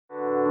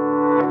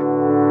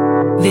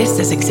This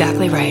is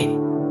exactly right.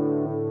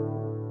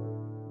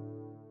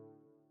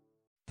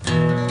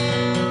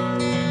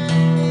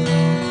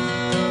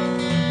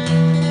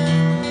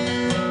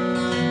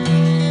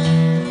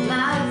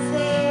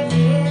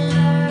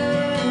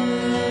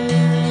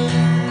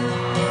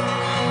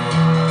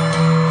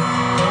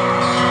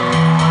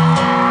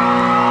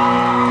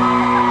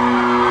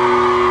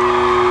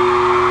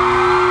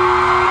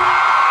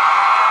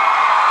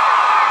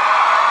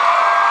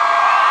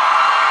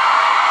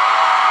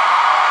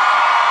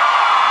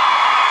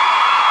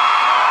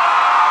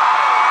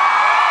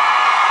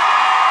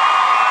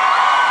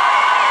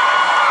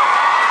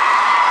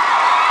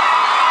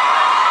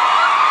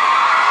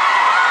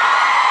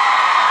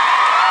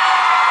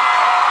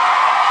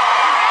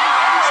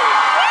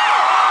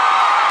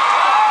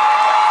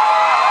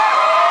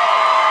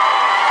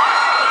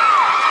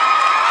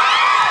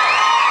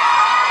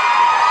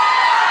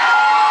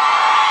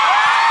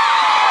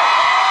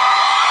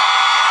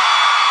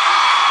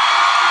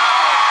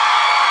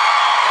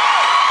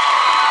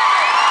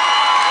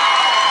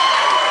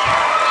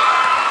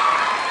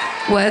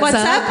 What's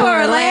up,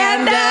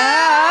 Orlando?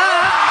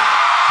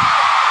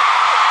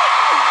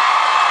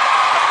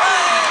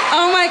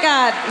 Oh my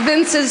God,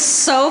 Vince is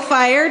so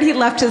fired. He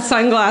left his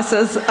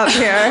sunglasses up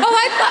here.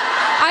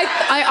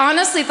 I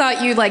honestly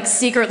thought you like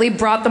secretly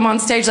brought them on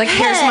stage. Like,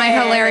 here's my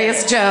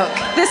hilarious joke.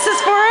 This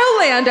is for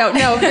Orlando.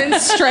 No,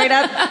 Vince straight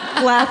up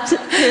left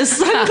his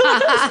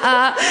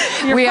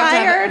sunglasses. You're we fired.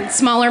 Have to have a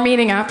smaller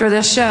meeting after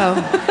this show.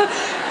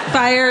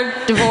 Fired,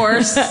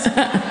 divorced,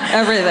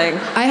 everything.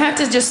 I have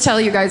to just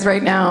tell you guys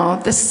right now,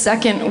 the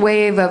second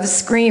wave of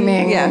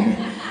screaming,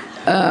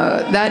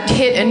 that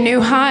hit a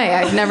new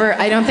high.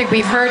 I don't think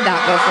we've heard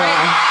that before.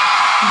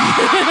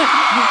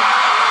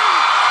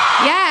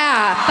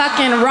 Yeah,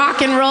 fucking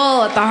rock and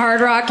roll at the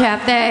Hard Rock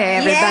Cafe,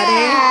 everybody.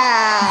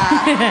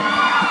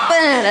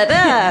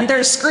 Yeah.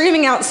 They're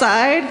screaming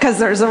outside because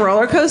there's a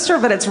roller coaster,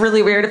 but it's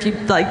really weird if you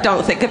like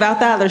don't think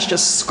about that. There's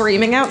just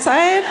screaming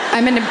outside.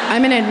 I'm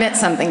gonna admit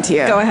something to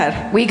you. Go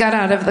ahead. We got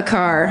out of the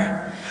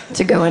car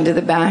to go into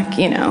the back,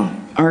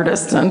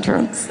 artist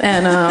entrance,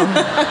 and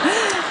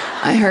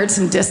I heard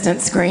some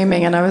distant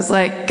screaming, and I was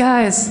like,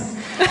 guys,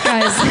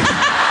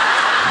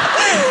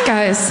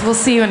 we'll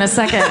see you in a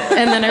second.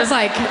 And then it was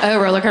like a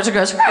roller coaster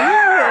goes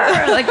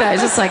like that. I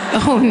was just like,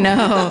 oh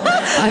no,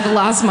 I've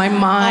lost my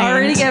mind.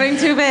 Already getting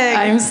too big.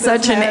 I'm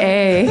such an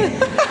A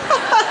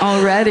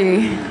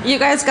already. You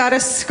guys got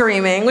us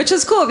screaming, which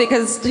is cool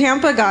because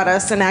Tampa got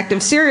us an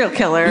active serial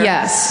killer.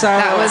 Yes, so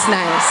that was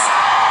nice.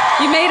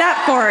 You made up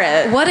for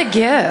it. What a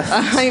gift.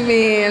 I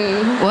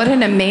mean, what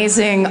an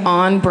amazing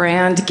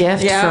on-brand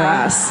gift for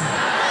us.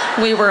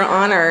 We were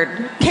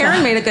honored.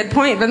 Karen made a good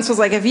point. Vince was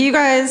like, if you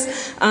guys,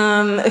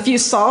 if you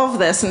solve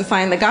this and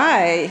find the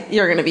guy,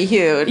 you're going to be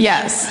huge.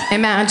 Yes,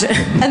 imagine.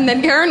 And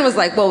then Karen was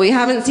like, well, we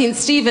haven't seen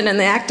Steven and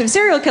the active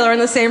serial killer in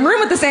the same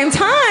room at the same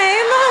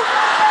time.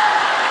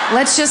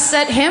 Let's just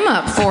set him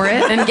up for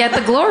it and get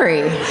the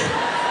glory.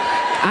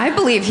 I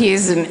believe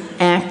he's an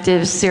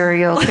active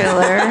serial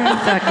killer,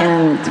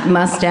 fucking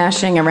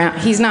mustaching around.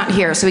 He's not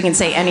here, so we can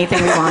say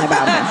anything we want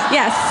about him.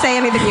 Yes, say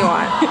anything you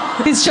want.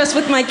 He's just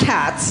with my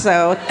cats,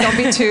 so don't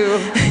be too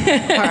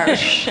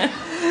harsh.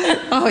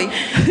 Oh,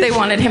 they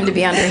wanted him to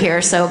be under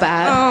here so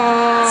bad.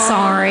 Oh.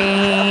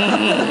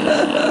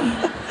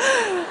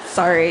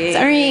 Sorry.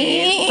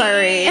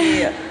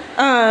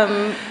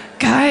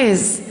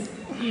 Guys,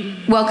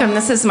 welcome.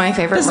 This is My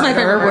Favorite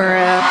Murder. We're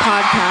a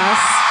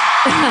podcast.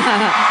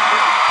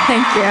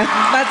 Thank you.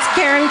 That's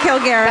Karen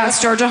Kilgariff. That's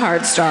Georgia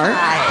Hardstar.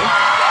 Hi.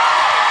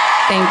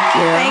 Thank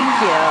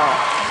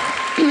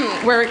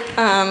you. We're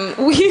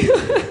we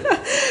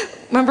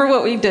remember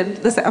what we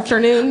did this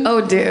afternoon? Oh,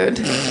 dude.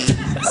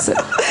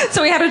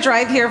 So we had to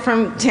drive here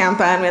from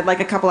Tampa, and we had like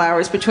a couple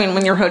hours between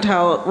when your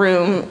hotel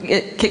room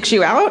it kicks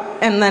you out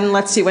and then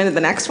lets you into the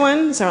next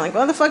one. So we're like,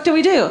 what the fuck do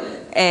we do?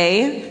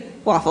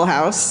 Waffle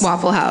House.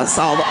 Waffle House,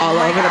 all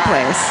over the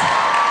place.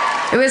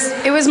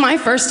 It was my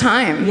first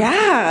time.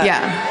 Yeah.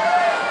 Yeah.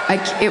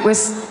 It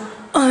was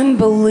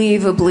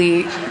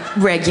unbelievably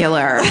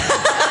regular.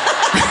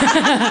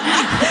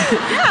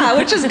 Yeah,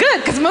 which is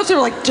good, because most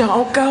people are like,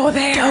 don't go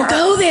there. Don't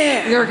go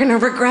there. You're going to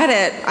regret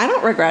it. I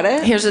don't regret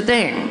it. Here's the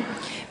thing.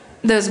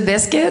 Those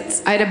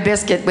biscuits, I had a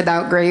biscuit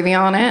without gravy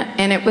on it,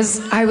 and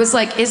I was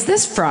like, is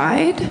this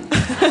fried?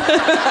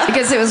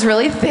 Because it was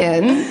really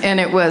thin,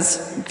 and it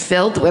was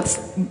filled with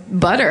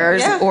butter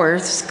or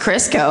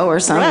Crisco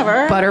or some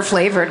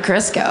butter-flavored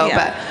Crisco,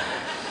 but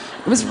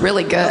it was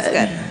really good. It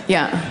was good.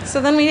 Yeah.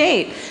 So then we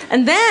ate.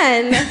 And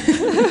then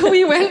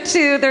we went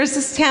to, there's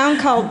this town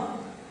called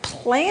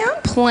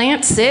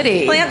Plant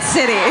City. Plant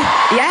City.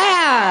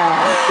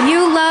 Yeah.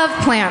 You love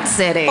Plant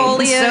City.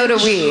 Foliage. So do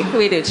we.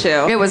 We do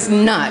too. It was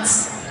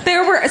nuts.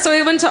 So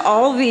we went to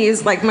all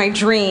these, like my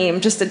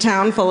dream, just a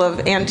town full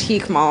of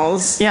antique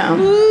malls. Yeah.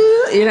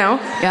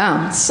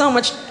 Yeah. So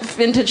much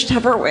vintage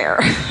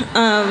Tupperware.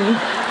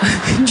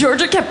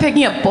 Georgia kept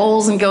picking up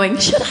bowls and going,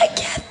 should I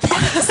get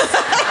this?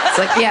 It's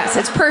like, yes,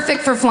 it's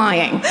perfect for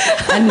flying.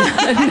 A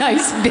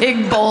nice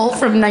big bowl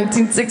from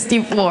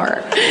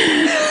 1964.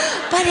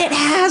 But but it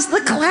has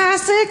the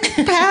classic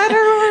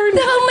pattern.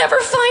 They'll never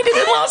find it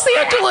in Los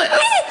Angeles.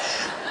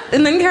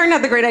 And then Karen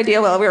had the great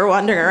idea while we were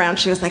wandering around.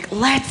 She was like,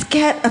 let's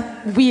get a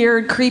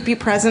weird, creepy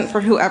present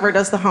for whoever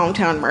does the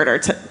hometown murder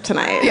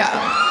tonight. Yeah.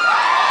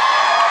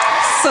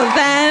 So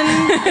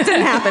then, it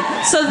didn't happen.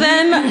 So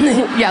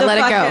then... Yeah,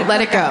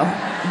 let it go.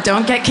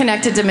 Don't get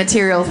connected to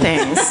material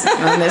things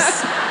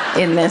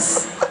in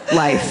this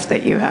life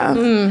that you have.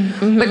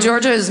 But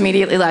Georgia is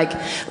immediately like,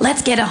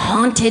 let's get a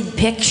haunted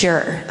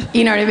picture.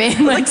 You know what I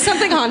mean? Like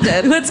something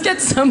haunted. Let's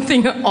get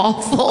something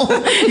awful.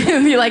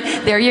 And be like,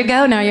 there you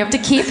go, now you have to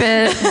keep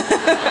it.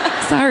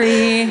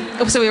 Sorry.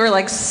 So we were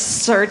like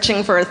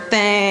searching for a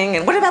thing,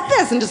 and what about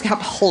this? And just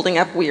kept holding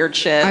up weird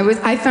shit.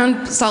 I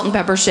found salt and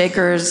pepper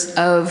shakers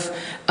of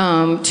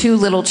two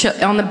little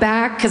on the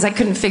back because I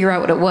couldn't figure out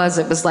what it was.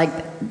 It was like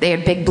they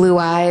had big blue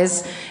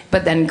eyes,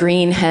 but then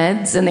green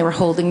heads, and they were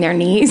holding their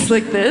knees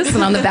like this.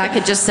 And on the back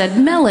it just said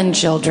 "Melon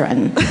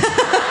Children."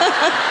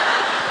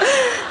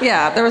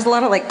 Yeah, there was a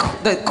lot of like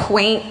the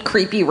quaint,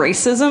 creepy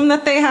racism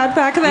that they had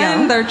back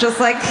then. Yeah. They're just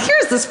like,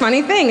 here's this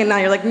funny thing, and now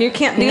you're like, you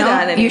can't do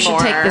that anymore. You should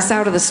take this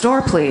out of the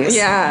store, please.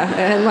 Yeah,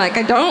 and like,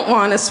 I don't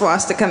want a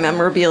swastika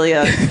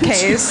memorabilia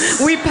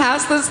case. We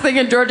passed this thing,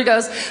 and Georgia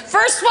goes,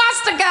 "First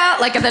swastika!"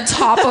 like at the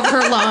top of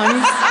her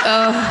lungs.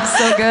 Oh,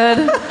 so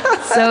good.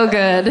 So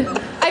good.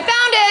 I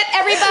found it,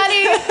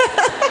 everybody!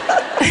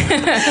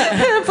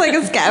 It's like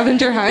a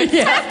scavenger hunt.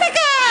 Yeah.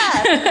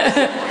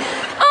 Swastika!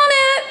 On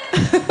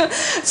it!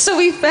 So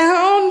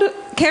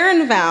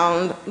Karen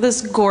found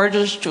this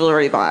gorgeous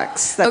jewelry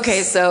box.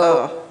 Okay,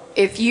 so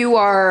if you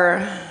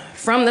are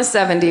from the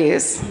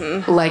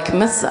 70s, like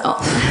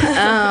myself,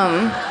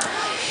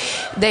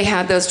 they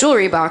had those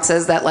jewelry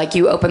boxes that like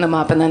you open them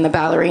up and then the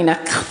ballerina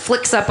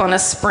flicks up on a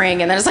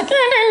spring and then it's like,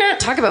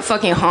 talk about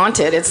fucking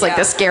haunted. It's like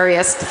the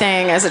scariest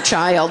thing as a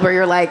child where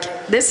you're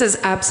like, this is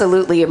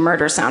absolutely a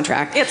murder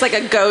soundtrack. It's like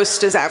a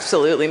ghost is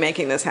absolutely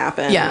making this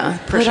happen. Yeah,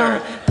 for sure.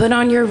 Put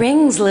on your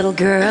rings, little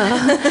girl.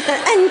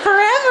 And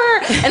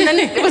forever. And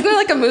then wasn't there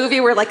like a movie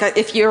where like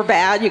if you're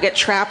bad, you get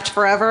trapped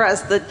forever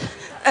as the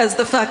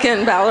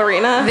fucking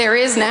ballerina? There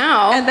is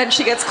now. And then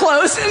she gets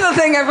close in the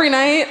thing every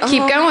night.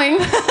 Keep going.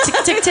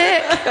 Tick, tick,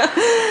 tick.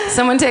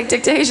 Someone take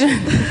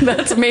dictation.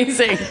 That's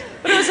amazing.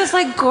 But it was this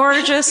like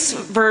gorgeous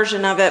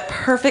version of it,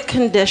 perfect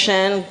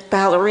condition,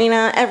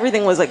 ballerina,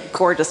 everything was like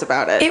gorgeous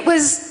about it. It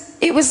was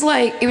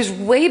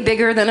way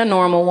bigger than a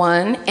normal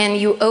one, and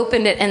you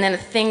opened it and then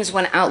things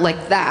went out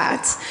like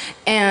that.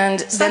 And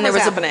then there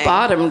was a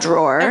bottom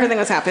drawer. Everything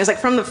was happening. It was like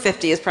from the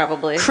 50s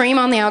probably. Cream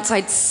on the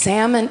outside,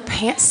 salmon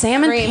pink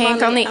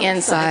on the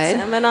inside.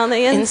 Salmon on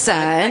the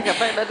inside.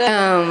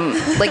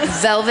 Like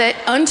velvet,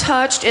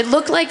 untouched. It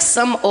looked like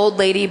some old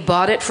lady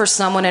bought it for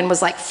someone and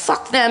was like,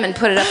 fuck them, and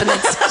put it up in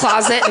the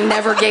closet and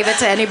never gave it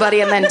to anybody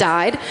and then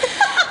died.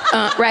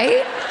 Right?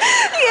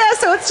 Yeah,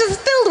 so it's just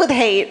filled with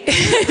hate.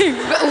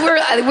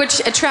 Which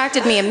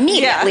attracted me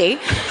immediately.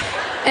 Yeah.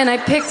 And I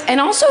picked,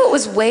 and also it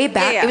was way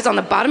back. Yeah. It was on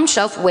the bottom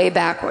shelf way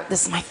back.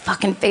 This is my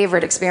fucking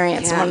favorite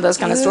experience in one of those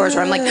kind of stores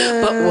where I'm like,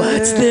 but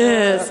what's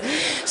this?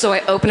 So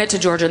I open it to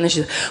Georgia and then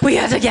she's like, we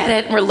have to get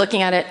it. And we're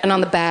looking at it. And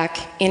on the back,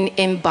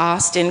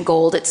 embossed in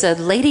gold, it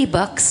said Lady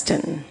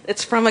Buxton.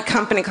 It's from a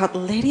company called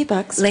Lady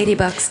Buxton. Lady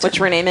Buxton. Which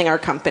we're naming our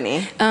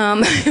company.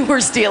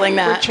 We're stealing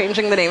that. We're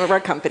changing the name of our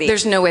company.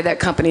 There's no way that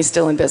company's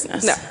still in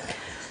business. No.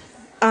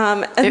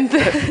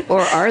 Or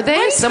are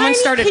they? Someone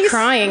started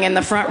crying in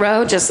the front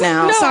row just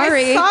now. No,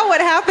 sorry. I saw what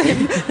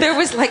happened. There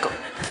was like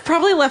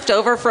probably left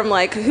over from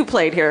like who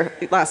played here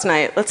last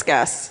night? Let's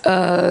guess.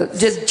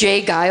 Just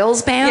Jay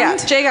Giles band? Yeah,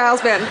 Jay Giles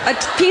band. A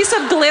piece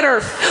of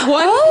glitter.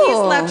 One piece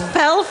left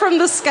fell from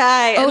the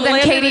sky. Oh, then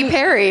Katy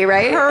Perry,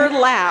 right? Her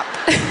lap.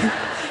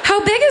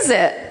 How big is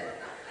it?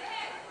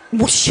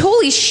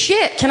 Holy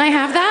shit! Can I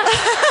have that?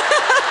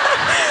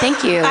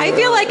 Thank you. I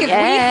feel like if we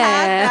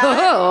had that.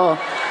 Oh.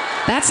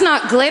 That's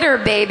not glitter,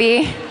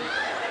 baby.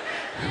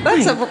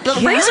 That's a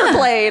razor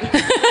blade.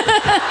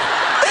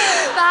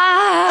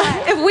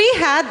 If we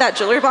had that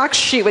jewelry box,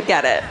 she would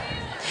get it.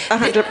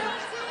 100.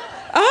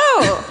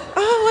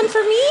 Oh, one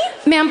for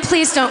me? Ma'am,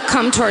 please don't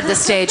come toward the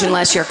stage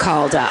unless you're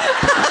called up.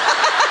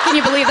 Can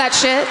you believe that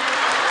shit?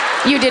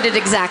 You did it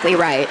exactly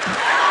right.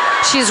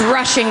 She's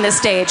rushing the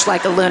stage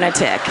like a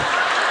lunatic.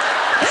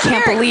 I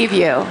can't believe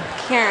you.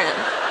 Karen.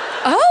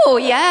 Oh,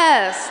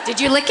 yes.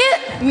 Did you lick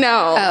it?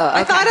 No. Oh,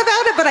 okay. I thought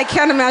about it, but I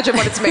can't imagine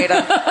what it's made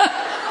of.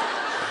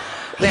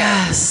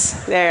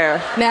 Yes.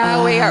 There.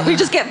 Now we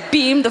just get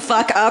beamed the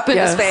fuck up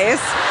into space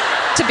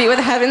to be with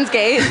Heaven's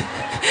Gate.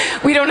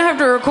 We don't have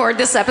to record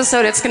this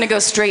episode. It's going to go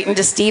straight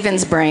into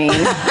Steven's brain.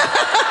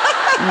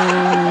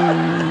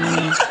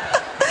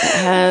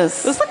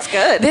 Yes. This looks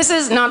good. This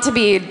is not to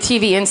be a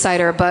TV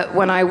insider, but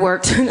when I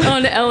worked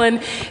on Ellen,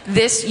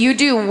 you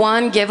do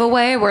one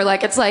giveaway where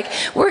it's like,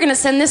 we're going to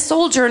send this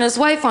soldier and his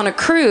wife on a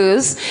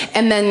cruise,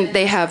 and then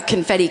they have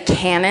confetti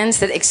cannons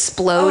that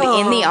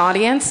explode in the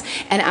audience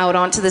and out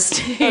onto the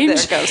stage. Oh, there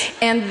it goes.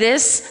 And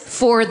this,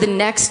 for the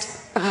next,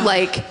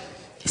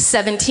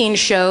 17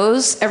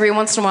 shows. Every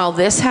once in a while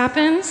this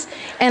happens.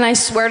 And I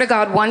swear to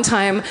God, one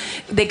time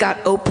they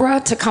got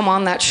Oprah to come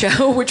on that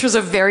show, which was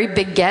a very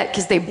big get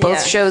because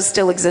both shows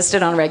still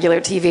existed on regular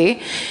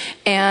TV.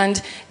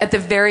 And at the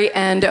very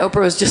end,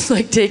 Oprah was just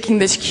like taking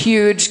this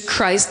huge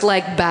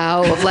Christ-like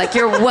bow of like,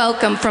 you're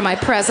welcome for my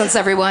presence,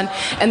 everyone.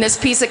 And this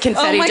piece of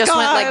confetti went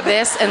like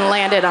this and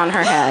landed on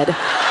her head.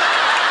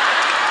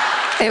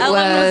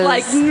 Ellen was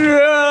like,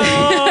 no.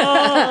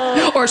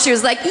 Or she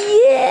was like,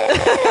 yeah.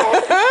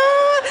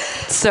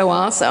 So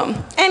awesome.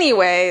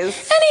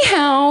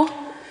 Anyhow,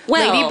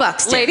 Lady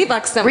Buxton.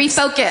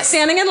 Refocus.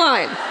 Standing in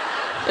line.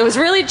 It was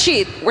really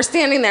cheap. We're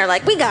standing there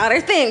like, we got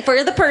our thing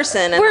for the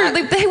person. And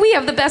we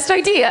have the best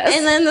ideas.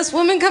 And then this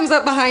woman comes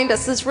up behind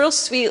us, this real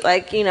sweet,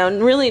 like, you know,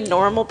 really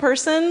normal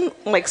person.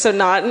 Like,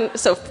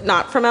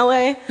 not from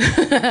LA.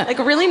 Like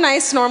a really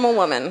nice, normal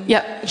woman.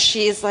 Yep.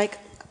 She's like,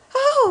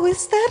 oh,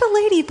 is that a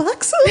Lady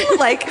Buxton?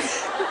 Like,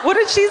 what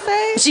did she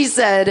say? She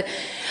said,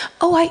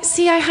 oh, I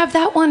have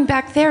that one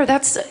back there.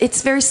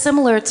 It's very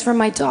similar. It's from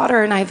my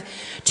daughter, and I have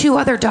 2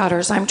 other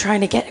daughters I'm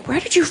trying to get. Where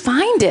did you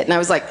find it? And I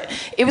was like,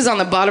 it was on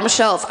the bottom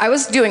shelf. I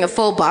was doing a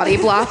full body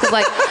block of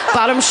like,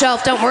 bottom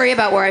shelf, don't worry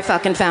about where I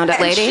fucking found it,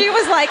 lady. And she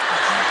was like,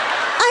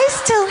 I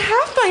still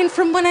have mine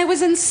from when I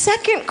was in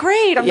 2nd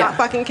grade. I'm not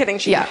fucking kidding.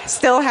 She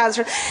still has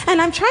her.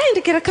 And I'm trying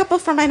to get a couple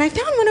from mine. I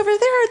found one over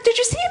there. Did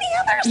you see any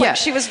others? Yeah. Like,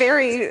 she was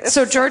very...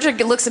 So Georgia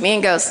looks at me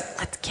and goes,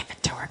 let's give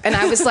it to her. And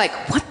I was like,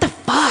 what the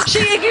fuck? She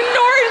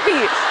ignored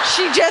me.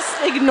 She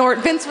just ignored.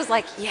 Vince was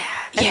like, yeah.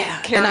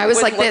 And I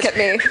was like this. Look at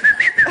me.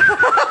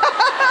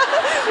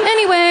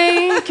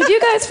 Anyway, could you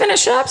guys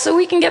finish up so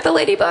we can get the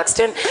Lady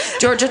Buxton?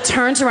 Georgia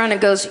turns around and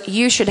goes,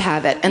 you should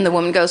have it. And the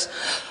woman goes,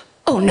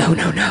 oh, no.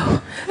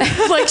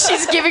 Like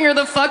she's giving her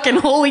the fucking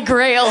holy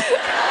grail.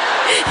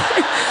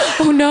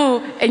 Oh,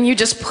 no. And you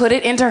just put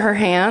it into her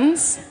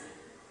hands?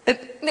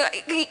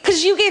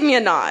 Because you gave me a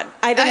nod.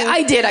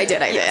 I did.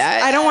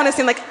 I don't want to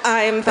seem like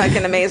I'm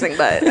fucking amazing,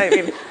 but I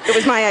mean, it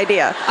was my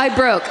idea.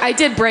 I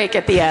did break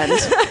at the end.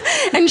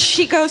 And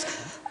she goes,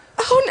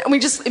 oh, no. And we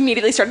just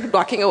immediately started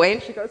walking away.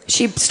 And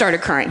she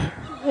started crying.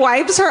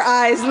 Wipes her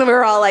eyes, and then we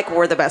were all like,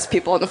 we're the best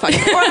people in the fucking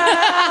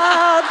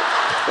world.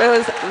 It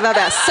was the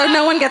best. So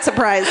no one gets a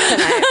prize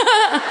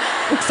tonight.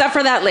 Except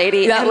for that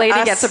lady. That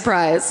lady gets a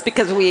prize.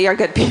 Because we are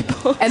good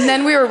people. And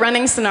then we were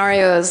running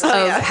scenarios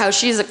of how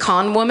she's a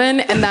con woman,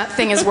 and that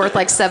thing is worth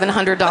like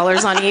 $700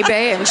 on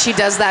eBay, and she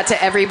does that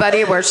to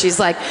everybody where she's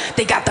like,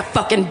 they got the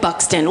fucking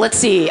Buxton. Let's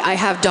see, I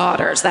have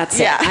daughters. That's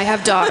it. I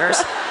have daughters.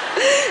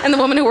 And the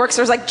woman who works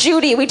there was like,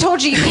 Judy, we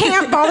told you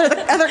can't bother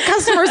the other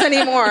customers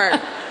anymore.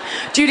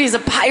 Judy's a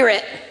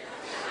pirate.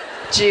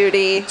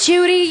 Judy,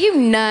 you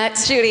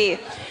nuts. Judy.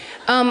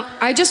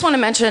 I just want to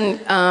mention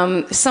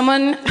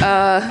someone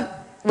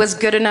was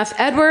good enough.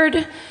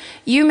 Edward,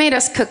 you made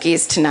us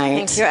cookies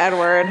tonight. Thank you,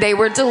 Edward. They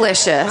were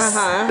delicious.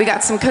 We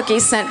got some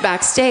cookies sent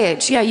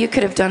backstage. Yeah, you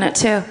could have done it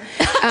too.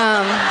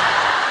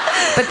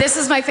 But this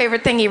is my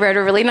favorite thing. He wrote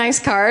a really nice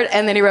card,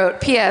 and then he wrote,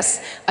 P.S.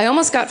 I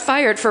almost got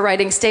fired for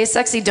writing Stay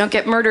Sexy, Don't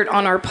Get Murdered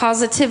on our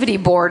positivity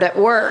board at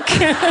work.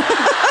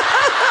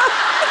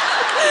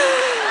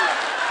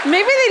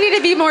 Maybe they need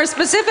to be more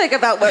specific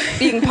about what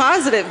being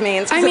positive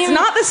means. I mean, it's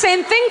not the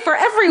same thing for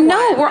everyone.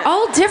 No, we're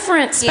all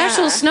different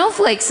special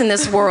snowflakes in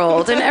this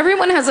world, and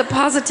everyone has a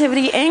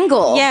positivity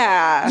angle.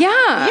 Yeah.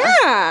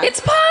 It's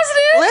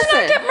positive. Listen,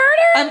 to not get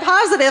murdered. I'm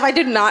positive. I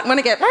did not want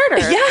to get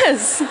murdered.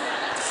 Yes,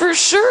 for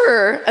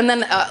sure. And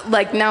then,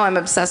 now I'm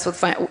obsessed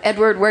with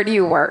Edward. Where do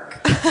you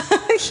work?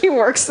 He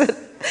works at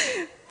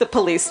the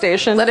police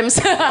station. Let him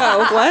say.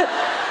 Oh, what?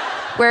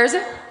 Where is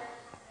it?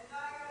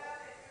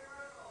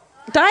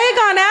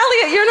 Diagon Alley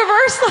at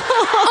Universal.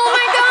 Oh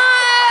my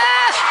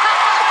God!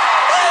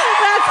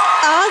 That's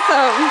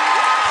awesome.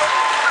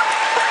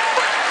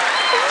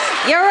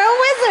 You're a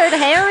wizard,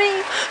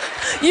 Harry.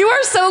 You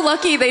are so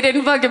lucky they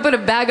didn't fucking put a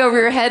bag over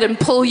your head and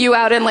pull you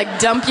out and like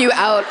dump you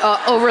out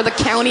over the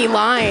county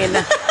line.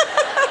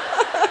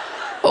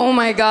 Oh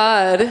my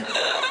God.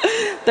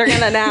 They're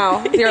gonna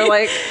now. You're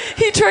like,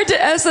 he tried to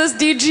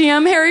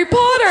SSDGM Harry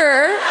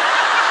Potter.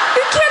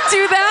 You can't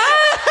do that.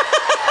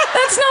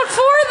 That's not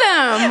for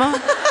them.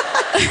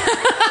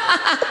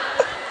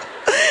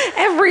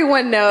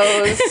 Everyone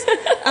knows.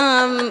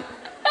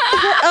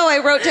 I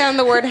wrote down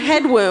the word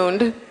head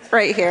wound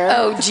right here.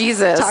 Oh,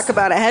 Jesus. Talk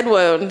about a head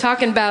wound.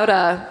 Talking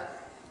about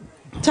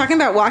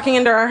walking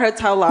into our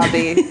hotel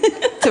lobby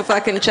to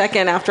fucking check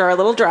in after our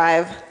little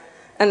drive.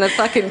 And the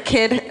fucking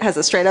kid has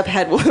a straight up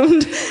head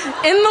wound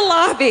in the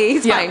lobby.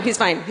 He's fine. He's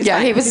fine.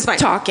 He was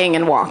talking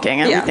and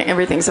walking.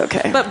 Everything's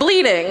okay. But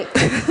bleeding.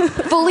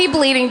 Fully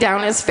bleeding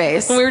down his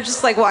face. And we were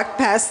just like walked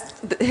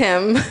past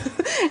him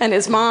and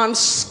his mom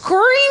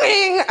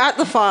screaming at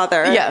the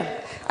father.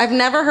 Yeah. I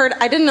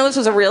didn't know this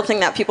was a real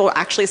thing that people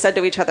actually said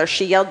to each other.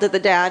 She yelled to the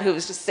dad who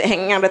was just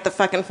hanging out at the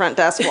fucking front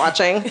desk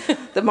watching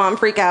the mom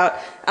freak out.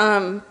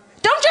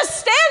 Don't just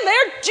stand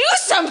there, do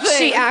something.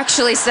 She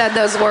actually said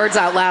those words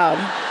out loud.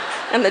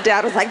 And the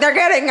dad was like, they're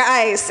getting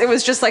ice. It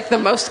was just like the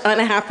most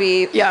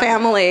unhappy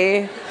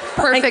family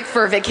Perfect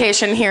for a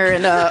vacation here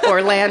in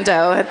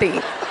Orlando at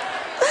the...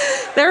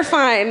 They're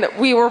fine.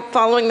 We were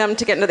following them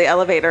to get into the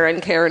elevator,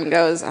 and Karen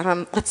goes,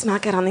 let's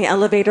not get on the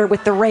elevator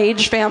with the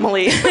Rage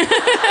family.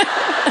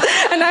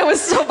 And I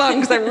was so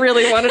bummed because I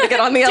really wanted to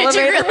get on the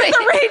elevator with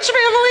the Rage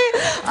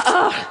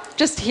family.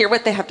 Just hear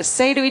what they have to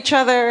say to each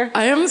other.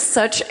 I am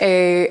such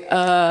a,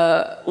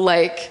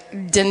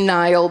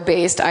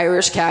 denial-based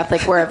Irish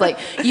Catholic where,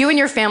 you and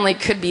your family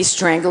could be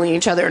strangling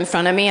each other in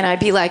front of me, and I'd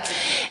be like,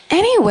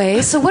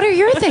 anyway, so what are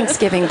your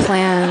Thanksgiving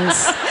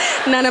plans?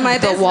 None of my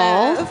business. The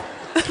wall?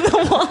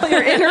 The wall.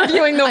 You're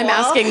interviewing the wall. I'm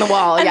asking the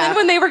wall, and yeah. And then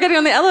when they were getting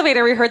on the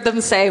elevator, we heard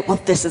them say, well,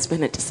 this has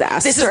been a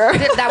disaster.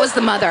 That was the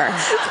mother.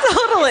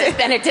 Totally. It's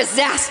been a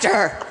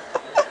disaster.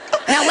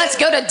 Now let's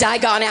go to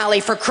Diagon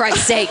Alley, for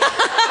Christ's sake.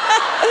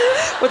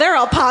 Well, they're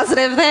all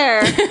positive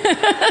there.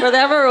 Where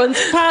everyone's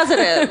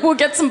positive. We'll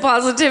get some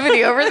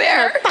positivity over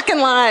there. Fucking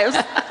lives.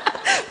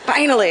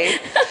 Finally.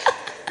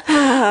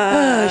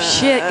 Oh,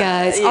 shit,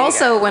 guys.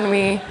 Also,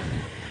 when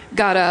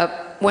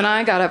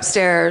I got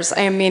upstairs,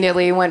 I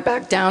immediately went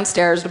back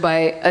downstairs to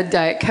buy a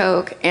Diet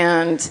Coke,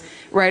 and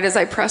right as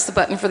I pressed the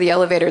button for the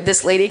elevator,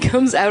 this lady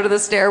comes out of the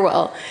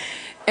stairwell,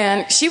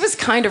 and she was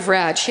kind of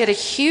rad. She had a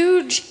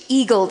huge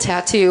eagle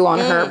tattoo on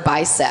her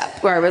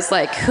bicep, where I was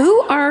like, who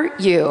are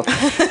you?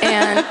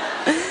 And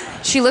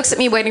she looks at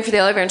me waiting for the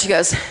elevator, and she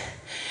goes,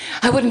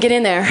 I wouldn't get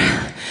in there.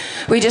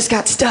 We just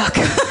got stuck.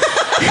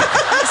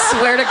 I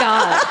swear to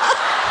God.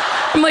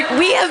 I'm like,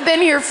 we have been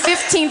here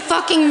 15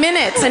 fucking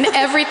minutes and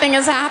everything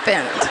has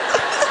happened.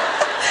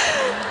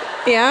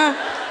 Yeah.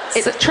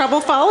 Trouble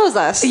follows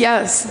us.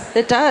 Yes.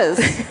 It does.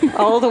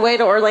 All the way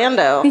to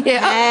Orlando.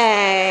 Yeah.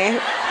 Hey.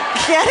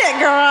 Get it,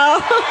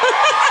 girl.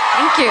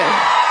 Thank you.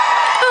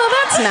 Oh,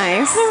 that's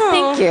nice.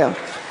 Thank you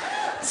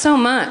so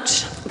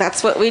much.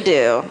 That's what we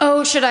do.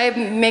 Oh, should I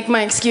make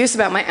my excuse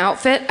about my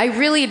outfit? I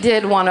really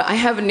did want to. I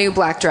have a new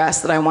black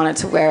dress that I wanted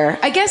to wear.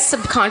 I guess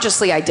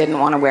subconsciously I didn't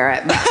want to wear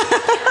it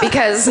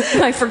because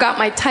I forgot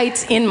my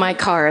tights in my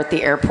car at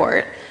the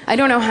airport. I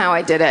don't know how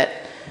I did it.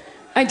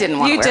 I didn't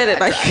want to wear it. that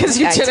dress. Because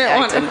you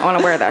didn't want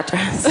to wear that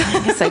dress.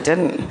 I guess I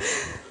didn't.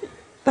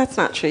 That's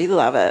not true. You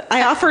love it.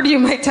 I offered you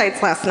my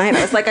tights last night.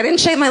 I was like, I didn't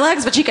shave my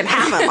legs, but you can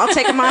have them. I'll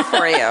take them off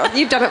for you.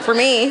 You've done it for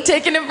me.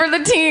 Taking it for the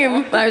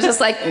team. I was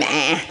just like,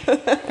 nah.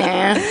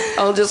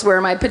 I'll just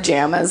wear my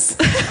pajamas.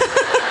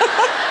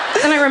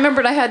 Then I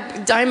remembered I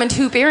had diamond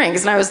hoop earrings,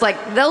 and I was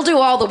like, they'll do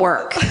all the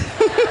work.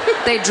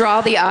 They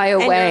draw the eye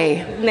away.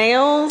 And your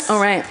nails. All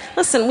right.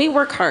 Listen, we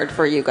work hard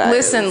for you guys.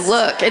 Listen,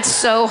 look, it's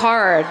so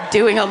hard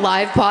doing a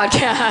live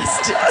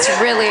podcast. It's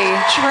really...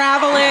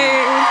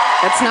 Traveling.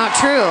 That's not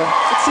true.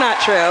 It's not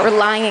true. We're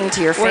lying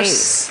to your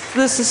face.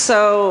 This is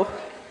so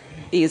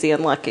easy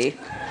and lucky.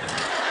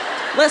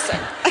 Listen,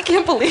 I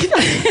can't believe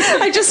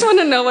it. I just want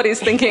to know what he's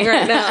thinking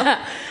right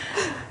now.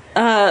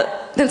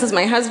 This is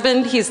my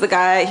husband. He's the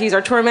guy. He's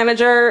our tour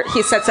manager.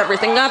 He sets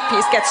everything up.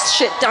 He gets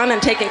shit done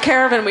and taken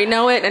care of, and we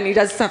know it. And he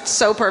does stuff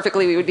so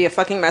perfectly. We would be a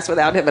fucking mess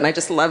without him. And I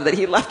just love that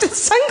he left his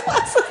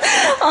sunglasses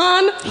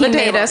on the table. He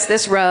made us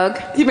this rug.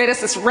 He made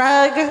us this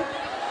rug.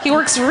 He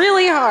works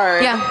really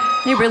hard.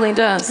 Yeah, he really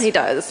does. He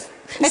does.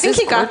 I think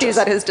he got these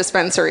at his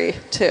dispensary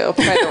too,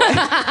 by the way.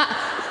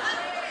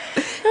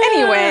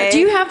 Anyway. Do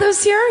you have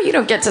those here? You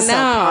don't get to sell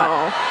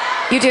pot.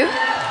 You do?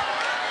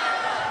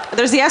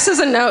 There's yeses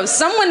and nos.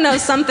 Someone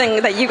knows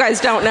something that you guys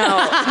don't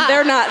know.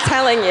 They're not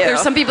telling you.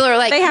 There's some people who are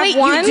like, they have wait,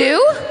 one? You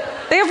do?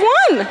 They have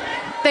one.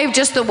 They have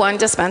just the one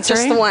dispensary?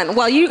 Just the one.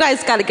 Well, you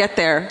guys got to get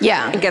there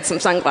and get some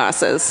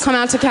sunglasses. Come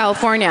out to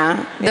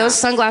California. Yeah. Those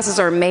sunglasses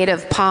are made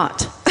of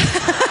pot.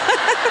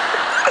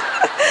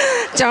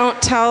 Don't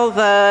tell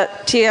the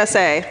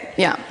TSA.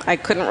 Yeah. I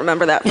couldn't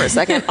remember that for a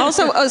second.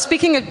 Also,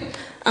 speaking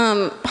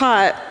of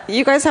pot,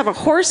 you guys have a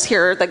horse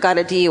here that got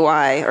a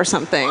DUI or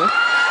something.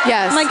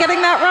 Yes. Am I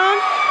getting that wrong?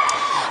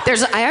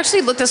 I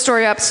actually looked the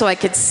story up so I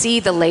could see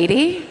the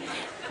lady.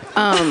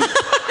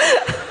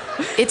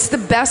 It's the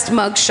best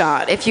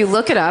mugshot. If you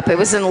look it up, it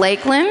was in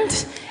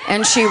Lakeland,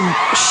 and she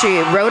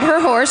rode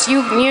her horse.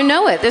 You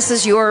know it.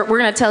 We're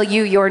going to tell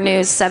you your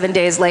news 7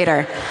 days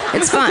later.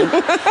 It's fun.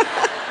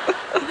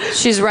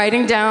 She's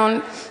riding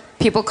down.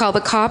 People call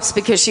the cops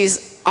because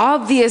she's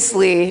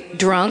obviously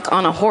drunk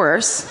on a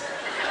horse.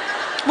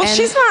 Well,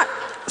 she's not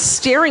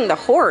steering the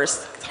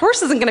horse. The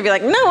horse isn't going to be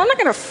like, no, I'm not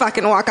going to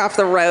fucking walk off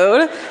the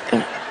road.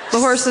 The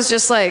horse is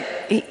just like,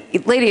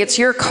 lady, it's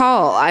your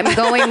call. I'm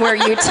going where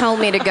you tell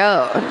me to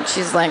go. And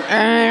she's like,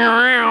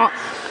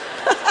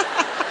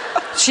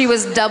 she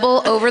was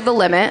double over the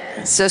limit,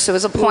 so it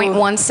was a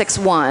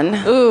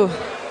 .161. Ooh.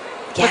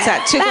 Yeah, what's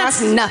that, 2 that's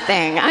glasses?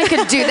 Nothing. I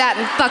could do that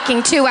in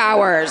fucking 2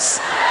 hours.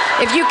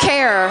 If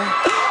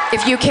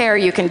you care,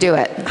 you can do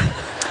it.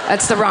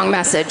 That's the wrong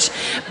message.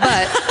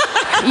 But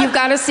you've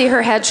got to see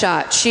her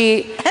headshot.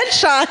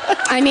 Headshot?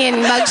 I mean,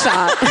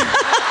 mugshot.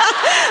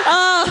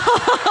 Oh,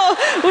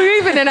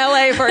 we've been in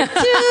LA for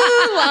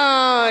too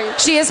long.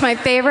 She is my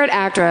favorite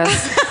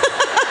actress.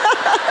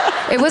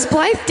 It was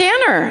Blythe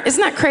Danner.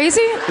 Isn't that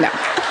crazy? No.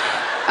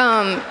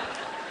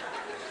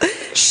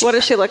 What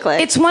does she look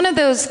like? It's one of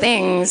those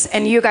things,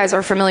 and you guys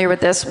are familiar with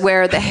this,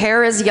 where the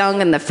hair is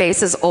young and the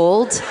face is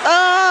old.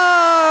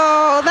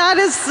 Oh, that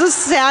is the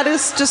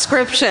saddest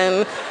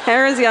description.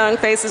 Hair is young,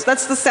 faces.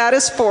 That's the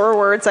saddest 4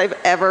 words I've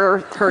ever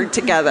heard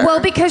together.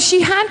 Well, because she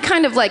had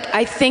kind of like,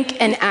 I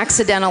think, an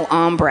accidental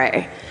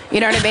ombre. You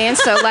know what I mean?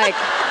 So like,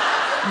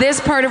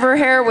 this part of her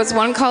hair was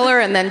one color,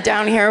 and then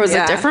down here was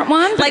a different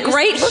one. Like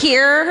right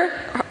here,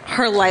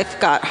 her life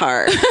got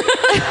hard.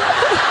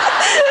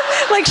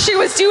 Like she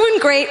was doing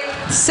great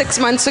 6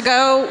 months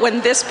ago when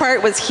this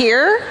part was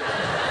here,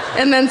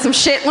 and then some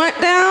shit went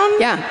down.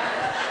 Yeah.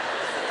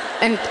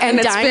 And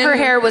dyeing her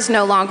hair was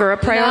no longer a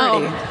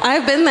priority. No,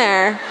 I've been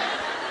there.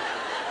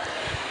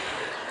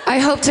 I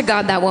hope to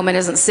God that woman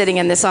isn't sitting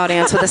in this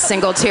audience with a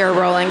single tear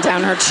rolling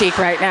down her cheek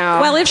right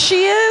now. Well, if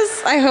she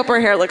is, I hope her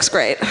hair looks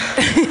great.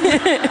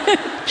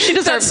 She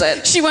deserves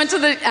it. She went to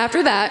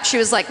after that, she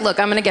was like, look,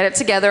 I'm going to get it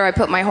together. I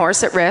put my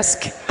horse at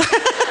risk.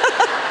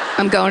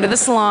 I'm going to the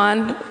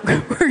salon.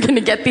 We're going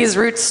to get these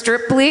roots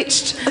strip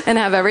bleached and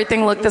have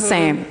everything look the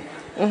same.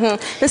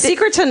 Mm-hmm. The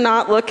secret to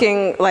not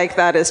looking like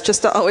that is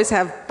just to always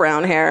have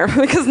brown hair,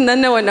 because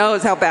then no one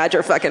knows how bad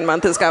your fucking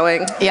month is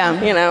going.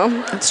 Yeah. You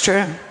know? It's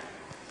true.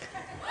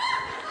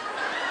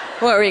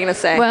 What were you going to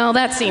say? Well,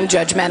 that seemed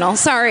judgmental.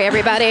 Sorry,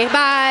 everybody.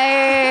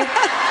 Bye.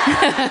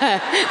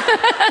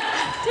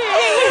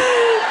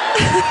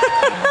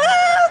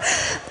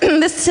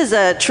 This is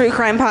a true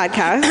crime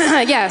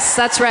podcast. Yes,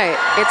 that's right.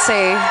 It's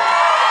a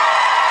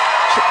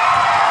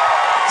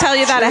Tell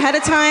you that ahead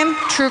of time.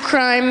 true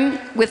crime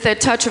with a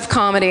touch of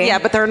comedy. Yeah,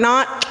 but they're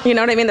not, you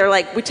know what I mean? They're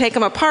like, we take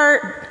them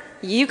apart.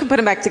 You can put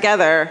them back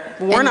together.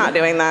 We're And not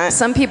doing that.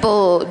 Some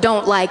people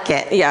don't like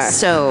it. Yeah.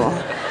 So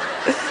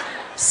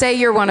say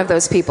you're one of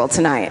those people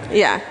tonight.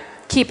 Yeah.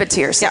 Keep it to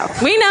yourself.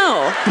 Yeah. We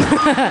know.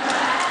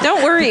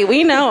 Don't worry.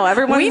 We know.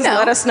 Everyone's know.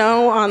 let us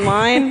know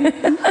online.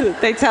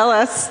 They tell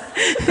us.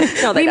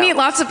 No, they We don't. meet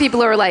lots of people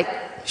who are like,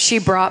 she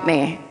brought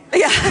me.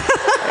 Yeah.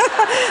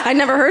 I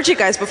never heard you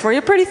guys before.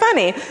 You're pretty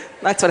funny.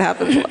 That's what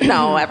happens.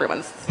 No,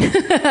 everyone's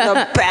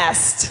the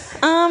best.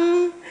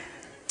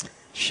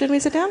 Should we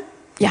sit down?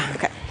 Yeah.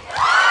 Okay.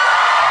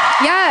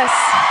 Yes.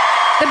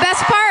 The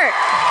best part.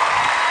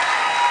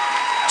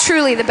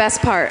 Truly the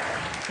best part.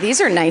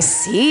 These are nice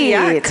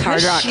seats.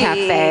 Hard Rock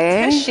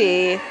Cafe.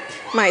 Cushy.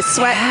 My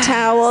sweat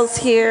towels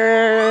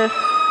here.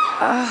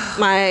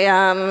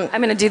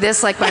 I'm gonna do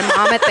this like my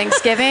mom at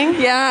Thanksgiving.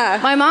 Yeah.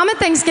 My mom at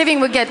Thanksgiving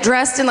would get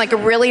dressed in like a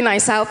really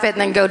nice outfit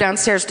and then go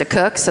downstairs to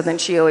cook. So then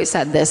she always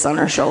had this on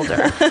her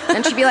shoulder.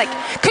 And she'd be like,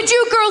 could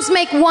you girls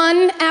make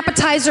one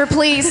appetizer,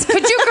 please?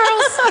 Could you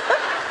girls?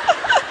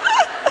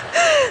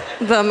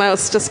 The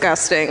most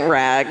disgusting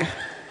rag.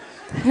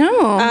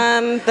 No.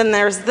 Then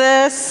there's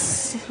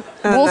this.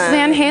 Wolf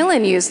Van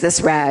Halen used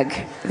this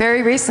rag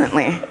very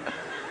recently.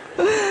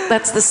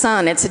 That's the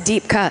sun. It's a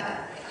deep cut.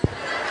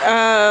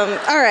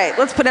 All right,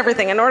 let's put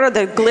everything in order.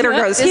 The glitter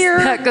goes here.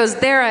 That goes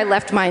there. I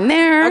left mine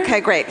there.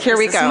 Okay, great. Here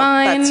we This go. is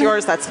mine. That's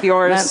yours. That's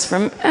yours. That's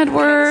from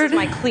Edward. This is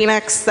my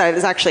Kleenex. That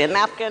is actually a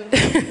napkin.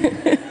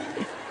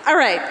 All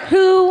right,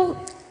 who?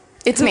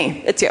 It's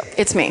me. It's you.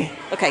 It's me.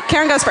 Okay,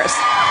 Karen goes first.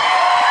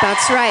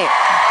 That's right.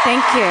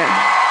 Thank you.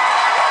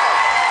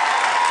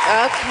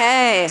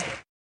 Okay.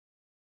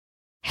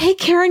 Hey,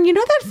 Karen, you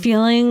know that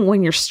feeling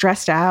when you're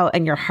stressed out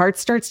and your heart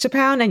starts to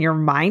pound and your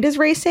mind is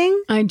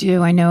racing? I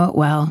do. I know it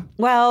well.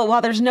 Well, while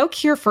there's no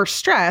cure for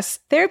stress,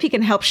 therapy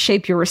can help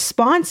shape your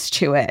response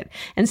to it.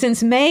 And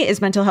since May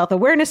is Mental Health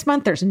Awareness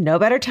Month, there's no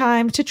better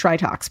time to try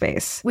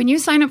Talkspace. When you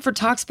sign up for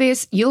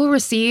Talkspace, you'll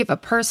receive a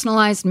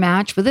personalized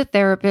match with a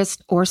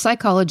therapist or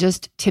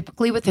psychologist,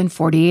 typically within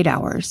 48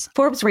 hours.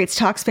 Forbes rates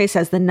Talkspace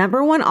as the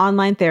 #1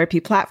 online therapy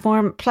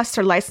platform, plus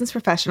their licensed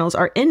professionals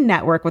are in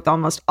network with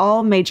almost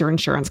all major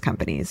insurance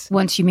companies.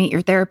 Once you meet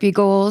your therapy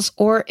goals,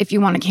 or if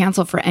you want to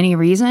cancel for any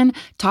reason,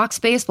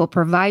 Talkspace will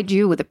provide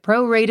you with a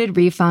prorated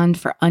refund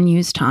for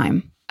unused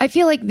time. I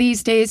feel like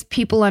these days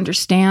people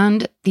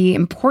understand the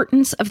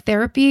importance of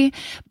therapy,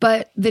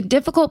 but the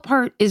difficult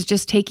part is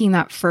just taking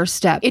that first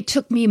step. It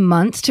took me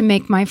months to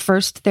make my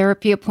first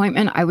therapy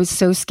appointment. I was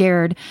so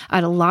scared. I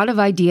had a lot of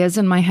ideas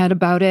in my head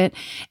about it.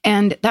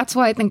 And that's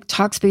why I think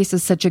Talkspace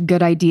is such a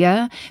good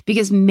idea,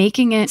 because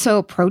making it so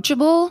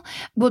approachable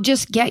will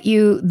just get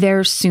you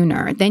there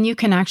sooner. Then you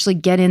can actually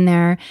get in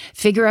there,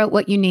 figure out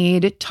what you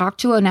need, talk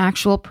to an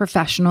actual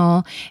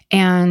professional,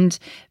 and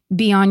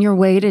be on your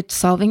way to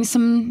solving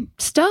some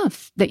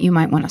stuff that you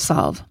might want to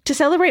solve. To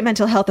celebrate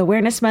Mental Health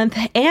Awareness Month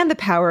and the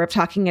power of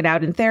talking it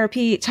out in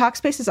therapy,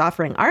 Talkspace is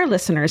offering our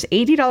listeners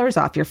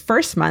 $80 off your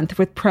first month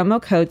with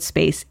promo code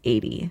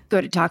SPACE80.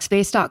 Go to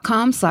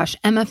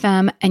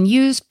Talkspace.com/MFM and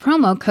use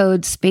promo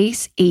code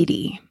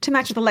SPACE80. To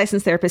match with a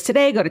licensed therapist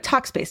today, go to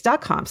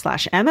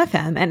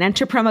Talkspace.com/MFM and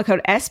enter promo code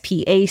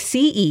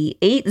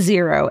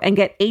SPACE80 and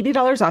get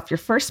 $80 off your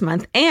first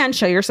month and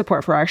show your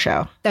support for our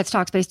show. That's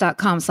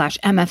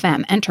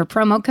Talkspace.com/MFM. Enter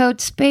promo code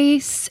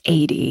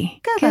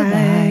SPACE80.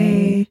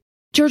 Goodbye.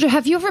 Georgia,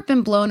 have you ever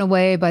been blown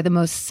away by the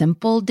most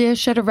simple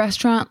dish at a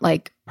restaurant,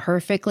 like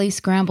perfectly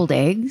scrambled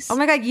eggs? Oh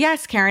my God,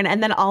 yes, Karen.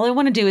 And then all I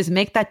want to do is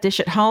make that dish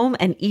at home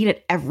and eat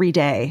it every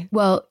day.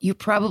 Well, you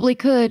probably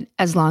could,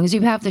 as long as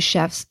you have the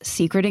chef's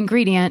secret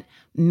ingredient,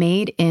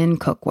 Made in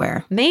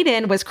Cookware. Made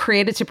In was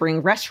created to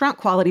bring restaurant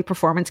quality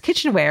performance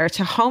kitchenware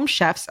to home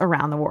chefs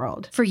around the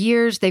world. For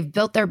years, they've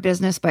built their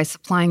business by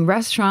supplying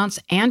restaurants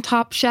and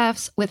top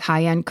chefs with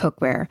high-end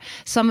cookware.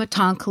 Some of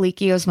Tom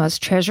Colicchio's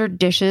most treasured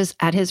dishes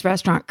at his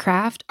restaurant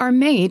Craft are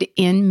made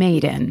in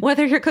Made In.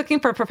 Whether you're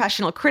cooking for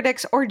professional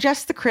critics or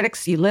just the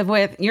critics you live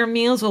with, your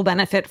meals will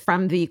benefit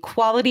from the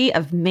quality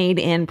of Made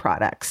In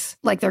products.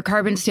 Like their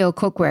carbon steel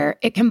cookware,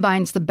 it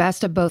combines the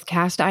best of both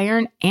cast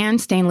iron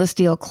and stainless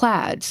steel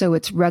clad, so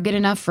it's rugged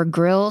enough for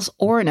grills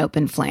or an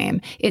open flame.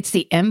 It's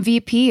the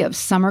MVP of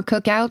summer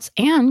cookouts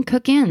and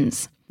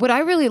cook-ins. What I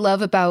really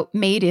love about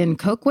Made in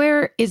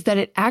Cookware is that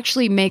it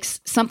actually makes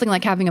something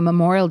like having a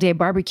Memorial Day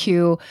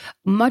barbecue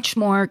much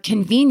more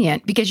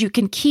convenient because you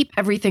can keep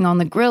everything on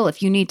the grill.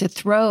 If you need to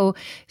throw,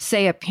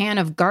 say, a pan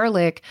of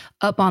garlic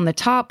up on the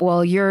top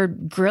while you're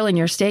grilling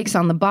your steaks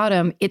on the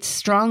bottom, it's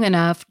strong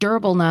enough,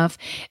 durable enough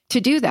to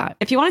do that.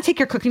 If you want to take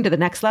your cooking to the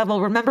next level,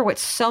 remember what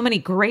so many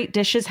great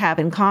dishes have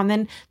in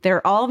common.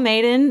 They're all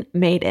made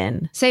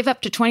in. Save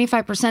up to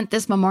 25%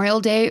 this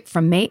Memorial Day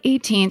from May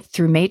 18th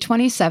through May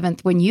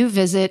 27th when you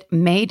visit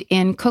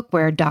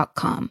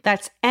madeincookware.com.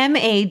 That's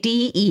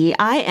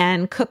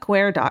MADEIN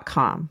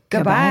cookware.com.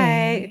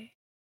 Goodbye.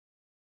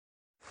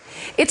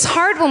 It's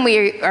hard when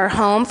we are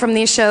home from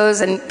these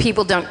shows and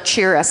people don't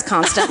cheer us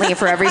constantly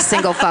for every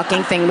single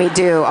fucking thing we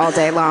do all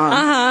day long.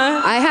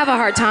 I have a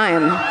hard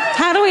time.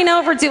 How do we know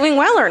if we're doing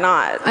well or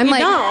not? I'm You like,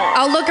 don't.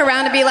 I'll look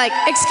around and be like,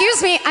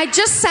 excuse me, I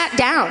just sat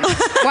down.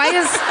 Why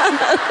is...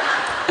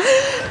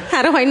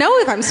 How do I know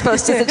if I'm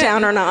supposed to sit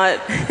down or not?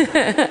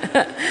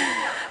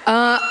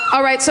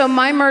 All right, so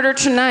my murder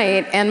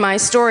tonight and my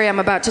story I'm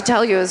about to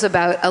tell you is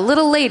about a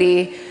little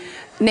lady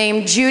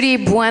named Judy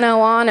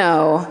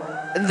Buenoano,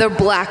 the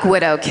Black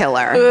Widow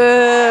killer.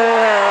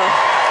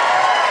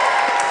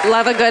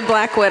 Love a good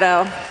Black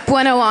Widow.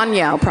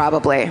 Buenoano,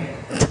 probably.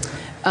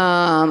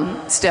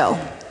 Still,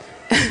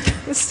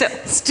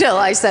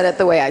 I said it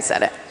the way I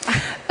said it.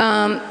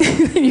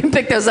 You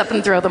pick those up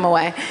and throw them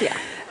away. Yeah.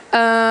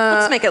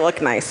 Let's make it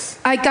look nice.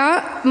 I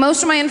got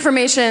most of my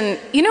information,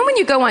 you know when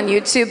you go on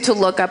YouTube to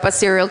look up a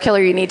serial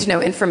killer you need to know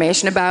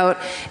information about,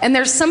 and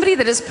there's somebody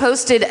that has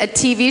posted a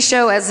TV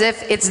show as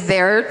if it's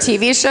their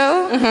TV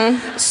show?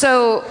 Mm-hmm.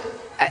 So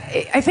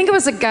I think it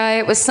was a guy,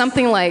 it was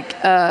something like,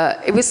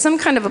 it was some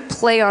kind of a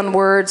play on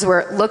words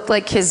where it looked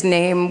like his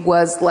name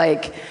was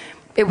like,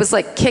 it was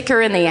like Kicker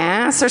in the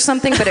Ass or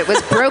something, but it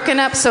was broken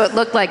up so it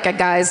looked like a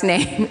guy's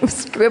name.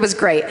 It was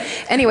great.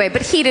 Anyway,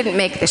 but he didn't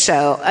make the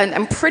show. And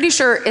I'm pretty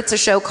sure it's a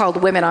show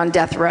called Women on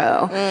Death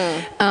Row.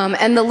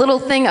 And the little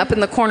thing up in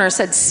the corner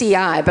said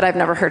CI, but I've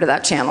never heard of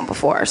that channel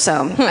before.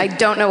 So I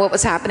don't know what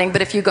was happening,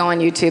 but if you go on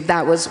YouTube,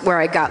 that was where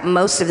I got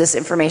most of this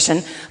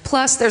information.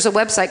 Plus, there's a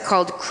website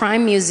called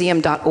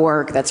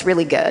crimemuseum.org that's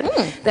really good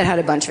that had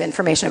a bunch of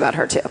information about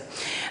her too.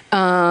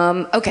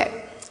 Okay.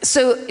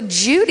 So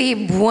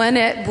Judy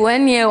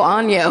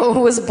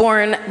Buenoano was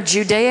born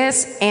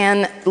Judeus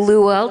Ann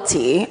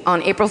Luelty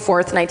on April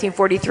 4th,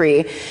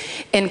 1943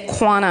 in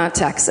Quanah,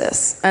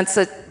 Texas. That's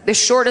the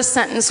shortest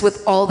sentence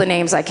with all the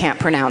names I can't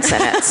pronounce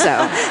in it. So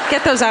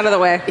Get those out of the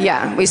way.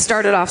 yeah, we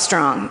started off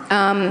strong.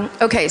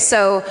 Okay,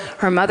 so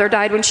her mother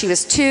died when she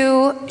was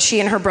 2. She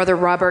and her brother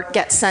Robert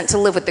get sent to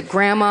live with the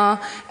grandma.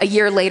 A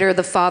year later,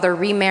 the father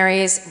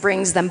remarries,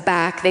 brings them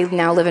back. They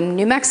now live in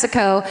New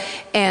Mexico,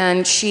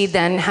 and she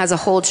then has a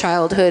whole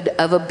childhood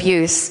of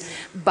abuse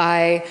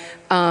by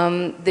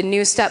the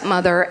new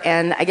stepmother,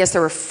 and I guess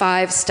there were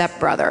 5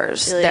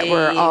 stepbrothers that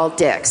were all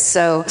dicks.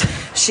 So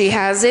she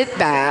has it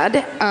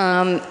bad.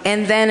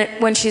 And then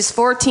when she's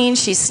 14,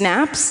 she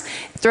snaps,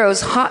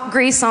 throws hot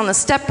grease on the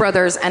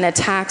stepbrothers, and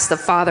attacks the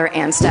father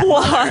and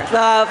stepmother. What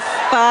the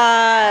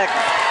fuck?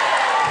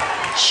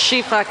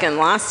 She fucking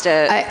lost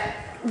it.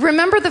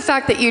 Remember the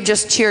fact that you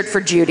just cheered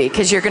for Judy,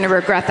 because you're going to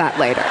regret that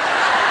later.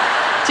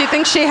 Do you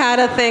think she had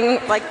a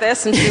thing like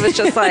this and she was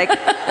just like,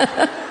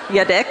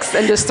 ya dicks,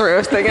 and just threw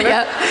a thing in it?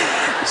 Yep.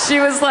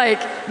 She was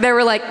like, they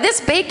were like,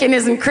 this bacon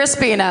isn't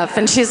crispy enough.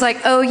 And she's like,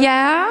 oh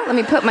yeah? Let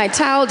me put my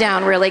towel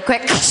down really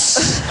quick.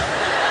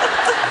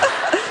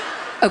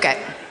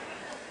 Okay.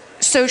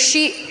 So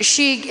she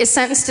is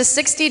sentenced to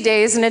 60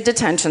 days in a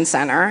detention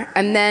center,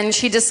 and then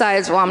she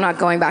decides, well, I'm not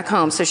going back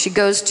home. So she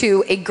goes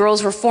to a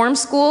girls' reform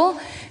school.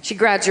 She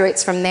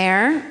graduates from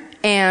there,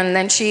 and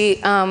then she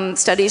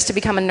studies to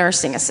become a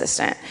nursing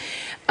assistant.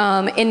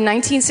 In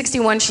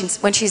 1961,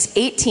 when she's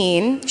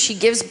 18, she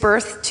gives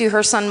birth to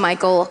her son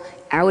Michael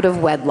out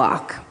of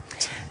wedlock.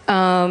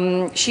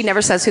 She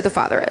never says who the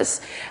father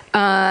is.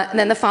 And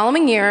then the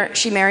following year,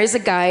 she marries a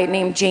guy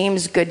named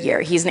James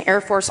Goodyear. He's an Air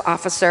Force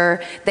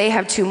officer. They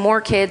have 2 more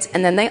kids,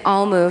 and then they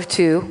all move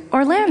to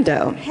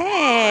Orlando.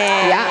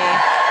 Hey.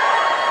 Yeah.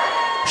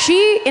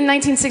 She, in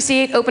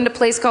 1968, opened a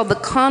place called the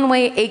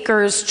Conway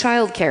Acres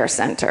Child Care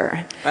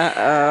Center.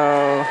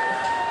 Uh-oh.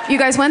 You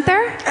guys went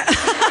there?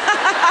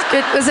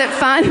 Was it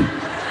fun?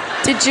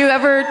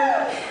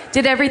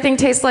 Did everything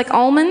taste like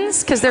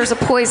almonds? Because there's a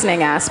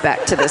poisoning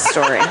aspect to this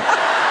story.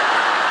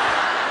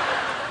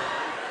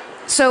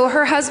 So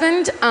her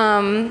husband,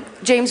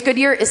 James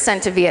Goodyear, is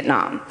sent to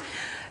Vietnam.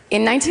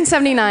 In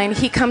 1979,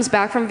 he comes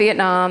back from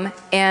Vietnam,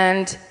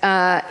 and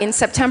in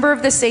September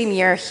of the same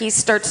year, he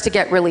starts to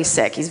get really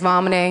sick. He's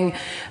vomiting,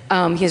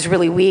 he's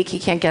really weak, he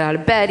can't get out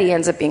of bed, he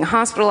ends up being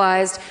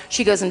hospitalized.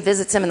 She goes and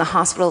visits him in the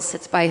hospital,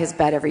 sits by his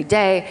bed every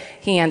day.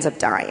 He ends up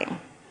dying.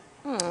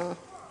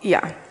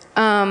 Yeah.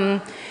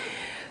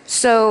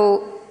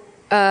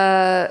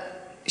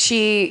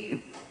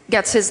 She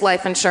gets his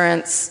life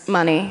insurance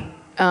money,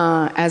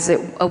 as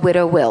a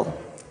widow will.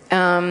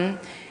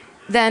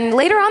 Then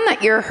later on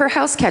that year, her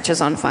house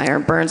catches on fire,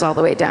 burns all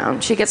the way down.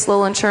 She gets a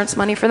little insurance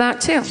money for that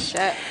too.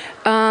 Shit.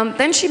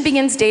 Then she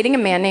begins dating a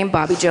man named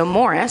Bobby Joe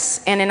Morris,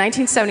 and in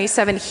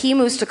 1977 he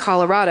moves to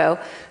Colorado.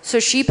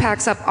 So she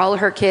packs up all of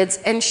her kids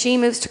and she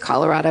moves to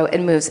Colorado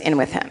and moves in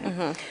with him.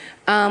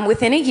 Mm-hmm.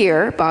 Within a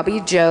year,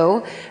 Bobby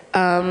Joe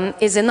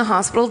is in the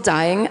hospital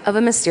dying of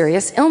a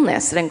mysterious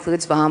illness that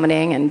includes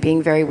vomiting and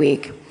being very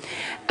weak.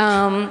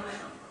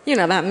 You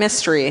know, that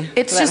mystery.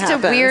 It's that just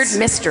happens. a weird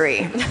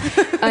mystery.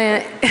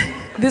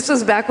 This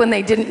was back when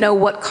they didn't know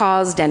what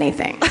caused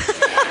anything.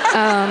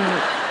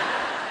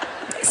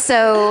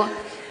 So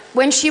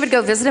when she would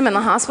go visit him in the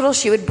hospital,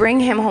 she would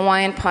bring him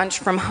Hawaiian Punch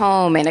from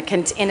home in like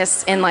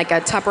a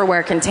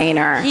Tupperware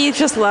container. He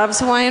just loves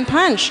Hawaiian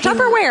Punch.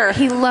 Tupperware.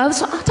 He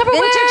loves Tupperware.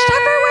 Vintage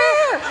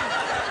Tupperware.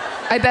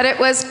 I bet it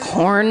was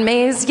corn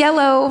maze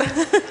yellow.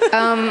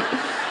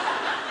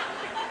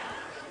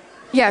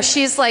 Yeah,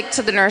 she's like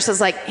to the nurses,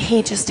 like,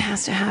 he just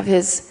has to have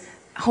his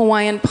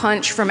Hawaiian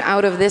Punch from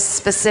out of this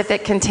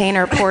specific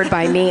container poured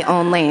by me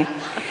only.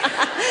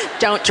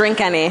 Don't drink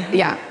any.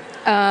 Yeah.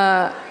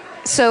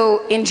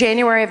 So in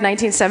January of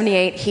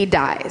 1978, he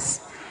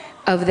dies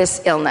of this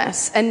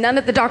illness. And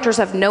the doctors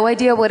have no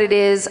idea what it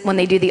is. When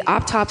they do the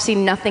autopsy,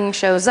 nothing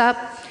shows up.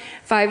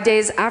 5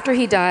 days after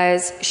he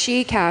dies,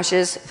 she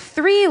cashes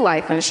 3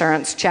 life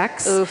insurance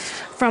checks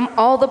from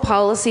all the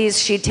policies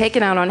she'd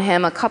taken out on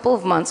him a couple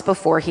of months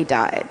before he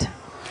died.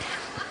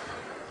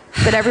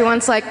 But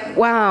everyone's like,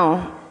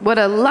 wow, what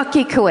a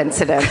lucky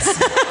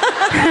coincidence.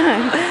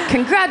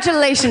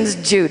 Congratulations,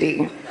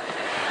 Judy.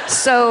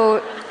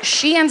 So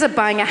she ends up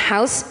buying a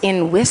house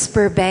in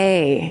Whisper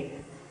Bay.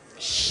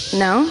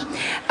 No?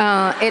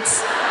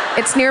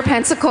 It's near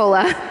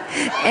Pensacola.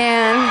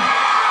 And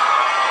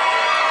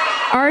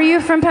are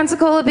you from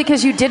Pensacola?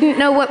 Because you didn't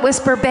know what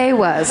Whisper Bay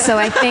was, so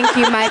I think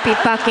you might be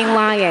fucking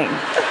lying.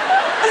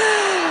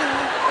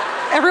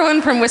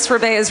 Everyone from Whisper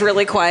Bay is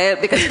really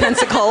quiet because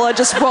Pensacola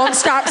just won't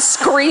stop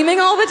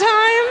screaming all the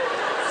time.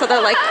 So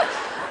they're like,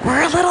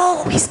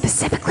 we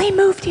specifically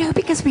moved here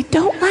because we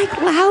don't like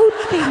loud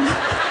things.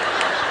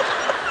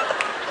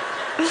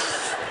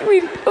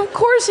 Of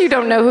course you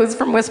don't know who's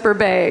from Whisper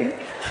Bay.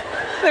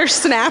 they're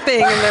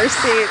snapping in their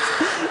seats.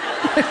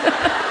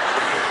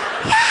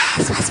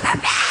 Yes, Whisper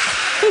Bay.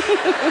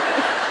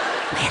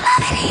 We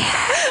love it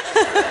here.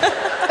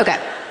 Okay.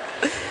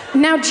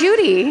 Now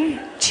Judy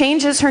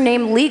changes her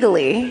name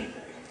legally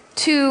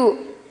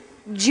to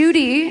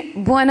Judy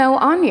Bueno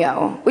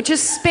Año, which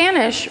is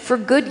Spanish for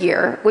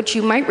Goodyear, which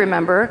you might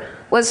remember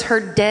was her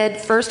dead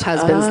first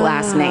husband's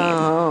last name.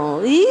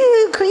 Oh,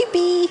 ew,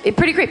 creepy.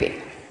 Pretty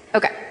creepy.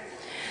 Okay.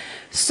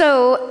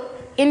 So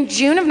in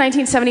June of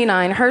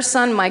 1979, her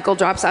son Michael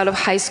drops out of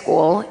high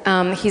school.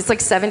 He's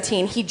like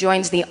 17. He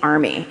joins the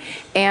Army.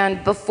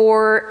 And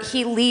before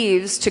he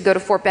leaves to go to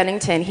Fort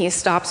Bennington, he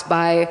stops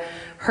by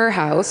her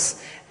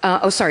house.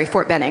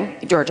 Fort Benning,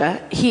 Georgia.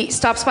 He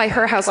stops by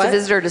her house to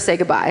visit her to say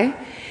goodbye.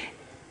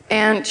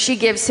 And she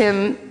gives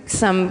him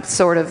some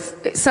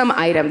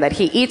item that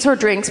he eats or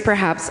drinks,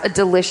 perhaps a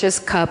delicious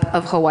cup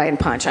of Hawaiian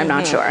Punch. I'm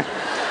not sure.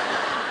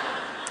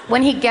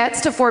 When he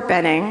gets to Fort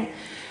Benning,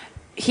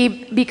 he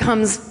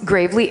becomes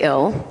gravely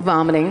ill,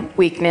 vomiting,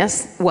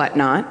 weakness,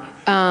 whatnot.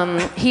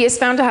 He is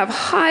found to have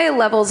high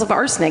levels of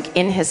arsenic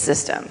in his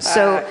system.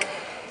 So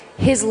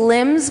his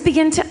limbs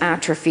begin to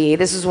atrophy.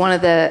 This is one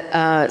of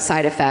the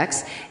side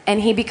effects.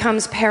 And he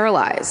becomes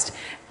paralyzed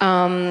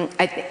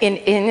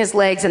in his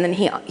legs, and then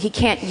he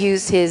can't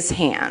use his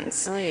hands.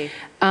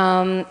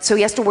 So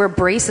he has to wear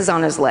braces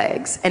on his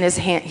legs, and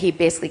he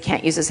basically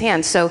can't use his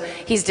hands. So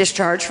he's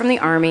discharged from the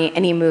Army,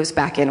 and he moves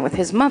back in with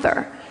his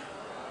mother.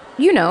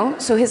 You know,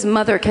 so his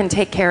mother can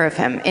take care of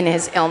him in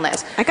his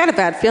illness. I got a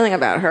bad feeling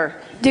about her.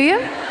 Do you?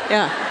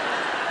 Yeah.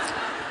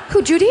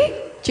 Who, Judy?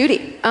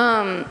 Judy.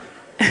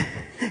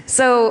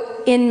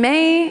 So in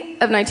May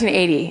of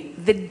 1980,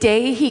 the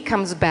day he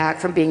comes back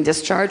from being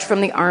discharged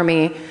from the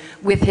Army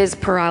with his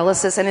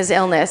paralysis and his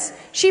illness,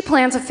 she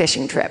plans a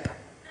fishing trip.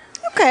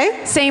 Okay.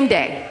 Same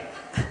day.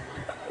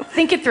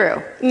 Think it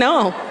through.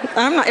 No,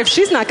 I'm not. If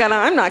she's not gonna,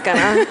 I'm not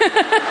gonna.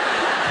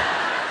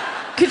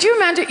 Could you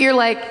imagine, you're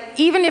like,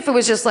 even if it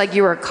was just like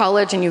you were at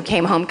college and you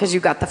came home because you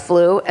got the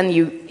flu and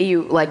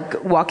you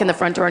like walk in the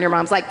front door and your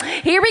mom's like,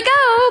 here we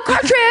go,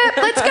 car trip,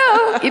 let's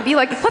go. You'd be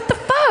like, what the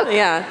fuck?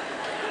 Yeah.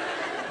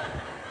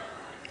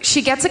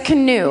 she gets a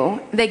canoe.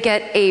 They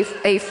get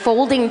a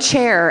folding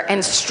chair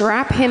and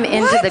strap him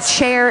into the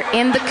chair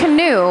in the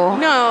canoe.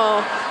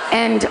 No.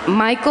 And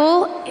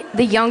Michael,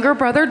 the younger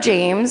brother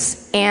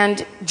James,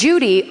 and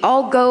Judy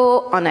all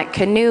go on a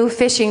canoe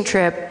fishing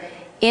trip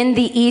in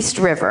the East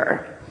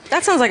River.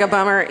 That sounds like a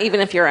bummer, even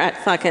if you're at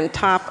fucking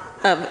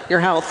top of your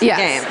health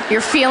game.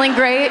 You're feeling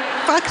great.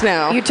 Fuck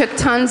no. You took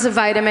tons of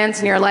vitamins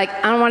and you're like,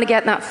 I don't want to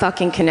get in that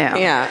fucking canoe.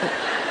 Yeah.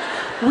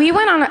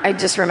 I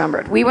just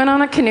remembered, we went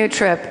on a canoe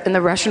trip in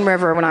the Russian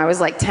River when I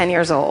was like 10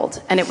 years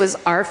old. And it was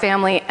our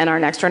family and our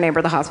next door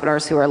neighbor, the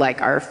Hospodars, who are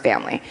like our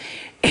family.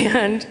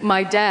 And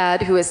my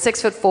dad, who is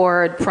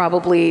 6'4",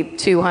 probably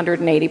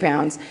 280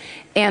 pounds,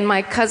 and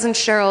my cousin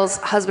Cheryl's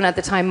husband at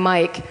the time,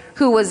 Mike,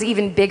 who was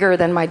even bigger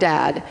than my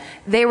dad,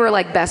 they were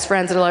like best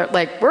friends and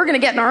like, we're gonna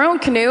get in our own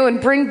canoe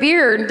and bring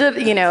beer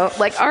and, you know,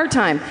 like our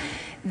time.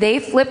 They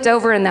flipped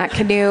over in that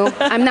canoe,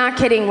 I'm not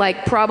kidding,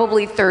 like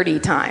probably 30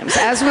 times.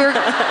 As we were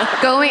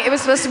going, it was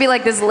supposed to be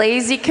like this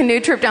lazy canoe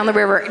trip down the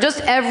river.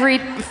 Just every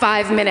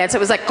 5 minutes, it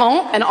was like,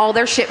 oh, and all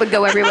their shit would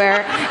go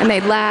everywhere. And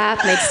they'd laugh,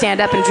 and they'd stand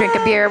up and drink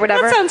a beer,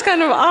 whatever. That sounds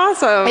kind of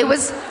awesome. It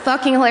was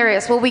fucking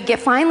hilarious. Well, we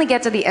finally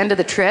get to the end of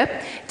the trip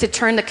to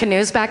turn the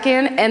canoes back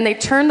in, and they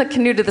turn the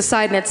canoe to the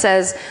side, and it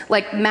says,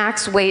 like,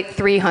 max weight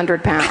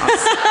 300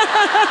 pounds.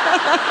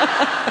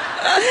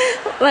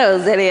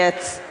 Those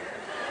idiots.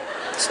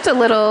 Just a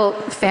little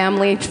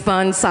family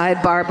fun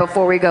sidebar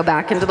before we go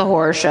back into the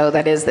horror show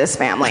that is this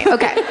family.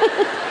 Okay.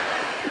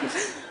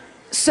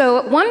 So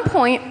at one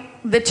point,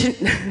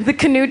 the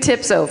canoe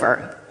tips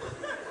over.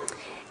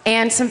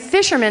 And some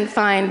fishermen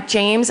find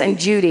James and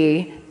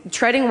Judy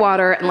treading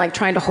water and like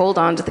trying to hold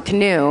on to the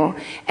canoe.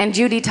 And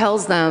Judy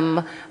tells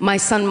them, my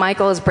son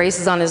Michael has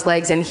braces on his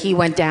legs and he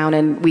went down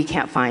and we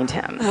can't find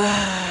him.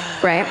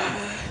 Right?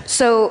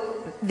 So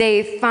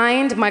they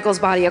find Michael's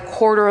body a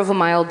quarter of a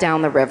mile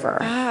down the river.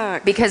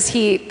 Because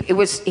he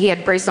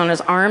had braces on his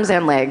arms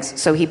and legs,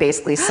 so he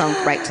basically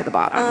sunk right to the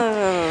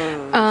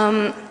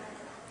bottom.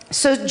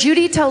 So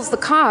Judy tells the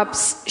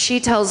cops,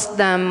 she tells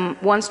them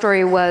one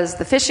story was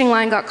the fishing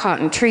line got caught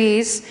in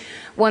trees.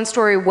 One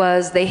story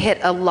was they hit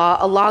a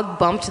log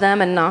bumped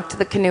them and knocked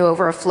the canoe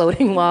over a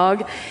floating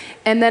log.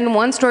 And then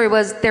one story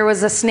was there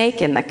was a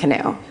snake in the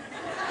canoe.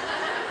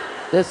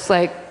 It's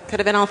like, could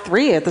have been all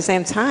three at the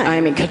same time.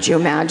 I mean, could you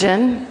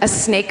imagine? A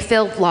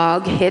snake-filled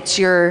log hits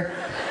your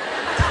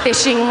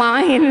fishing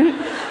line.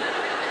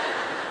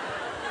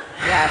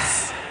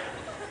 Yes.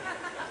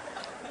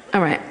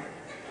 All right.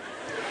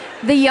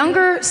 The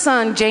younger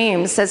son,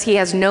 James, says he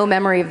has no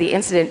memory of the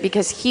incident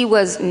because he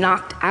was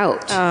knocked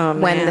out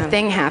when the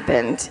thing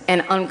happened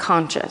and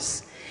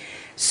unconscious.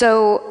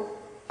 So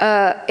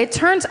it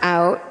turns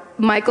out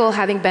Michael,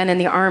 having been in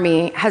the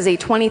Army, has a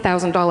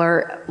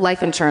 $20,000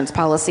 life insurance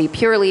policy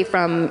purely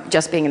from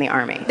just being in the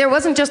Army. There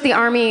wasn't just the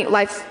Army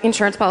life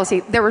insurance policy,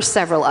 there were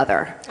several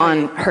other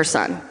on her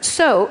son.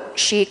 So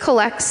she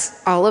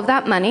collects all of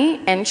that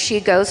money and she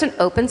goes and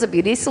opens a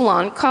beauty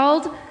salon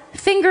called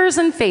Fingers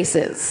and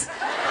Faces.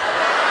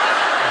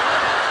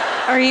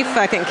 Are you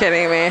fucking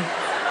kidding me?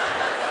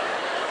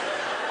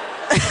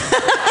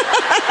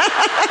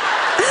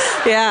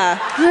 Yeah.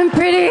 I'm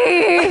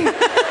pretty.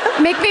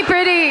 Make me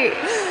pretty.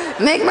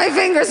 Make my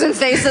fingers and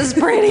faces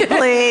pretty,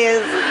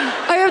 please.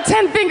 I have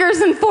 10 fingers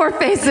and 4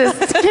 faces.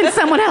 Can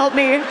someone help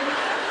me?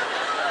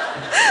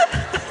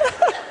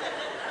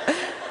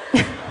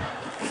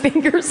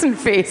 Fingers and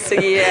faces.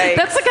 Yikes.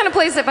 That's the kind of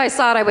place if I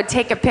saw it, I would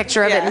take a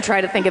picture of it and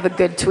try to think of a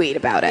good tweet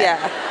about it.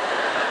 Yeah.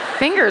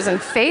 Fingers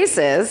and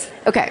faces.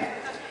 Okay.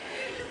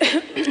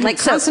 Like,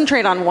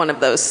 concentrate on one of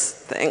those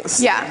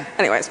things. Yeah.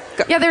 Anyways,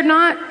 go. Yeah, they're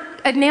not...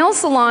 A nail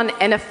salon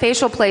and a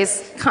facial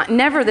place,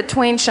 never the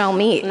twain shall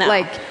meet. No.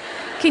 Like,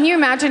 can you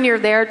imagine you're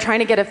there trying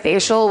to get a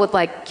facial with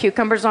like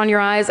cucumbers on your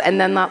eyes and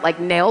then that like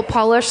nail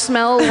polish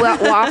smell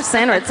wafts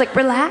in? Or it's like,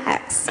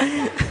 relax.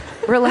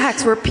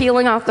 Relax, we're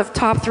peeling off the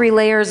top 3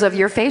 layers of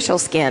your facial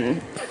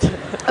skin.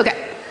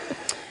 Okay.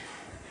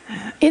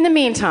 In the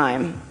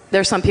meantime,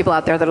 there's some people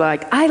out there that are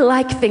like, I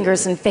like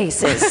fingers and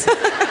faces.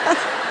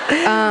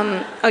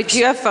 Do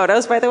you have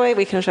photos, by the way?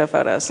 We can show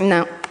photos.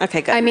 No.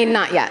 Okay, good. I mean,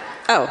 not yet.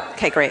 Oh,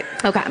 okay, great.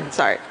 Okay.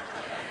 Sorry.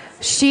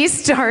 She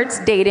starts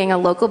dating a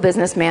local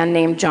businessman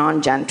named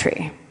John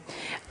Gentry.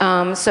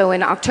 So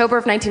in October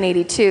of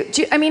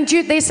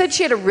 1982, they said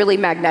she had a really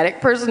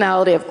magnetic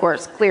personality, of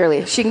course,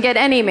 clearly. She can get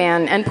any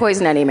man and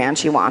poison any man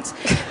she wants.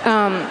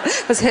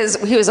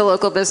 He was a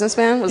local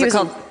businessman? Was it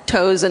called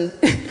Toes and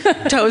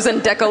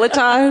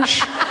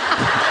Decolletage?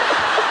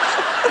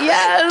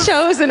 Yes.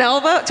 Toes and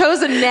elbow?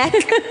 Toes and neck?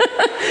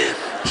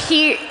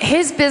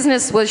 His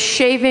business was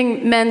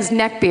shaving men's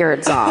neck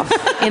beards off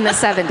in the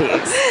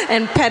 70s.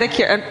 And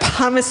pedicure and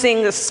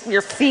pumicing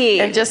your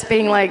feet. And just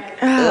being like,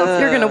 oh,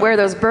 if you're going to wear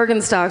those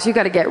Birkenstocks, you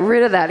got to get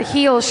rid of that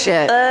heel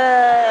shit.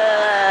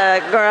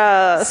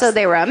 Gross. So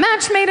they were a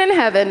match made in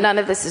heaven. None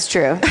of this is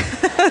true.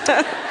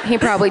 He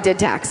probably did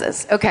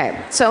taxes.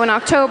 Okay, so in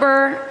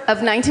October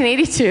of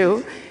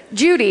 1982,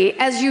 Judy,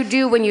 as you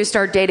do when you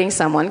start dating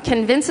someone,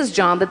 convinces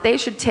John that they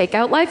should take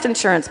out life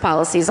insurance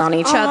policies on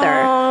each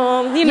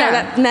other. You know,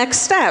 that next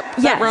step.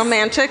 Yes. That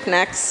romantic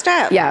next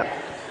step. Yeah.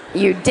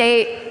 You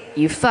date,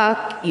 you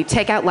fuck, you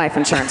take out life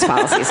insurance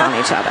policies on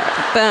each other.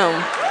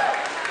 Boom.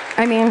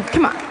 I mean,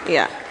 come on.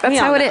 Yeah. That's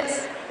how it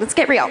is. Let's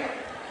get real.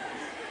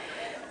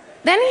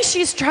 Then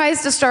she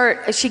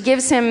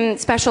gives him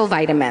special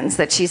vitamins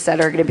that she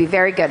said are going to be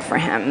very good for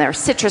him. They're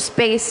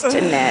citrus-based,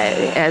 and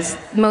as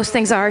most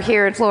things are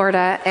here in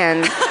Florida,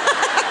 and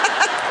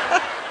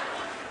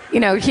you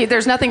know,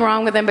 there's nothing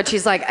wrong with him, but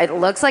she's like, it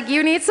looks like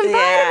you need some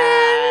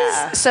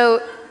vitamins.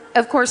 So,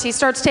 of course, he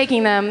starts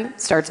taking them,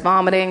 starts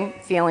vomiting,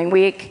 feeling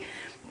weak,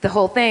 the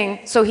whole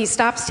thing. So he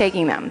stops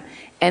taking them,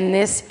 and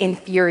this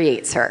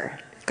infuriates her.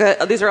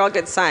 Good. These are all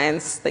good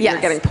signs that you're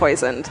getting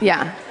poisoned.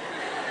 Yeah.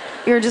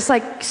 You're just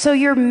like, so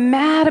you're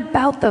mad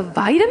about the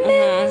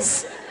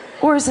vitamins?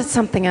 Or is it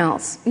something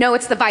else? No,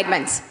 it's the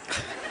vitamins.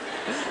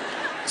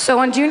 So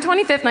on June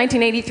 25th,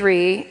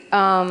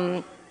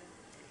 1983,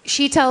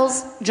 she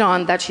tells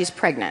John that she's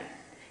pregnant.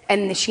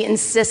 And she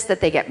insists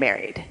that they get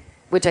married,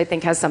 which I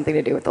think has something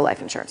to do with the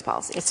life insurance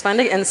policy. It's fun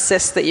to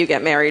insist that you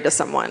get married to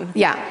someone.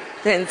 Yeah.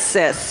 To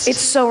insist. It's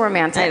so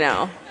romantic. I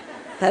know.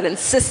 That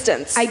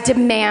insistence. I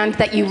demand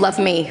that you love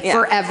me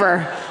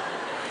forever.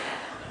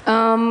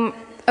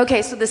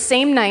 Okay, so the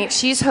same night,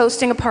 she's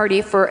hosting a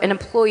party for an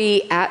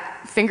employee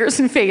at Fingers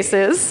and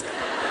Faces.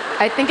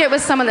 I think it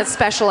was someone that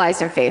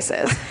specialized in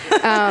faces.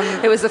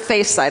 It was the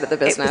face side of the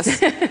business.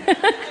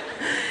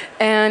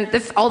 And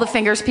all the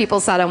fingers people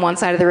sat on one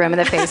side of the room and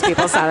the face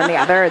people sat on the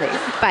other. They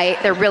fight.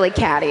 They're really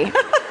catty.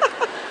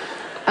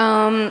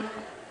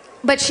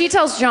 But she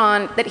tells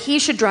John that he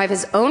should drive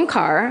his own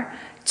car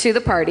to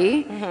the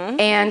party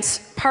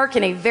and park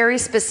in a very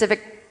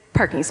specific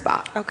parking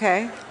spot.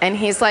 Okay. And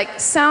he's like,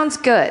 sounds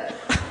good.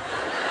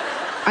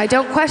 I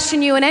don't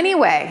question you in any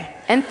way.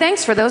 And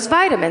thanks for those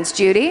vitamins,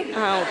 Judy.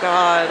 Oh,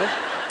 God.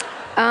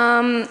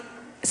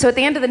 So at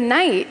the end of the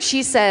night,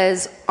 she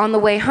says, on the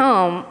way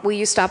home, will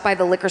you stop by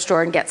the liquor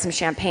store and get some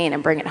champagne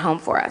and bring it home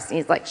for us? And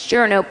he's like,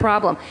 sure, no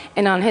problem.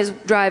 And on his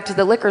drive to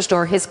the liquor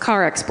store, his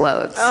car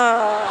explodes.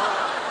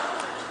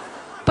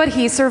 But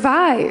he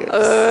survives.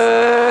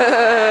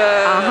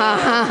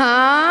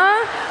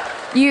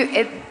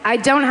 I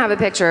don't have a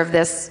picture of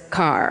this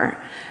car.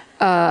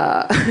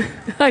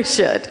 I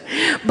should,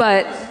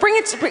 but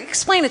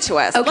explain it to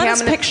us. Okay, Let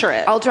us picture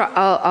it.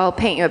 I'll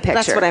paint you a picture.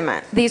 That's what I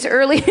meant.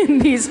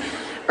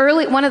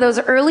 One of those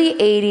early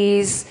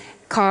 '80s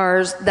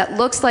cars that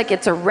looks like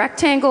it's a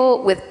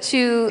rectangle with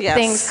two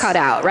things cut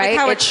out, right? Like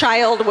how a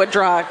child would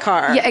draw a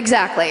car. Yeah,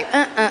 exactly.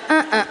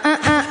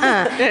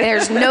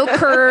 There's no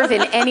curve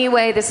in any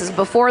way. This is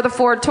before the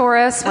Ford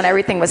Taurus, when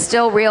everything was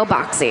still real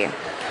boxy.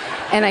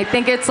 And I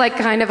think it's like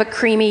kind of a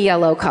creamy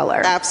yellow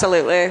color.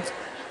 Absolutely.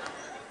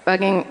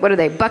 What are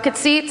they, bucket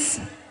seats?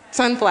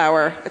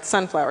 Sunflower. It's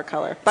sunflower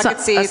color. Bucket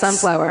seats. A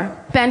sunflower.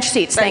 Bench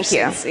seats, thank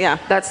you. Yeah.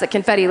 That's the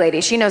confetti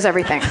lady. She knows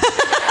everything.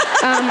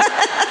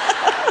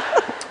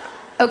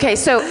 Okay,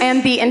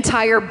 and the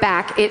entire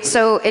back. It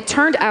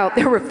turned out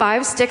there were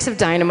 5 sticks of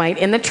dynamite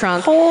in the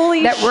trunk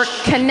that were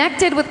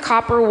connected with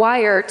copper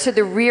wire to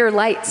the rear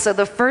lights. So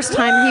the first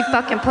time he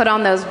fucking put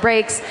on those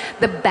brakes,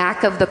 the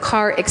back of the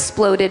car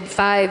exploded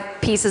 5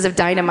 pieces of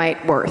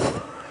dynamite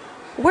worth.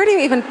 Where do you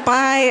even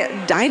buy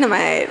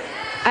dynamite?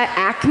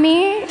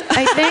 Acme,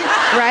 I think,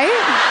 right?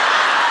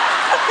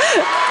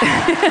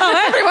 Oh,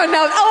 everyone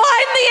knows. Oh,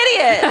 I'm the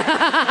idiot.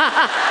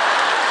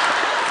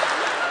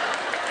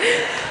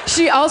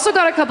 She also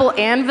got a couple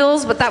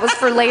anvils, but that was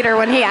for later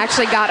when he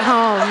actually got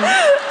home.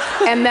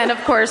 And then, of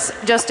course,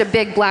 just a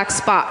big black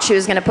spot she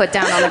was going to put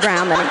down on the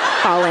ground and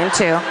fall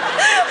into.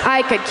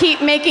 I could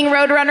keep making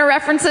Roadrunner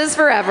references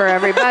forever,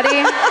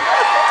 everybody.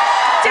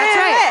 That's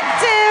right.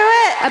 Do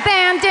it.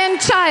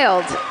 Abandoned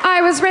child.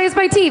 I was raised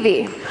by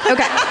TV.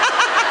 Okay.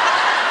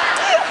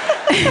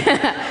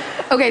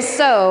 Okay,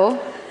 so,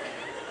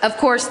 of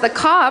course, the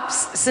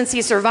cops, since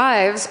he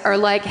survives, are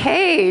like,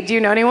 hey, do you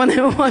know anyone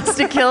who wants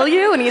to kill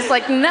you? And he's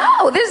like,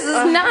 no, this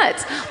is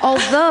nuts.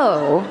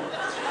 Although,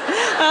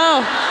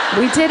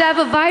 we did have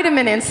a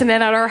vitamin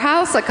incident at our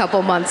house a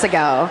couple months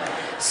ago.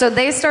 So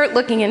they start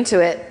looking into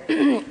it,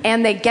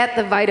 and they get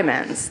the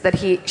vitamins that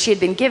she had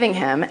been giving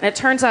him. And it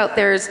turns out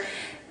there's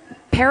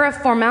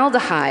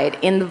paraformaldehyde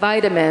in the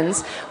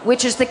vitamins,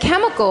 which is the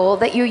chemical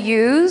that you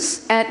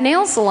use at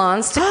nail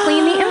salons to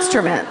clean the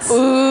instruments.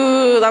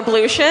 Ooh, that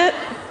blue shit?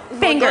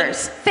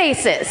 Fingers,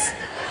 faces.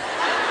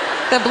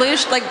 The blue,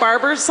 like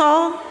barber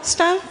saw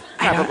stuff?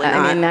 Probably not.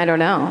 I mean, I don't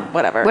know.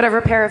 Whatever.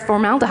 Whatever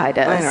paraformaldehyde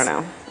is. I don't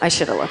know. I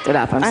should have looked it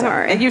up. I'm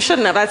sorry. You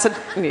shouldn't have. That's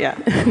yeah.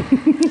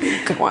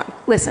 Come on.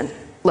 Listen,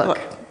 look.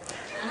 Come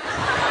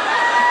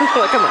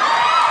on.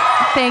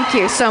 Thank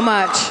you so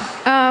much.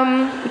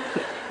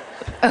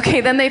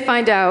 Okay, then they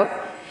find out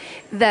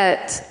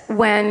that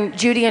when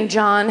Judy and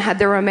John had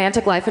their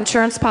romantic life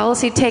insurance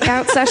policy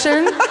takeout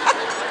session,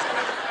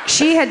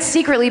 she had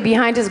secretly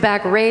behind his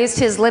back raised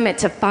his limit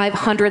to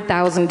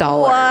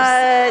 $500,000.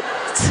 What?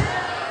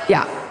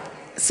 Yeah.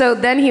 So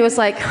then he was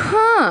like,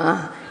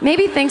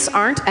 maybe things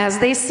aren't as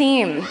they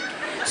seem.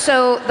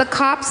 So the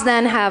cops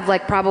then have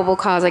like probable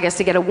cause, I guess,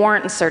 to get a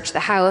warrant and search the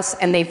house,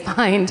 and they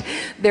find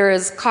there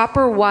is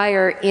copper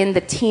wire in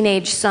the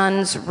teenage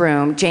son's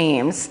room,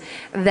 James,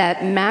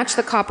 that match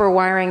the copper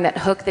wiring that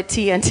hook the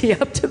TNT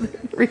up to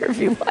the rear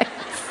view lights.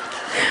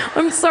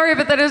 I'm sorry,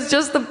 but that is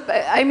just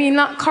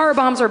not car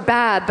bombs are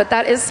bad, but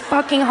that is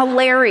fucking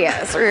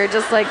hilarious. Where you're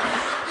just like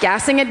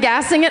gassing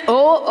it.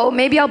 Oh,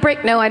 maybe I'll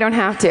brake. No, I don't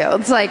have to.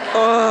 It's like,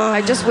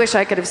 I just wish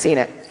I could have seen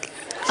it.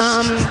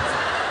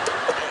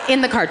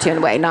 In the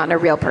cartoon way, not in a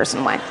real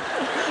person way.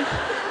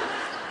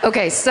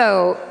 Okay,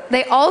 so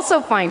they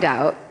also find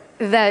out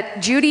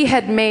that Judy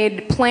had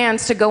made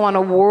plans to go on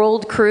a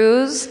world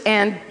cruise,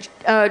 and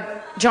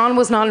John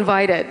was not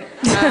invited.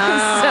 So,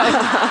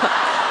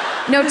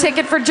 no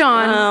ticket for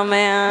John. Oh,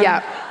 man.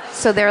 Yeah.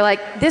 So they're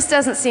like, this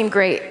doesn't seem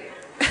great.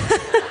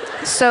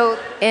 So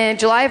in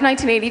July of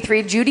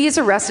 1983, Judy is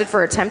arrested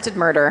for attempted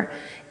murder,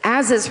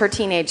 as is her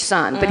teenage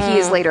son, but he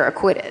is later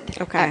acquitted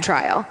at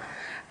trial.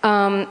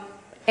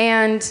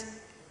 And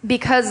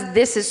because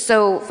this is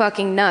so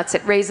fucking nuts,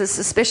 it raises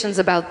suspicions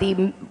about the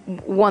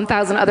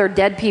 1,000 other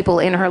dead people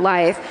in her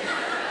life.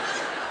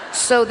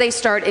 So they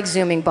start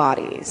exhuming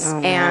bodies.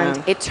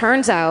 And it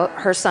turns out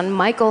her son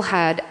Michael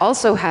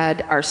also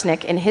had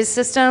arsenic in his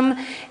system,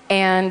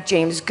 and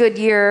James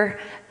Goodyear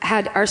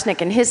had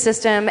arsenic in his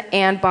system,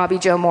 and Bobby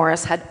Joe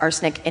Morris had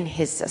arsenic in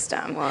his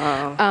system.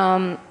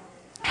 Wow.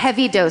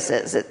 Heavy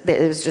doses, it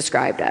was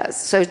described as.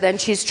 So then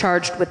she's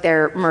charged with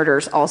their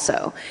murders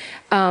also.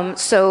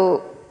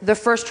 So the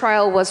first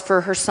trial was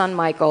for her son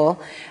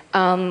Michael.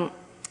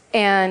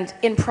 And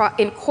in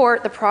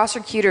court, the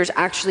prosecutors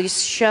actually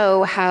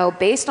show how,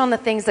 based on the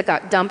things that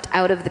got dumped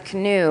out of the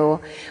canoe,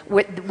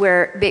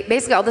 where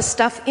basically all the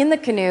stuff in the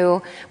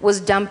canoe was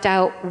dumped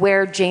out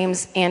where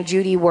James and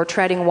Judy were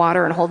treading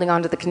water and holding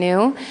onto the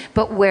canoe,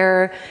 but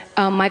where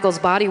Michael's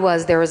body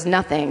was, there was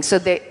nothing. So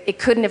it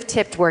couldn't have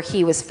tipped where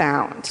he was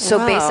found. So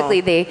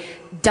basically they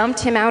dumped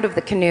him out of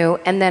the canoe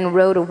and then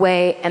rowed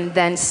away and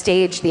then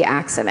staged the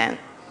accident.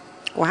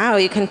 Wow,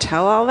 you can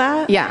tell all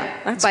that? Yeah,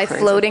 that's by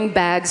crazy. floating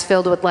bags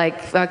filled with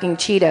like fucking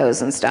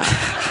Cheetos and stuff.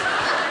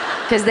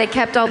 Because they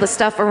kept all the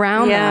stuff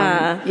around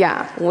them.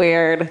 Yeah.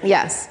 Weird.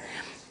 Yes.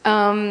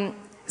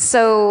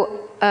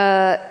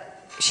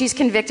 She's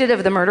convicted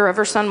of the murder of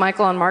her son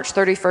Michael on March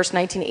 31st,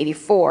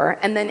 1984.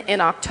 And then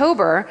in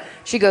October,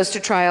 she goes to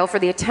trial for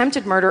the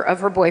attempted murder of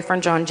her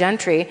boyfriend, John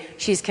Gentry.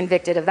 She's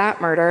convicted of that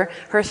murder.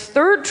 Her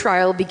third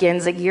trial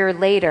begins a year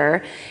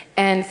later.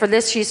 And for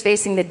this, she's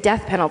facing the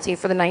death penalty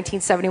for the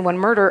 1971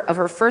 murder of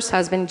her first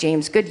husband,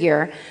 James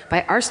Goodyear,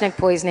 by arsenic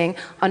poisoning.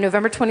 On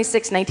November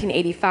 26,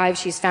 1985,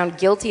 she's found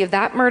guilty of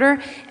that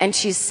murder, and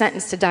she's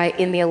sentenced to die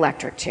in the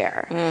electric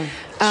chair.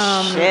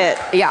 Shit.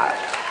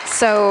 Yeah.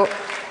 So,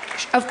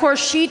 of course,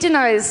 she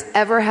denies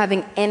ever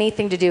having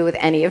anything to do with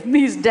any of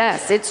these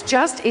deaths. It's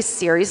just a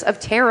series of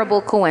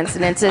terrible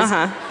coincidences.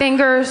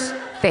 Fingers,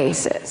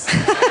 faces.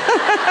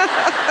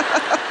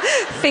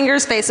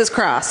 Fingers, faces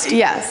crossed.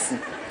 Yes.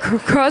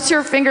 Cross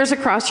your fingers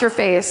across your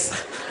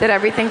face that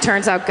everything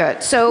turns out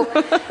good. So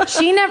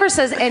she never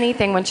says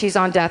anything when she's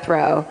on death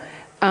row.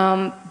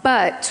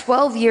 But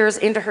 12 years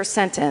into her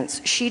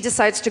sentence, she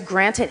decides to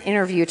grant an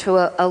interview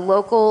to a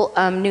local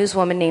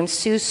newswoman named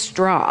Sue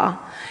Straw.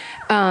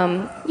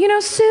 You know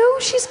Sue?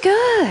 She's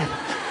good.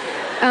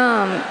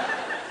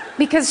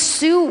 Because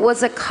Sue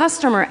was a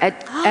customer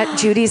at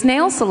Judy's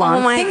nail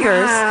salon,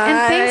 Fingers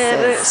and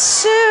Faces.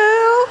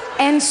 Sue!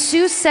 And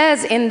Sue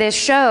says in this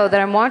show that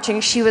I'm watching,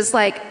 she was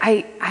like,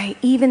 I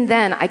even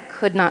then, I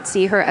could not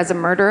see her as a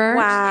murderer.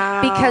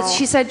 Wow. Because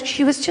she said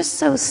she was just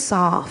so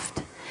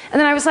soft. And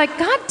then I was like,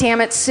 God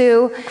damn it,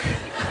 Sue.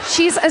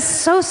 She's a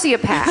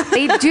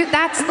sociopath.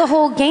 That's the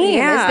whole game,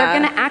 is they're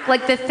going to act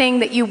like the thing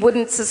that you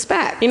wouldn't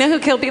suspect. You know who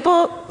kill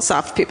people?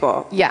 Soft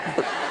people. Yeah.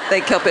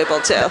 They kill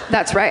people too.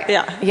 That's right.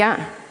 Yeah.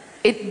 Yeah.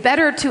 It's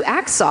better to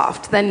act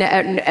soft than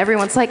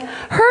everyone's like,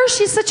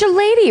 she's such a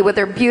lady with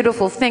her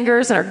beautiful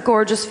fingers and her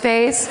gorgeous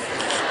face.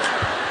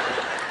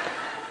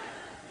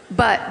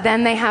 But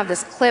then they have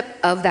this clip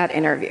of that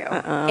interview.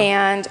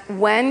 And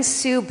when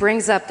Sue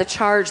brings up the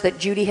charge that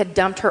Judy had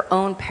dumped her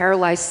own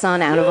paralyzed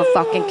son out of a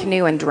fucking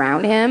canoe and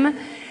drowned him,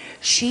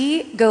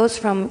 she goes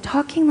from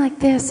talking like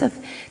this of,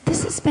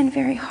 this has been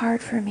very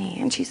hard for me.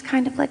 And she's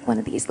kind of like one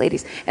of these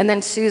ladies. And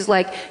then Sue's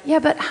like, yeah,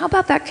 but how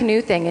about that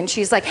canoe thing? And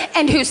she's like,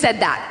 and who said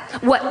that?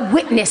 What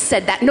witness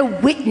said that? No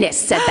witness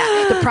said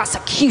that. The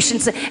prosecution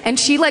said. And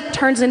she like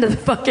turns into the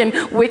fucking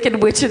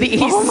Wicked Witch of the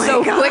East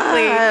so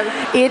quickly.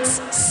 It's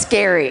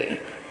scary.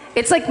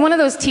 It's like one of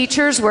those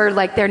teachers where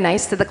like they're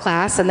nice to the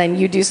class and then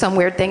you do some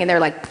weird thing and they're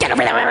like, get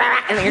over there.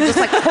 And then you're just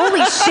like,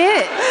 holy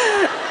shit.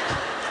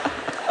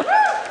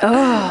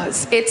 Oh,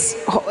 it's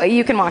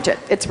you can watch it.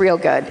 It's real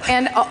good.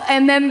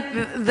 And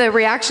then the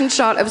reaction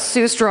shot of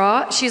Sue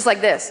Straw, she's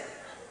like this.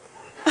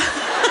 But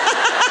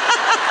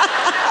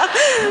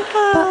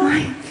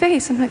my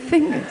face and my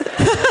fingers.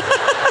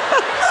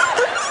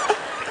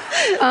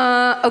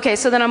 Okay,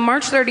 so then on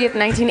March 30th,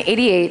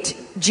 1988,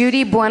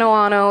 Judy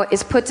Buenoano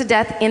is put to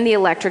death in the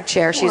electric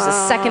chair. She's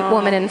the second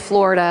woman in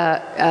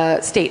Florida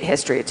state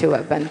history to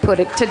have been put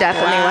to death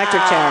in the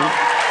electric chair.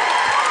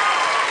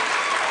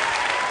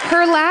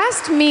 Her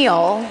last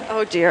meal.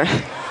 Oh dear.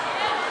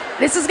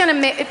 This is gonna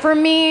make, for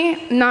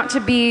me, not to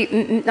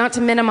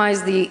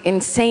minimize the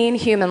insane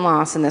human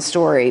loss in this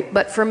story,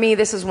 but for me,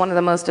 this is one of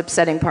the most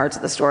upsetting parts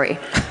of the story.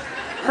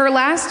 Her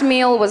last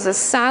meal was a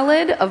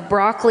salad of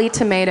broccoli,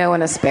 tomato,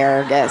 and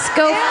asparagus.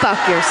 Go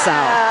fuck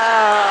yourself.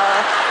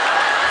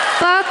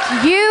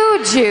 Fuck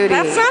you, Judy.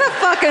 That's not a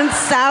fucking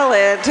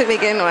salad to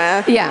begin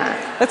with. Yeah.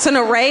 That's an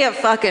array of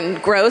fucking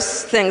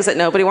gross things that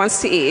nobody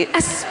wants to eat.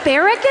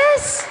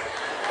 Asparagus?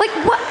 Like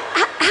what?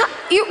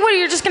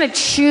 You're just gonna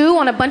chew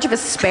on a bunch of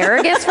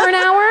asparagus for an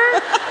hour?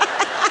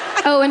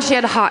 Oh, and she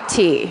had hot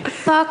tea.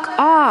 Fuck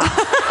off.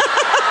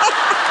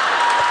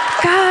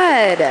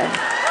 God.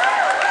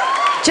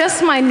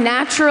 Just my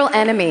natural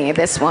enemy,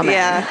 this woman.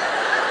 Yeah.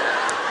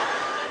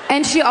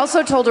 And she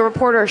also told a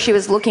reporter she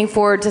was looking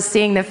forward to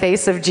seeing the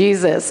face of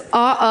Jesus.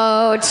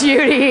 Uh-oh,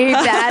 Judy,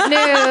 bad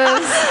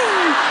news.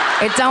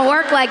 It don't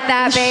work like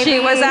that, baby. She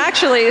was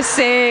actually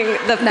seeing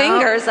the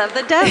fingers of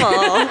the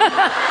devil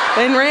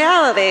in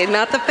reality,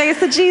 not the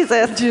face of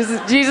Jesus.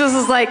 Jesus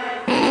is like,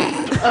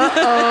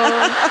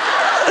 uh-oh.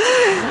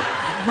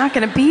 I'm not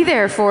going to be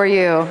there for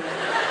you.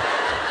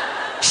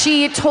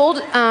 She told,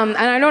 and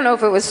I don't know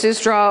if it was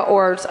Sustra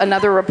or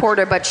another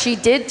reporter, but she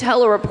did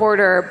tell a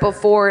reporter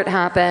before it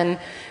happened,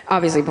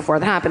 obviously before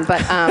that happened,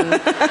 but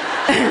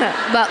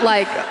but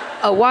like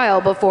a while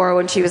before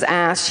when she was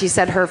asked, she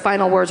said her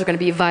final words are going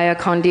to be via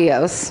con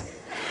Dios.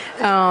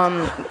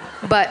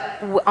 But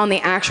on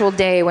the actual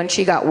day when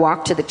she got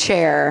walked to the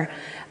chair,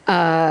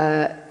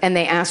 and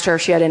they asked her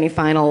if she had any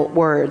final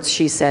words,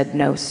 she said,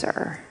 "No,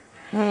 sir."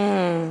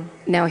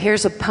 Now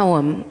here's a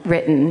poem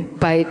written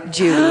by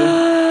Judy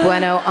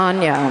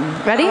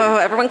Buenoano. Ready? Oh,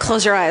 everyone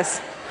close your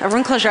eyes.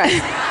 Everyone close your eyes.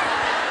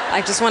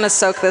 I just want to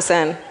soak this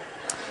in.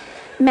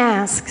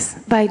 Masks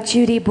by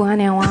Judy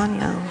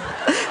Buenoano.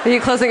 Are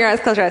you closing your eyes?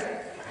 Close your eyes.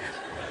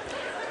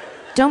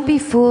 Don't be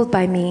fooled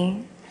by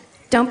me.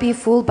 Don't be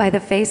fooled by the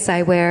face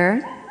I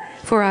wear.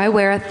 For I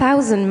wear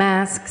 1,000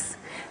 masks.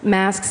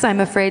 Masks I'm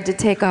afraid to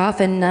take off,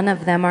 and none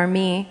of them are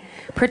me.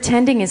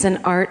 Pretending is an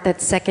art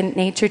that's second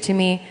nature to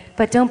me.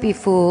 But don't be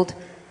fooled.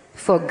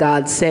 For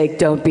God's sake,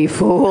 don't be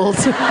fooled.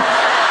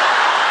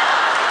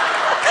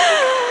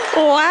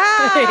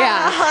 Wow.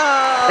 Yeah.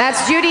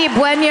 That's Judy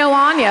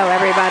Buenoano,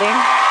 everybody.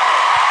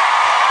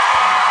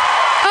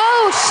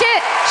 Oh,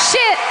 shit.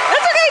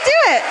 That's okay. Do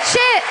it.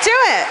 Shit. Do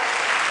it.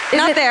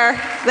 Not there.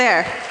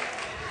 There.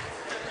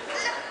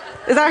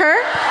 Is that her?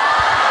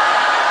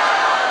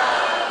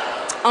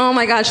 Oh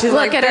my God. She's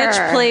like, Look at bitch,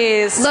 her.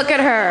 please. Look at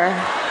her.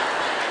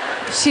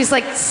 She's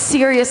like,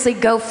 seriously,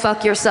 go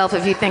fuck yourself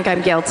if you think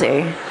I'm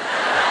guilty.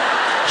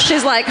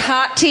 She's like,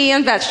 hot tea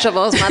and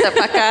vegetables,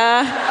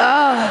 motherfucker.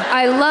 Oh,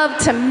 I love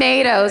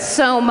tomatoes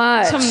so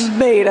much.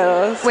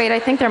 Tomatoes. Wait, I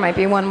think there might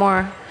be one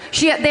more.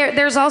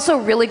 There's also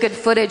really good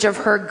footage of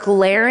her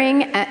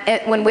glaring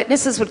at when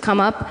witnesses would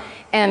come up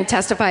and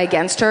testify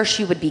against her.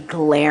 She would be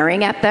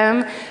glaring at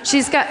them.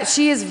 She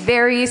has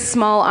very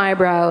small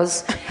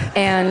eyebrows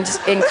and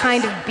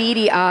kind of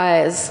beady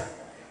eyes.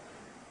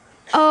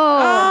 Oh.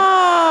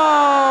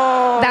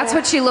 That's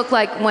what she looked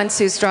like when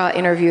Sue Straw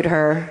interviewed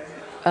her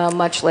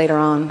much later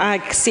on. I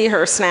see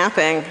her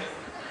snapping.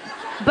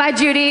 Bye,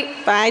 Judy.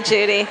 Bye,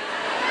 Judy.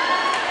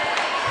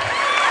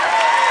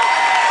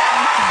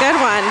 Good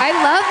one. I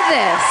love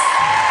this.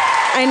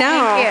 I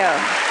know. Thank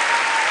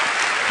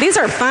you. These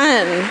are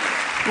fun.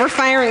 We're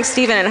firing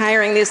Steven and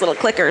hiring these little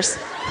clickers.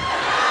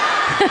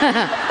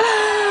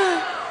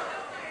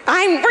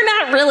 We're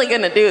not really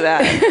going to do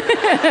that.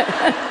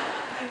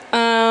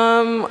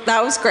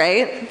 That was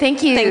great.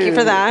 Thank you. Thank you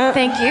for that.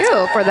 Thank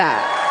you for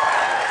that.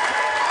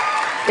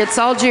 It's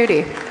all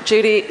Judy.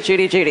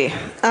 Judy.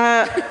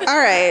 All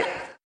right.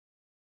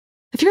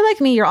 If you're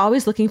like me, you're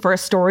always looking for a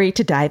story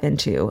to dive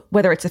into.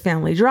 Whether it's a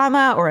family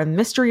drama or a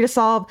mystery to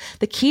solve,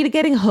 the key to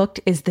getting hooked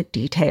is the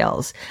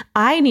details.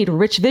 I need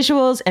rich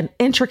visuals and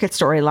intricate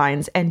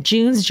storylines, and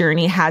June's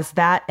Journey has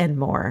that and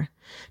more.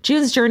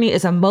 June's Journey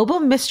is a mobile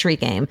mystery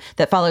game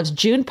that follows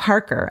June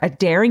Parker, a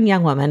daring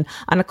young woman,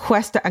 on a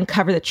quest to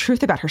uncover the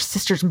truth about her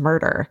sister's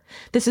murder.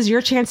 This is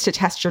your chance to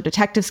test your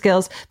detective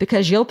skills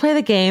because you'll play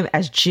the game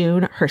as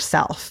June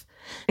herself.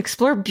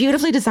 Explore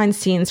beautifully designed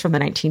scenes from the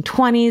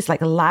 1920s,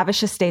 like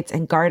lavish estates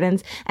and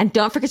gardens, and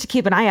don't forget to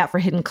keep an eye out for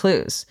hidden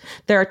clues.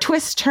 There are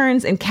twists,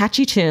 turns, and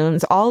catchy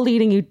tunes, all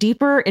leading you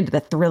deeper into the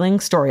thrilling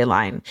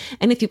storyline.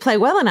 And if you play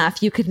well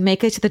enough, you could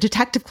make it to the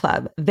Detective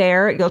Club.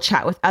 There, you'll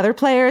chat with other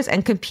players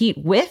and compete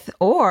with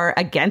or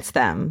against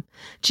them.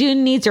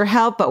 June needs your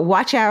help, but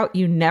watch out,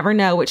 you never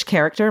know which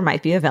character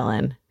might be a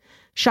villain.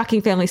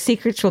 Shocking family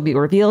secrets will be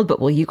revealed,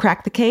 but will you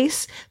crack the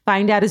case?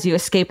 Find out as you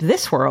escape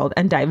this world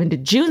and dive into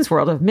June's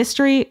world of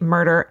mystery,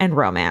 murder, and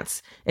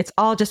romance. It's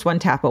all just one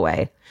tap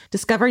away.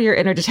 Discover your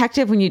inner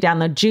detective when you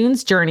download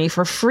June's Journey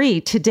for free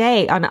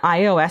today on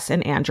iOS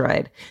and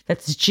Android.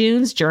 That's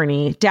June's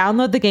Journey.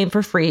 Download the game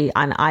for free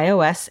on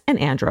iOS and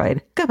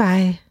Android.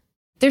 Goodbye.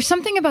 There's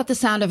something about the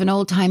sound of an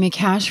old-timey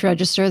cash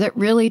register that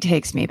really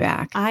takes me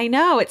back. I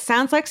know. It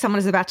sounds like someone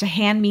is about to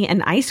hand me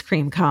an ice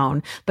cream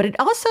cone, but it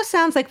also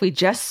sounds like we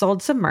just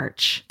sold some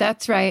merch.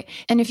 That's right.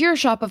 And if you're a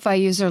Shopify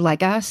user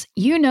like us,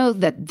 you know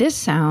that this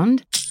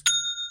sound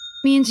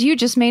means you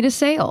just made a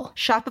sale.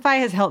 Shopify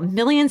has helped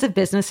millions of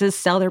businesses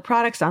sell their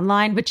products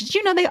online, but did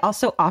you know they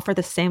also offer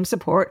the same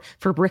support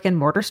for brick and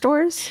mortar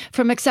stores?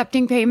 From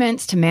accepting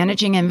payments to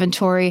managing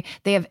inventory,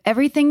 they have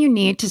everything you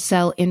need to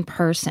sell in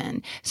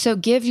person. So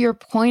give your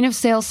point of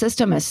sale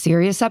system a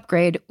serious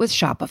upgrade with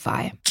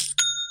Shopify.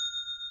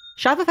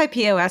 Shopify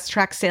POS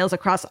tracks sales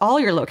across all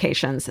your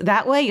locations.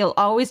 That way, you'll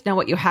always know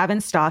what you have in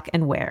stock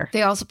and where.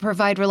 They also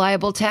provide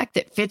reliable tech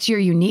that fits your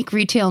unique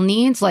retail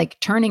needs, like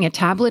turning a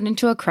tablet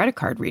into a credit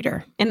card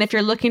reader. And if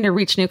you're looking to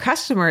reach new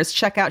customers,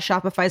 check out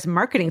Shopify's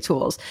marketing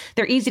tools.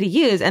 They're easy to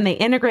use, and they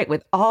integrate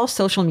with all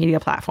social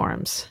media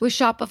platforms. With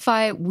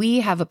Shopify,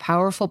 we have a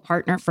powerful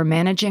partner for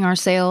managing our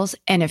sales.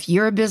 And if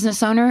you're a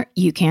business owner,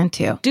 you can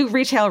too. Do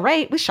retail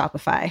right with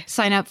Shopify.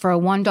 Sign up for a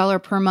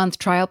 $1 per month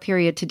trial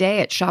period today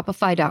at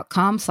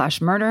shopify.com/murder.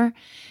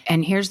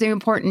 And here's the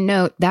important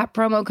note, that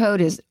promo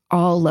code is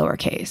all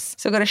lowercase.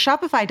 So go to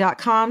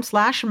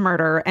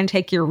shopify.com/murder and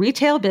take your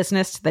retail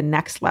business to the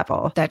next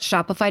level. That's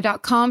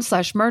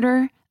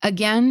shopify.com/murder.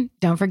 Again,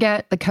 don't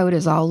forget, the code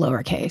is all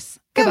lowercase.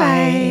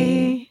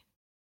 Goodbye.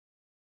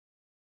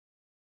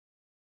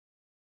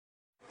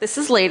 This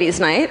is ladies'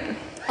 night.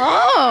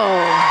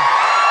 Oh.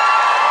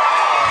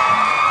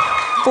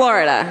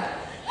 Florida.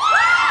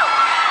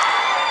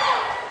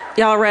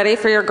 Y'all ready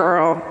for your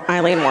girl,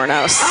 Eileen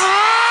Wuornos?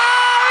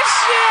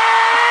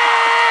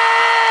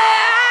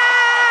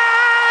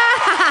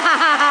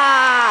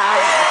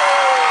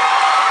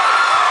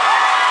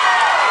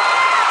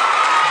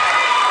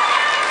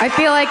 I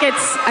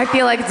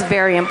feel like it's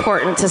very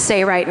important to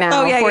say right now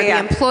for the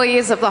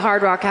employees of the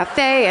Hard Rock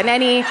Cafe and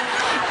any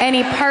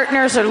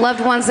partners or loved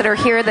ones that are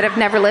here that have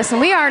never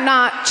listened. We are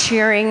not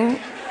cheering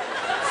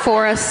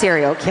for a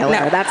serial killer.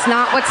 No. That's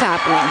not what's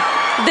happening.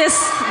 This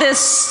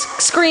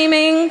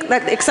screaming,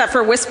 except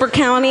for Whisper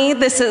County,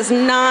 this is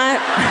not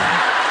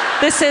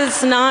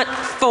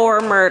for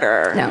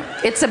murder. No,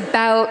 it's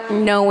about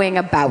knowing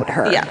about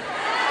her. Yeah.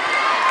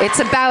 It's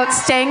about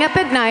staying up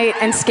at night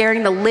and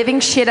scaring the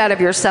living shit out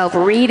of yourself,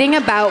 reading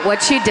about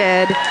what she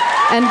did,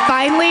 and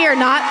finally you're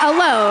not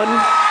alone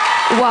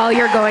while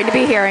you're going to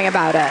be hearing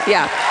about it.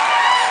 Yeah.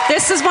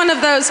 This is one of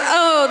those,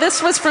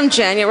 this was from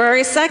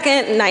January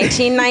 2nd,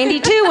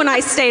 1992, when I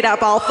stayed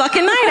up all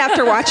fucking night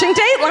after watching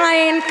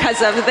Dateline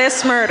because of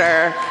this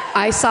murder.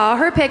 I saw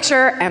her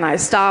picture and I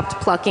stopped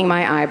plucking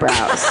my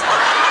eyebrows.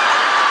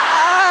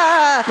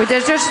 But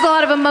there's just a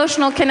lot of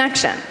emotional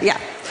connection. Yeah.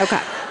 Okay.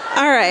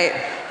 All right.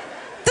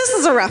 This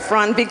is a rough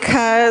one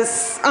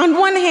because on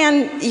one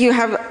hand, you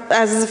have,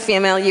 as a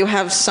female, you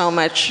have so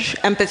much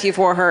empathy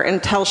for her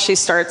until she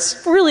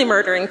starts really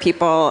murdering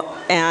people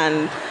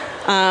and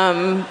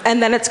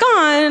then it's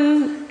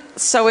gone.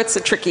 So it's a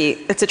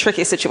tricky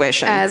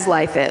situation. As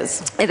life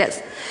is. It is.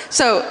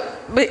 So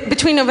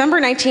between November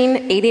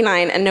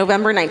 1989 and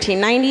November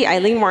 1990,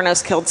 Eileen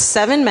Wuornos killed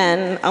 7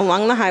 men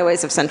along the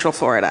highways of Central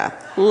Florida.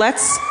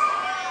 Let's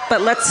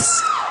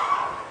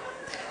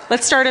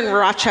start in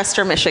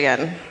Rochester,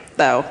 Michigan,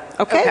 though.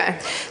 Okay.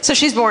 So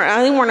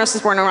Eileen Wuornos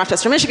was born in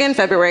Rochester, Michigan,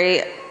 February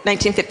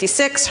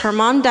 1956. Her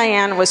mom,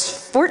 Diane, was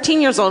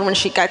 14 years old when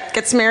she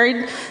gets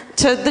married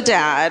to the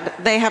dad.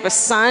 They have a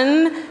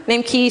son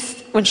named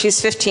Keith when she's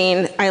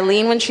 15,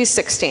 Eileen when she's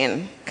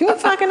 16. Can you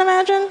fucking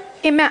imagine?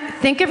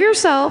 Think of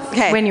yourself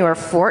when you are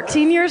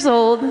 14 years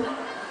old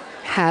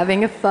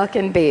having a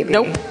fucking baby.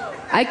 Nope.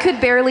 I could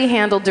barely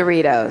handle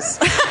Doritos.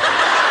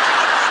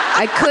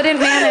 I couldn't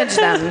manage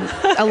them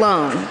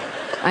alone.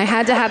 I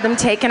had to have them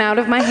taken out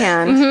of my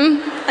hand.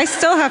 Mm-hmm. I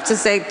still have to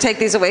say, take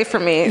these away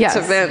from me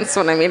to Vince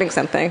when I'm eating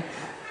something.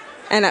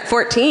 And at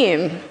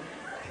 14,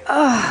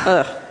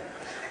 ugh.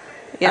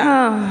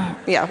 Yeah.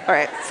 Yeah. All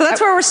right. So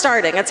that's where we're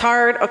starting. It's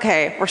hard.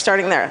 Okay. We're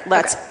starting there.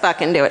 Let's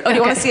fucking do it. Oh, do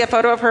you want to see a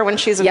photo of her when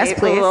she's a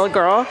little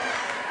girl?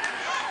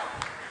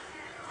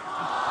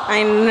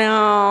 I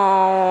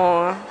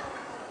know.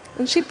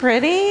 Isn't she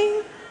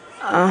pretty?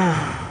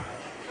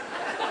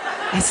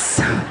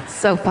 It's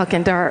so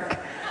fucking dark.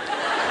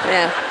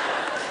 Yeah.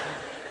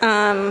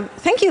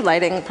 Thank you,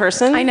 lighting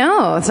person. I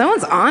know.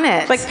 Someone's on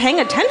it. Like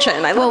paying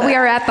attention. I love it. We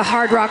are at the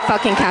Hard Rock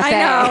fucking Cafe. I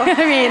know.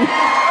 I mean,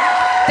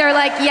 they're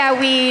like, yeah,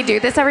 we do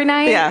this every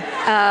night.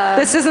 Yeah.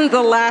 This isn't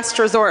the last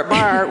resort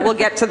bar. We'll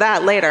get to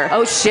that later.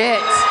 Oh, shit.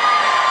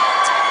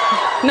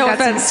 No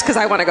offense, because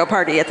I want to go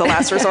party at the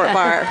last resort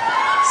bar.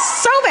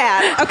 So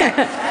bad.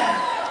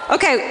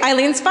 Okay,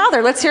 Eileen's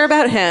father. Let's hear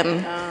about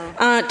him.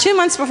 2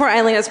 months before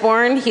Eileen was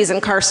born, he's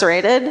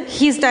incarcerated.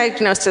 He's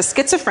diagnosed as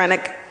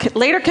schizophrenic,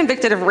 later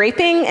convicted of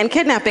raping and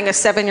kidnapping a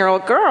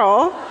 7-year-old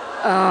girl.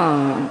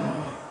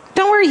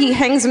 Don't worry, he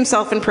hangs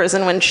himself in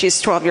prison when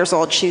she's 12 years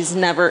old. She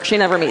never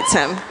meets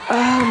him.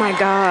 Oh my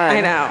God.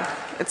 I know.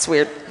 It's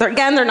weird.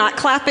 They're not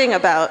clapping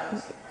about,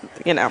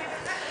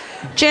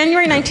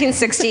 January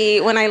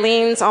 1960, when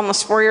Eileen's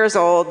almost 4 years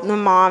old, the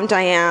mom,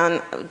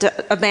 Diane,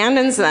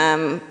 abandons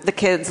them, the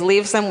kids,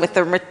 leaves them with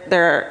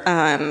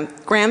their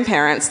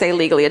grandparents. They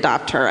legally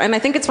adopt her. And I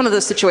think it's one of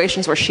those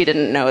situations where she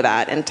didn't know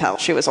that until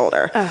she was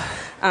older.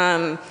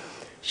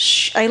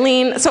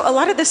 Eileen, so a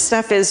lot of this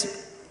stuff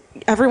is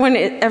everyone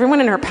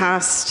in her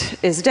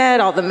past is dead.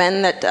 All the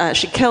men that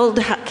she killed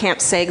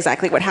can't say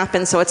exactly what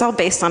happened. So it's all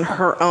based on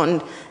her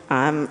own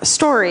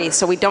story.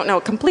 So we don't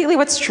know completely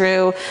what's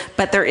true,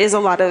 but there is a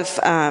lot of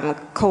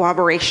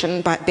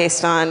corroboration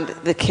based on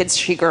the kids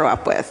she grew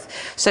up with.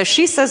 So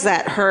she says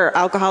that her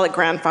alcoholic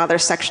grandfather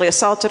sexually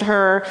assaulted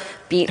her,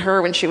 beat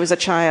her when she was a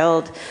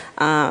child,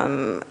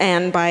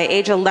 and by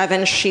age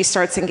 11 she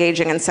starts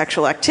engaging in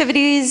sexual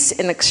activities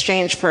in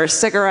exchange for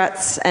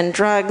cigarettes and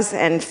drugs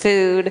and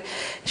food.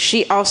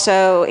 She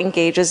also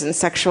engages in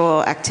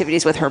sexual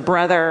activities with her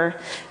brother.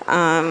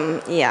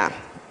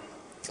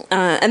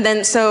 And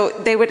then so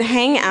they would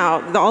hang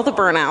out, all the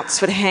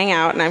burnouts would hang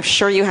out, and I'm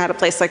sure you had a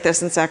place like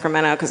this in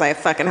Sacramento, because I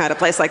fucking had a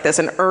place like this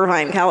in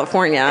Irvine,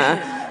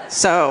 California.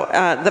 So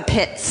the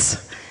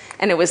pits.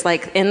 And it was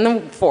like in the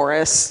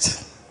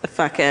forest, the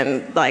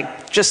fucking,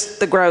 like, just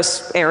the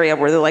gross area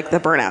where the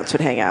burnouts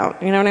would hang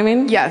out. You know what I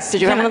mean? Yes.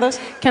 Did you have one of those?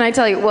 Can I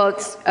tell you? Well,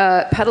 it's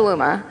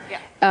Petaluma.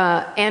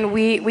 Yeah. And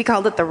we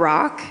called it The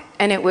Rock.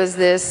 And it was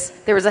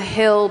there was a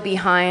hill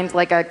behind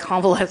like a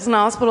convalescent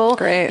hospital.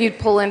 Great. You'd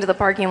pull into the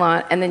parking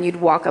lot and then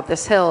you'd walk up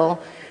this hill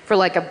for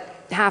like a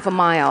half a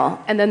mile.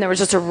 And then there was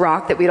just a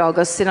rock that we'd all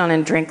go sit on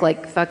and drink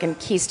like fucking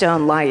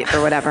Keystone Light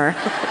or whatever.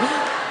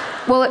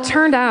 Well, it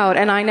turned out,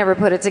 and I never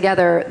put it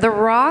together, The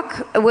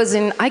Rock was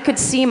I could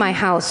see my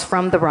house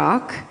from The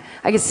Rock.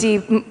 I could see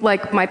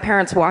like my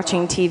parents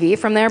watching TV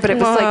from there, but it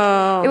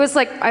was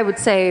like I would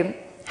say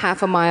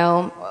half a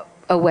mile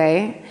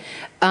away.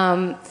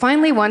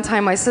 Finally, one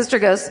time, my sister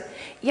goes,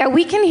 "Yeah,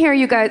 we can hear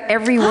you guys,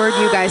 every word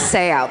you guys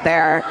say out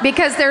there,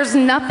 because there's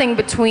nothing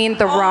between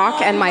The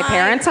Rock and my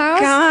parents' house."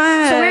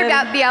 God. So we'd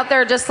be out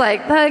there just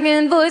like,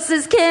 "Fucking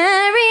voices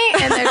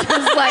carry," and they're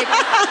just like,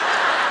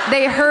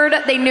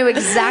 they knew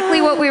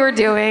exactly what we were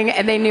doing,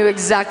 and they knew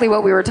exactly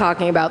what we were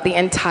talking about the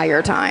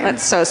entire time.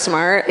 That's so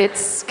smart.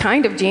 It's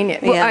kind of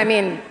genius. Yeah. Well, I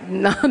mean,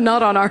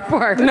 not on our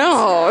part.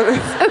 No.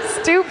 So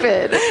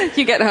stupid.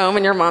 You get home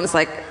and your mom's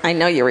like, "I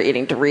know you were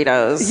eating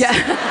Doritos." Yeah.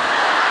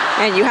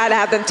 And you had to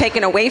have them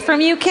taken away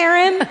from you,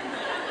 Karen?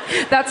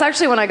 That's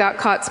actually when I got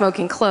caught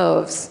smoking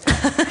cloves.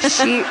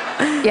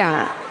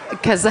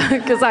 Because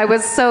I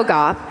was so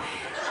goth.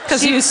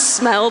 Because you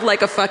smelled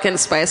like a fucking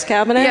spice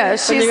cabinet? Yeah,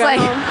 she's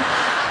like,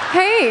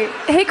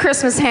 hey,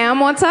 Christmas ham,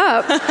 what's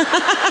up?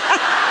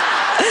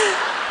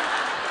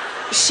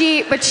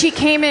 But she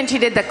came in, she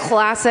did the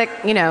classic,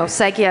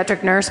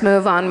 psychiatric nurse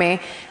move on me.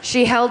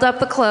 She held up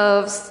the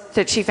cloves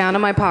that she found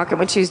in my pocket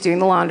when she was doing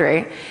the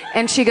laundry.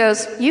 And she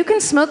goes, "You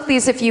can smoke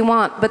these if you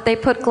want, but they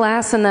put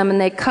glass in them and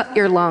they cut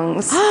your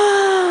lungs."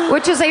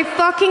 Which is a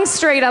fucking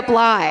straight up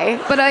lie.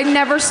 But I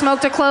never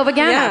smoked a clove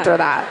again after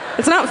that.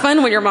 It's not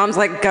fun when your mom's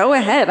like, "Go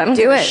ahead, I don't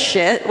give a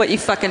shit what you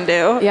fucking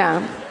do."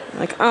 Yeah.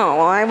 Like, oh,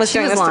 well, I was She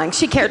doing was this. lying.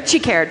 She cared.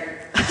 She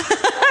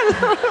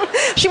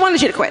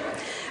wanted you to quit.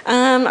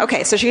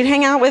 Okay, so she'd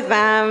hang out with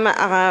them.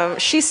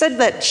 She said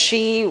that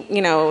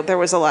there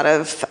was a lot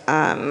of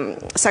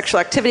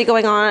sexual activity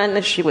going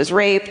on. She was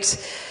raped.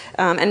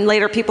 And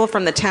later people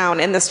from the town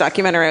in this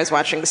documentary I was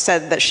watching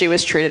said that she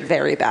was treated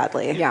very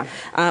badly. Yeah.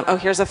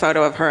 Here's a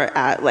photo of her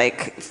at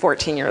like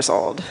 14 years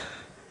old.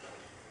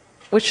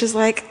 Which is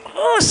like,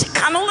 oh, she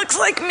kind of looks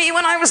like me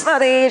when I was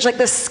that age. Like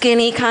this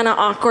skinny, kind of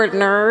awkward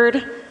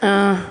nerd.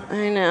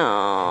 I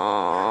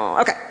know.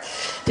 Okay.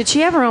 Did she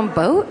have her own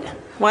boat?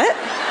 What?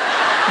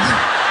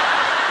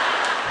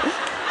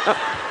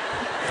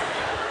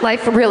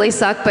 Life really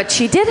sucked, but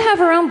she did have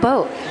her own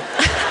boat.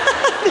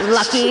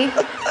 Lucky.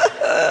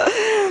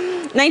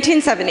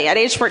 1970, at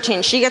age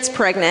 14, she gets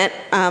pregnant,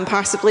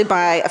 possibly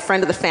by a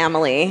friend of the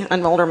family,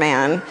 an older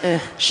man.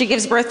 She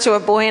gives birth to a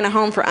boy in a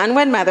home for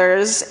unwed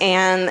mothers,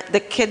 and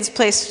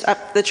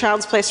the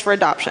child's placed for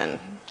adoption.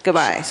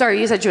 Goodbye.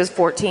 Sorry, you said she was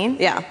 14?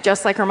 Yeah.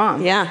 Just like her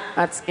mom? Yeah.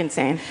 That's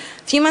insane.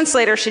 A few months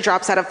later, she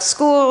drops out of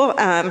school.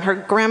 Her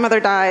grandmother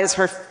dies.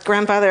 Her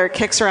grandfather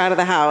kicks her out of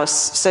the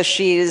house. So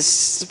she's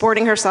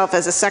supporting herself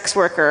as a sex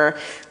worker,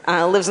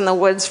 lives in the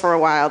woods for a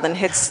while, then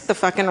hits the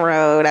fucking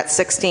road at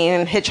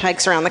 16,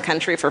 hitchhikes around the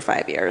country for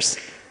 5 years.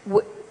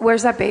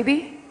 Where's that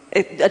baby?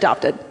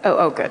 Adopted.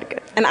 Oh, good.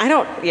 And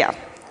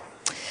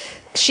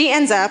she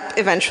ends up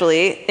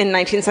eventually in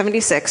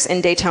 1976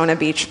 in Daytona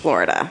Beach,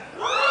 Florida.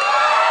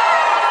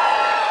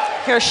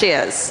 Here she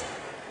is.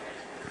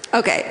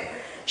 Okay.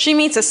 She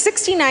meets a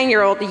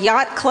 69-year-old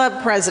yacht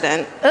club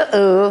president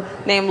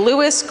named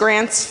Louis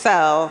Grants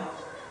Fell.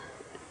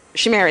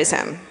 She marries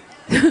him.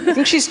 I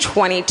think she's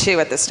 22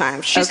 at this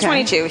time. She's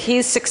 22.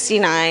 He's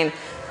 69.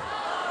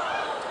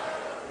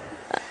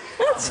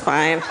 That's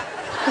fine.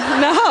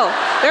 No,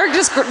 they're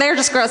just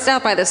grossed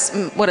out by this.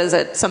 What is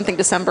it? Something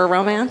December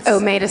romance? Oh,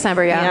 May,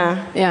 December,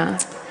 yeah.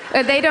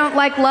 They don't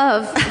like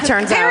love, it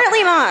turns out.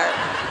 Apparently not.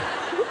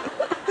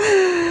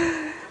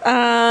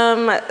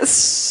 But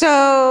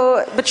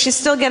she's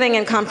still getting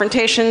in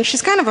confrontation.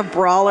 She's kind of a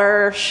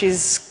brawler.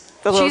 She's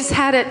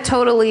had it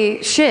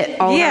totally shit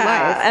all her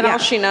life. And all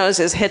she knows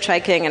is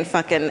hitchhiking and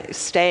fucking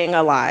staying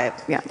alive.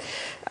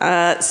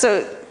 Yeah.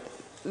 So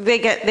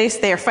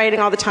they are fighting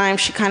all the time.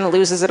 She kind of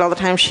loses it all the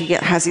time. She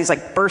has these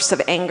like bursts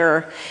of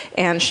anger,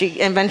 and she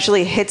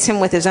eventually hits him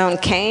with his own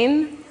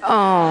cane.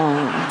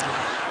 Oh.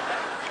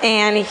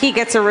 And he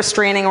gets a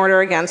restraining order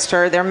against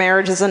her. Their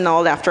marriage is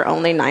annulled after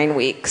only 9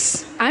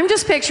 weeks. I'm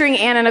just picturing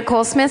Anna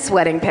Nicole Smith's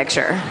wedding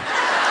picture,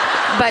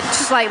 but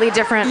slightly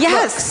different.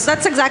 Yes, looks.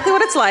 that's exactly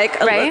what it's like.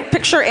 Right?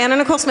 Picture Anna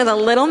Nicole Smith a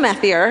little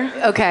methier.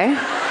 Okay.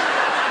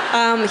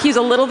 He's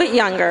a little bit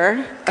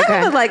younger.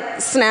 Kind of like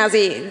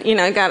snazzy,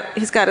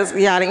 he's got his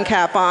yachting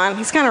cap on.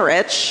 He's kind of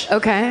rich.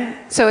 Okay.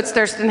 So it's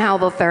Thurston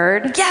Howell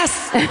III?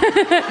 Yes!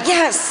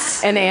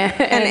 Yes!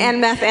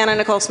 And meth Anna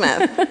Nicole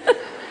Smith.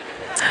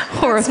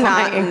 Horrifying.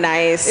 It's not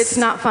nice. It's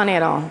not funny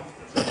at all.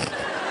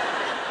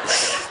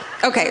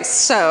 Okay,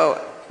 so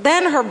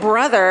then her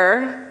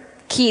brother,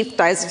 Keith,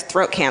 dies of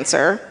throat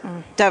cancer.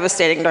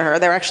 Devastating to her.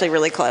 They're actually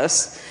really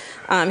close.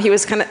 He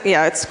was kind of,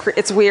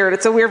 it's weird.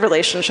 It's a weird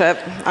relationship,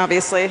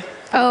 obviously.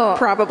 Oh.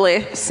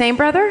 Probably. Same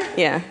brother?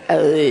 Yeah.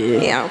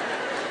 Yeah.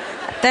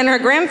 Then her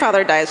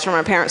grandfather dies from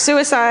apparent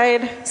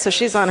suicide, so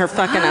she's on her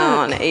fucking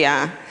own.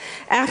 Yeah.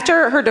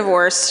 After her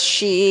divorce,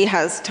 she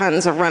has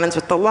tons of run-ins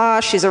with the law.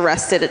 She's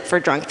arrested for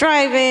drunk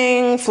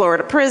driving,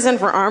 Florida prison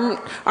for armed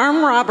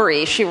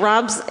robbery. She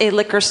robs a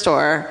liquor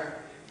store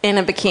in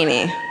a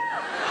bikini.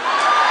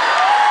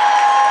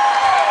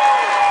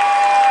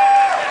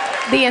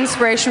 The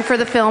inspiration for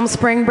the film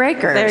Spring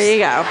Breakers. There you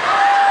go.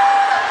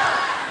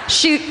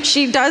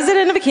 She does it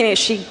in a bikini.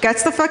 She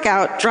gets the fuck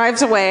out,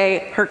 drives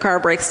away. Her car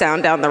breaks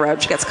down the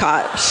road. She gets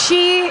caught.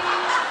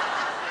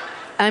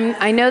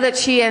 I know that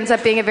she ends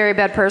up being a very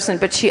bad person,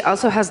 but she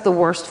also has the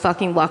worst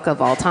fucking luck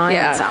of all time,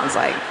 Yeah. it sounds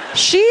like.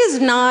 She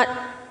is not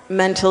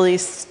mentally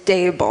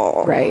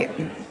stable. Right.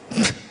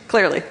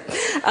 Clearly.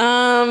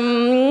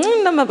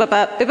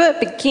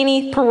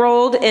 Bikini,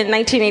 paroled in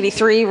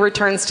 1983,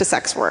 returns to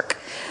sex work.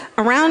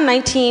 Around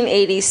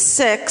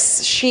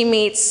 1986, she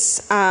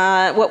meets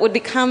what would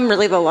become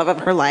really the love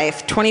of her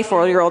life,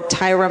 24-year-old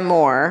Tyra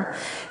Moore.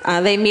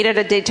 They meet at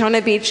a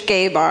Daytona Beach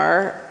gay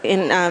bar.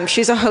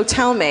 She's a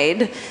hotel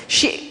maid.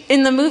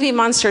 In the movie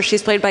Monster,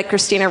 she's played by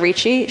Christina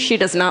Ricci. She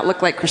does not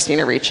look like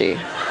Christina Ricci.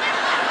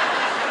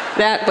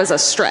 That was a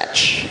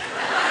stretch.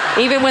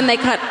 Even when they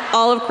cut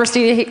all of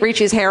Christina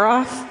Ricci's hair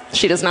off,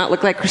 she does not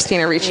look like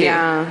Christina Ricci.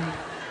 Yeah.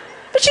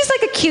 But she's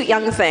like a cute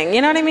young thing,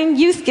 you know what I mean?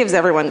 Youth gives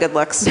everyone good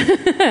looks.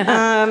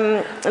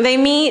 They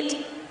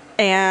meet,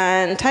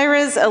 and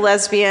Tyra's a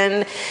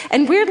lesbian,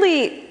 and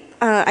weirdly,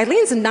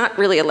 Eileen's not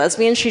really a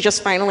lesbian. She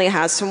just finally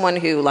has someone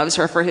who loves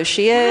her for who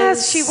she is.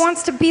 Yes, she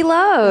wants to be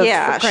loved.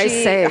 Yeah, for Christ's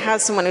she sake.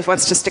 has someone who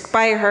wants to stick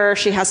by her.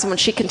 She has someone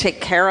she can take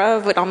care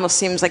of. It almost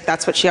seems like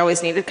that's what she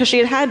always needed, because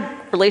she had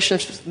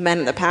relationships with men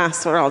in the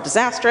past that were all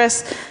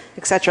disastrous,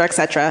 et cetera, et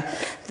cetera.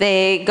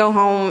 They go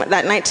home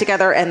that night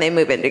together, and they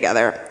move in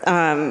together.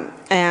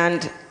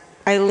 And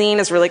Eileen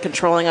is really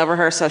controlling over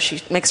her, so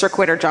she makes her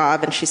quit her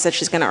job, and she said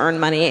she's going to earn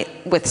money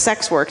with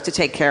sex work to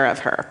take care of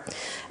her.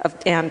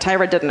 And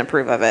Tyra didn't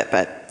approve of it,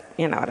 but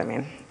you know what I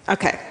mean.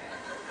 Okay.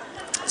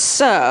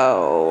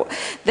 So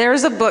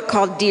there's a book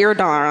called Dear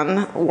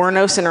Dawn,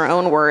 Warnos in Her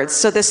Own Words.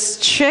 So this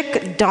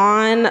chick,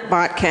 Dawn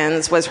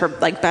Botkins, was her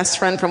best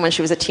friend from when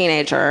she was a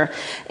teenager.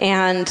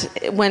 And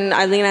when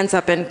Eileen ends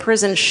up in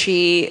prison,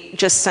 she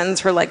just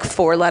sends her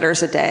 4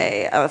 letters a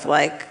day of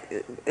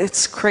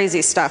it's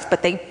crazy stuff.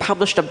 But they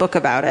published a book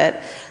about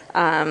it.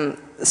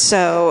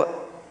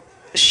 So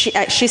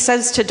she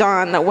says to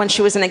Dawn that when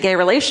she was in a gay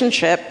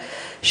relationship,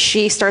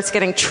 she starts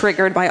getting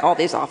triggered by all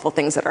these awful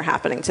things that are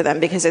happening to them,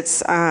 because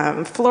it's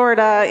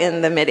Florida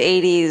in the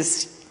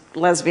mid-'80s,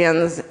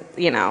 lesbians,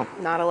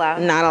 Not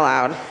allowed. Not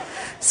allowed.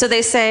 So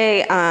they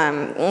say,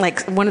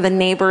 one of the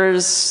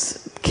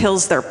neighbors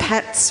kills their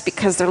pets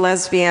because they're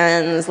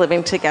lesbians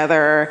living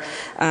together.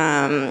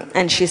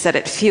 And she said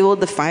it fueled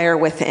the fire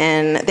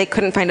within. They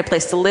couldn't find a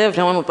place to live.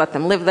 No one would let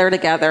them live there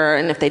together.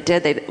 And if they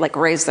did, they'd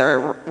raise their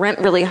rent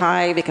really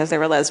high because they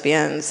were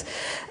lesbians.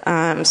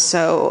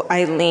 So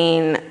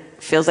Eileen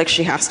feels like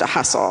she has to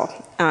hustle.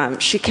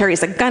 She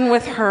carries a gun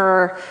with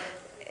her,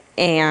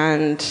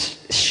 and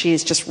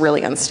she's just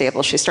really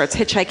unstable. She starts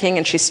hitchhiking,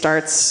 and she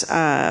starts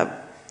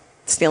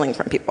stealing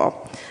from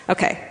people.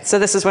 Okay, so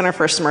this is when her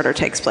first murder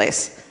takes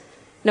place.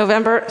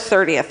 November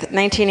 30th,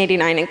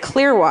 1989, in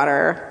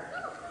Clearwater,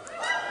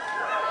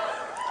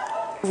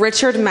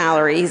 Richard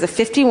Mallory, he's a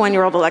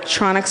 51-year-old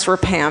electronics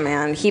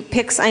repairman. He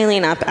picks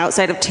Eileen up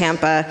outside of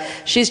Tampa.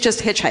 She's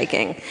just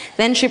hitchhiking.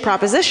 Then she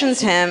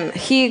propositions him.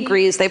 He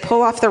agrees. They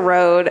pull off the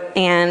road,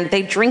 and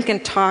they drink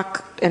and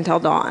talk until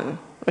dawn,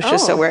 which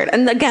is so weird.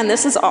 And again,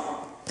 this is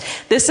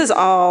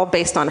all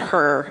based on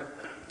her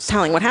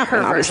telling what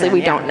happened. Obviously, we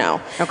don't know.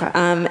 Okay.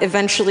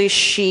 Eventually,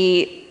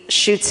 she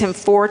shoots him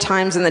 4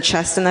 times in the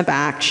chest and the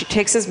back. She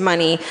takes his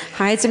money,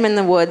 hides him in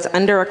the woods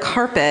under a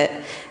carpet,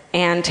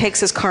 and takes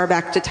his car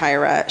back to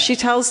Tyra. She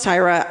tells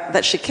Tyra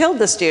that she killed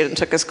this dude and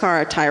took his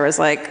car. Tyra's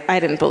like, I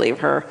didn't believe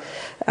her.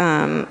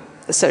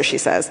 So she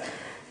says,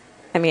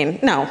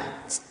 no,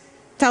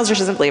 tells her she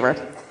doesn't believe her.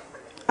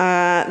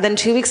 Then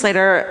 2 weeks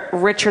later,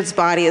 Richard's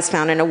body is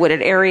found in a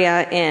wooded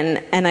area in,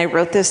 and I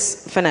wrote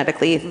this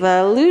phonetically,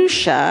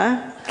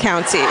 Volusia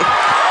County.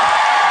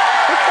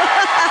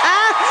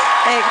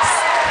 Thanks.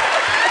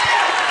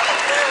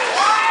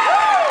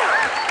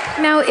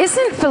 Now,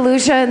 isn't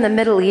Fallujah in the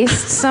Middle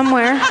East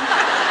somewhere?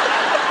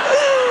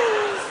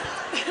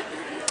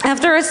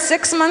 After a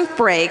 6-month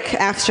break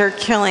after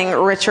killing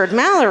Richard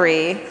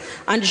Mallory,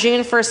 on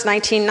June 1st,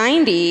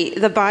 1990,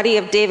 the body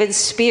of David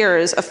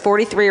Spears, a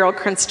 43-year-old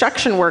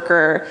construction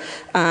worker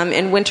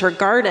in Winter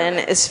Garden,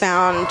 is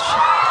found.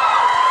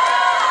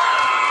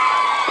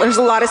 There's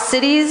a lot of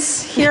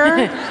cities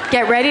here.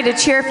 Get ready to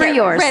cheer for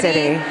your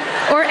city.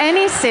 Or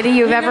any city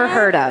you've ever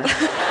heard of.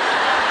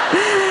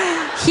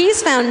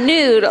 He's found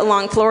nude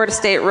along Florida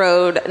State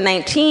Road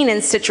 19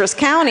 in Citrus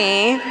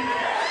County.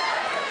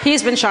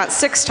 He's been shot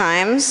 6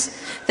 times.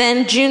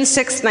 Then June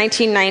 6,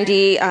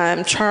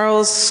 1990,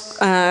 Charles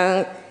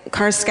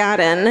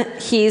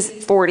Carskadden, he's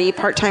 40,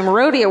 part-time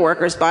rodeo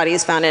worker's body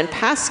is found in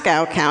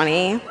Pasco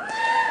County.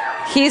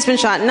 He's been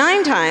shot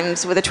 9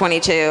 times with a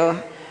 .22.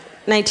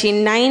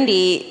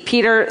 1990,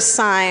 Peter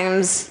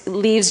Symes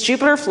leaves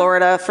Jupiter,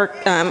 Florida for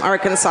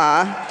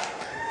Arkansas.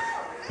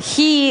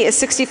 He is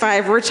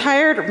 65,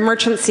 retired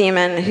merchant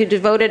seaman who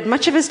devoted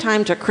much of his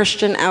time to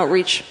Christian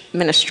outreach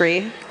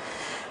ministry.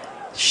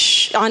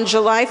 On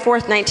July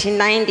 4th,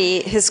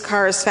 1990, his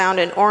car is found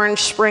in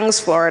Orange Springs,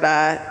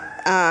 Florida.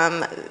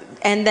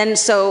 And then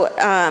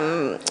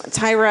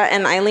Tyra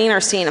and Eileen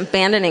are seen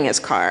abandoning his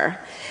car.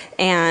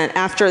 And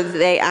after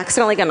they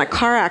accidentally got in a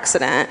car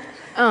accident.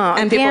 Oh,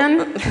 and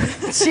again?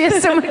 She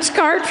has so much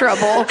car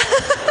trouble.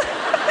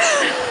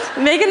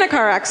 They get in a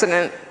car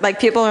accident. Like,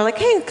 people are like,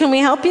 hey, can we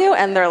help you?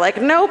 And they're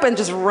like, nope, and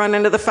just run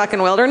into the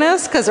fucking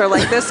wilderness because they're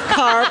like, this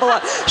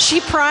car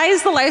She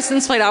pries the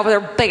license plate out with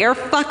her bare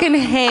fucking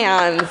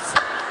hands,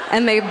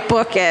 and they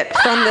book it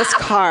from this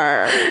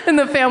car. And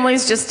the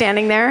family's just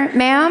standing there.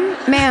 Ma'am,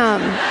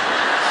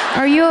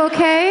 are you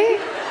okay?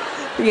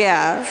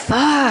 Yeah.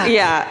 Fuck.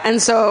 Yeah.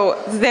 And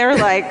so they're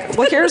like,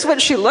 well, here's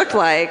what she looked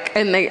like.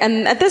 And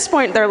at this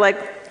point, they're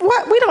like,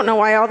 what? We don't know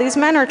why all these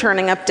men are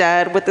turning up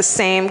dead with the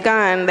same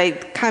gun. They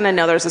kind of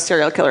know there's a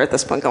serial killer at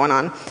this point going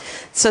on.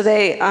 So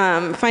they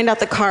find out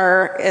the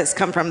car has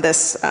come from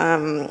this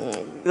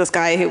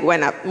guy who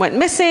went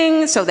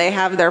missing. So they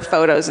have their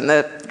photos and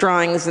the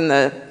drawings in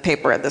the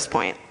paper at this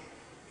point.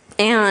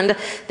 And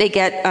they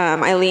get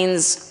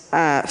Eileen's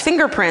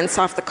fingerprints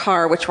off the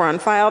car, which were on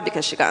file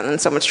because she got in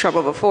so much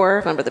trouble before.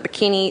 Remember the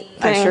bikini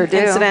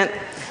incident?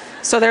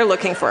 So they're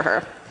looking for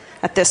her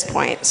at this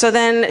point. So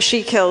then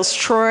she kills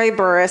Troy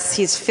Burris.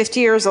 He's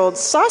 50 years old,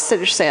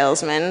 sausage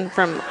salesman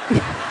from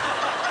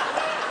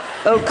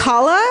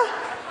Ocala?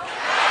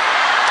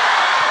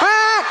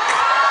 Fuck!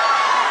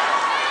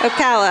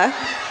 Ocala.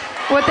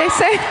 What'd they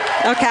say?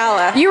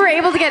 Ocala. You were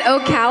able to get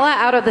Ocala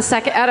out of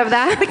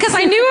that? Because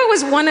I knew it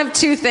was one of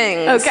 2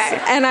 things.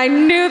 Okay. And I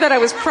knew that I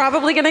was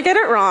probably going to get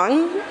it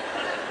wrong.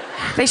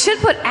 They should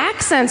put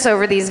accents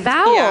over these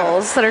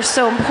vowels that are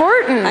so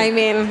important. I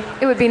mean,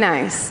 it would be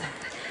nice.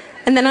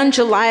 And then on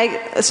July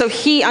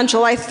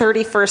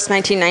 31st,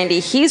 1990,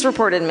 he's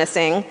reported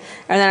missing.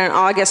 And then on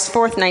August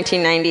 4th,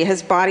 1990,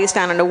 his body is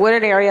found in a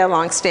wooded area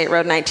along State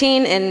Road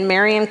 19 in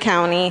Marion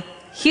County.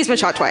 He's been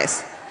shot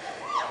twice.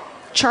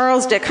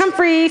 Charles Dick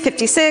Humphrey,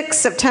 56,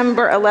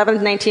 September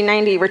 11th,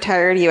 1990,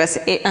 retired U.S.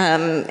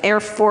 Air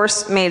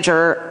Force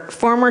major,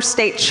 former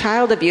state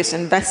child abuse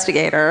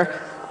investigator.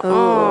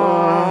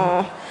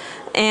 Oh.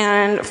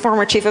 And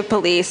former chief of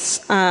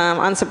police.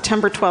 On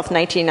September 12th,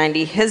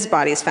 1990, his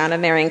body is found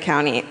in Marion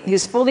County. He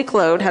was fully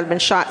clothed, had been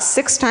shot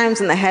 6 times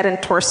in the head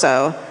and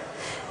torso,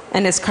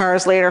 and his car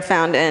is later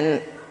found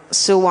in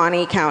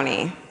Suwannee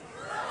County.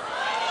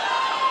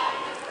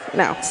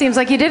 No. Seems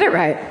like you did it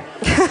right.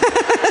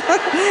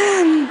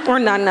 Or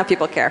not enough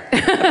people care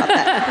about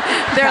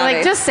that. They're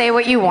like, just say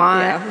what you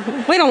want.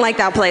 Yeah. We don't like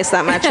that place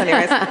that much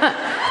anyways.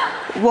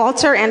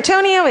 Walter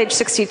Antonio, age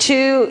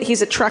 62.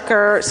 He's a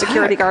trucker,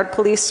 security guard,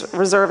 police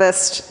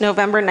reservist.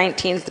 November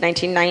 19th,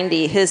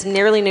 1990. His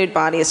nearly nude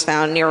body is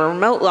found near a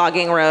remote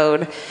logging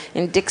road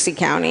in Dixie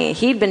County.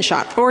 He'd been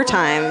shot 4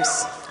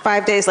 times.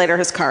 5 days later,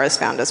 his car is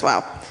found as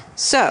well.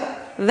 So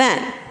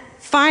then,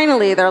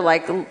 finally, they're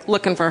like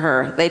looking for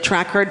her. They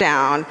track her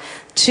down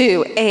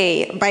to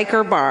a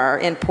biker bar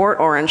in Port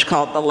Orange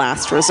called The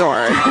Last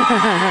Resort.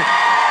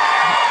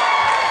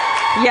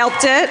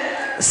 Yelped it.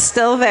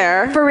 Still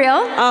there. For real?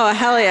 Oh,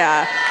 hell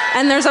yeah.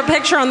 And there's a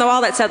picture on the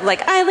wall that said,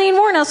 like, Eileen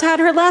Wuornos had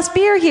her last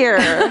beer here.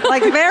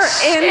 Like, they're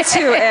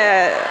into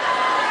it.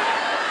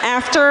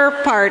 After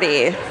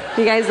party.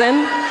 You guys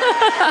in?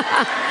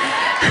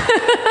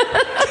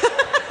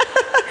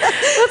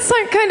 That's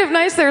like kind of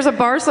nice. There's a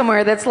bar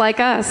somewhere that's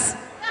like us.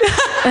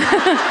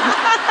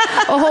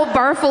 A whole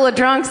bar full of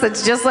drunks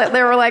that's just like,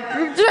 they were like,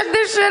 check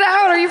this shit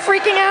out. Are you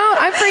freaking out?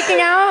 I'm freaking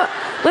out.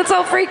 Let's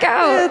all freak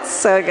out. It's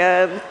so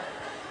good.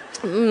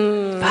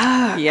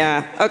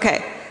 Yeah.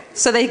 Okay.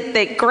 So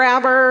they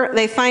grab her.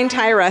 They find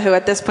Tyra, who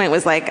at this point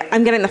was like,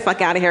 "I'm getting the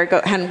fuck out of here,"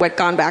 and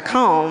gone back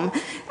home.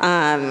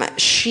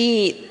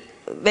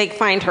 They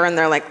find her and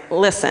they're like,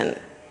 "Listen,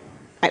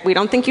 we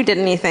don't think you did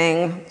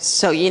anything,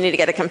 so you need to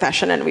get a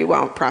confession and we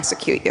won't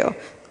prosecute you."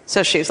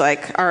 So she's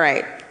like, "All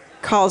right."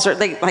 Calls her.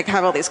 They like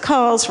have all these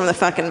calls from the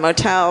fucking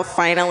motel.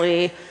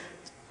 Finally,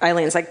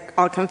 Eileen's like,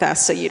 "I'll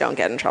confess, so you don't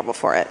get in trouble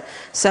for it."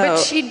 So, But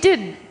she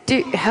did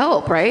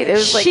help, right? It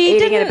was like she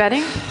aiding and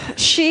didn't-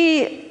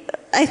 abetting.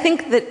 I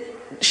think that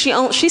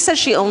she said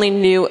she only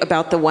knew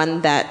about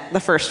the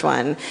first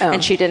one,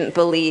 and she didn't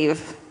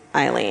believe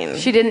Eileen.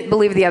 She didn't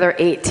believe the other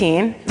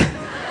 18.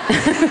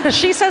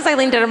 She says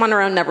Eileen did them on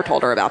her own, never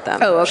told her about them.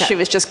 Oh, okay. She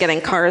was just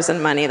getting cars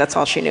and money. That's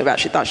all she knew about.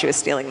 She thought she was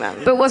stealing them.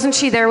 But wasn't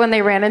she there when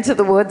they ran into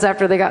the woods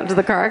after they got into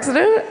the car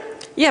accident?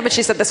 Yeah, but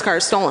she said this car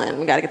is stolen.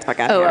 We got to get the fuck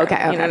out of here. Oh,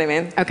 okay. You know what I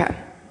mean? Okay.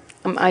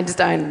 I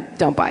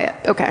don't buy it.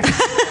 Okay.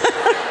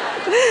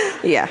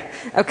 Yeah.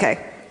 Okay.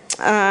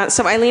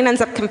 So Eileen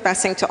ends up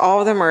confessing to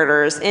all of the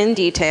murders in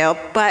detail,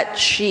 but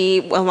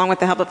she, along with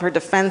the help of her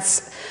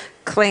defense,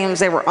 claims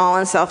they were all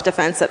in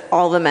self-defense, that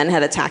all the men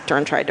had attacked her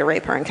and tried to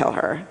rape her and kill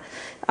her.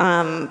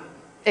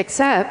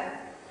 Except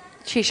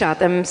she shot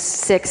them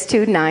 6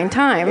 to 9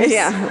 times.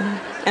 Yeah.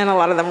 And a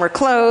lot of them were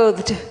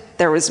clothed.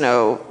 There was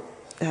no,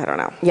 I don't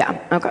know.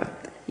 Yeah. Okay.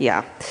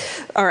 Yeah.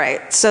 All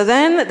right. So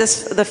then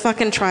the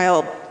fucking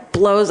trial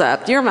blows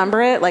up. Do you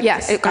remember it? Like,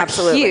 Yes, it got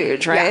absolutely.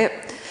 huge, right?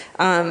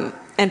 Yeah.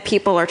 And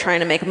people are trying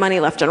to make money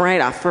left and right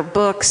off for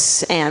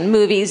books and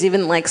movies.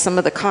 Even like some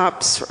of the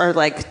cops are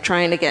like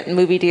trying to get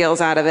movie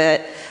deals out of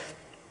it.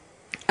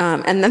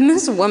 And then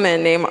this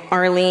woman named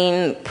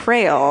Arlene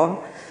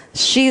Prale,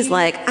 she's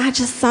like, "I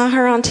just saw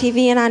her on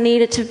TV and I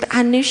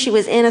knew she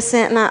was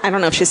innocent. And I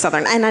don't know if she's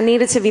Southern. And I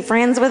needed to be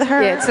friends with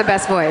her." Yeah, it's the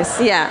best voice.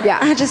 Yeah. Yeah.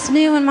 I just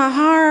knew in my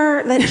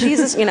heart that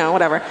Jesus,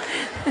 whatever.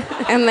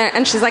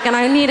 And she's like, and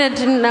I needed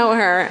to know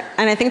her.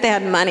 And I think they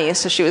had money,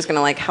 so she was going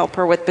to like help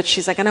her with, but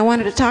she's like, and I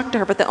wanted to talk to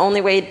her, but the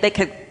only way they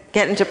could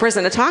get into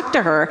prison to talk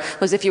to her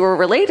was if you were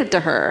related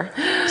to her.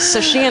 So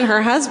she and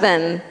her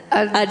husband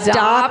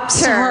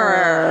adopt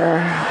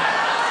her.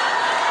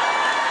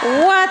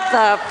 What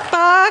the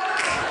fuck?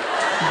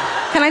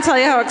 Can I tell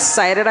you how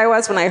excited I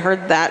was when I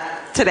heard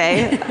that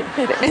today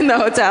in the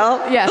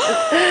hotel? Yes.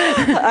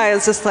 I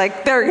was just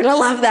like, they're gonna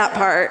love that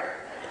part.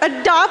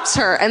 Adopts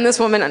her, and this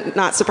woman,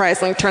 not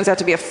surprisingly, turns out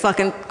to be a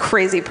fucking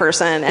crazy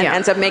person and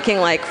ends up making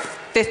like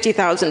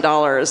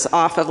 $50,000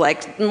 off of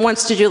like,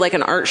 wants to do like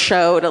an art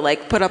show to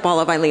like put up all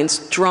of Eileen's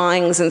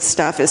drawings and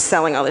stuff, is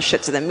selling all this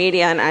shit to the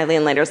media, and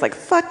Eileen later is like,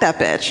 fuck that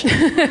bitch.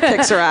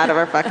 Kicks her out of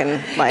her fucking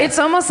life. It's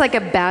almost like a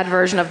bad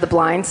version of The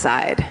Blind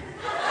Side.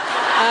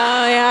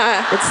 Oh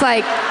yeah. It's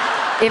like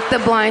if The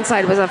Blind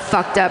Side was a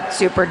fucked up,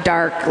 super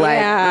dark, like,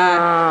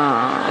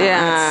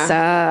 Yeah.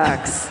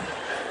 that sucks.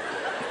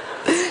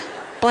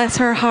 Bless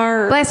her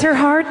heart. Bless her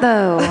heart,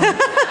 though.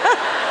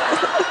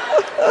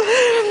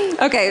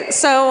 Okay,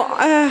 so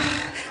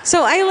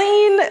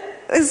Eileen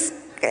is,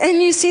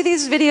 and you see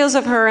these videos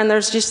of her, and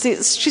there's just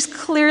she's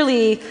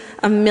clearly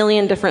a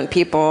million different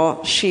people.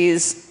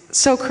 She's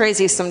so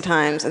crazy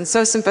sometimes, and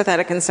so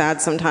sympathetic and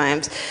sad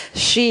sometimes.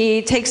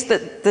 She takes the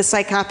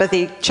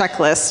psychopathy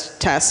checklist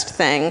test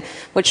thing,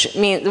 which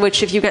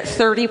if you get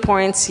 30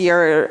 points,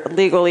 you're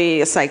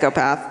legally a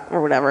psychopath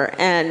or whatever,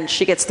 and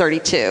she gets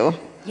 32.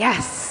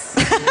 Yes.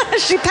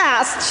 She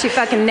passed. She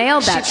fucking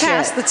nailed that She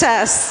passed the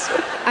test.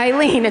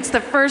 Eileen, it's the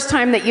first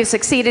time that you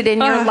succeeded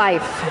in your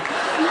life.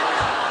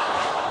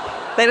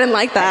 They didn't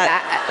like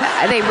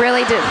that. They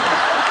really did.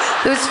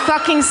 Whose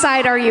fucking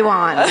side are you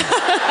on?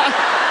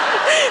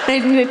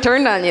 They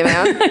turned on you,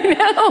 man.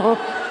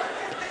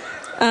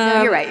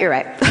 No, you're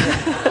right.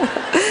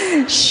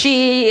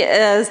 She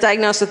is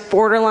diagnosed with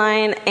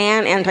borderline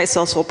and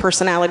antisocial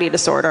personality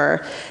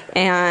disorder,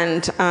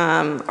 and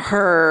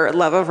her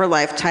love of her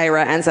life,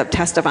 Tyra, ends up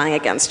testifying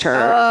against her.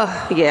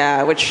 Ugh.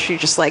 Yeah, which she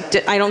just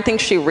like, I don't think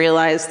she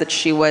realized that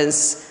she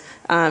was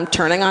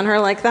turning on her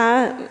like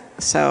that.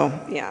 So,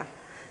 yeah.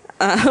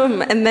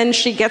 And then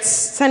she gets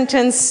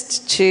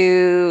sentenced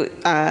to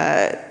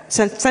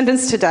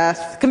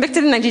death,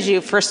 convicted in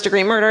 1992,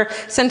 first-degree murder,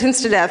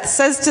 sentenced to death,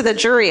 says to the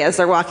jury as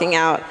they're walking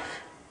out,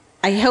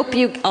 "I hope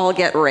you all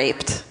get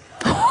raped."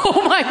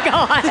 Oh my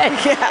God.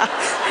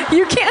 Yeah.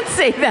 You can't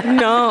say that.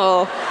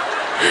 No.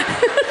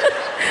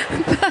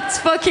 That's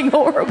fucking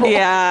horrible.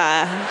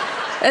 Yeah.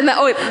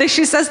 And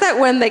she says that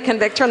when they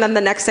convict her, and then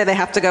the next day they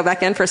have to go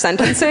back in for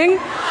sentencing.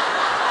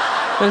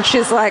 And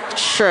she's like,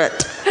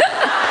 shit.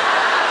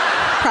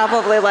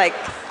 Probably like,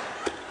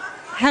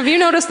 have you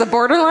noticed the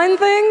borderline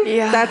thing?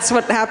 Yeah. That's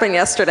what happened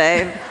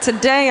yesterday.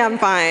 Today I'm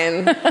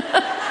fine.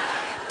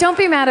 Don't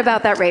be mad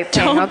about that rape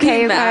thing, Don't be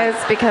okay, you mad.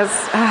 guys? Because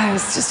I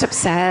was just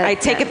upset. I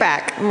take it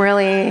back.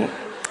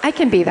 I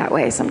can be that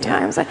way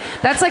sometimes.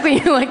 That's like when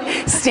you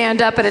like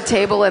stand up at a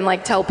table and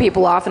like tell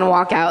people off and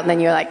walk out, and then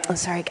you're like, "Oh,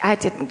 sorry, I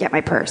didn't get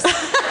my purse.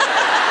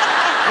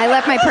 I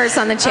left my purse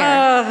on the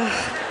chair."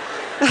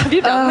 Have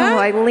you done that?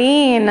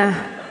 Eileen,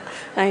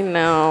 I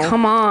know.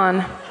 come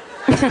on.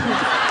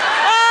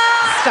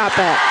 Stop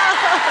it.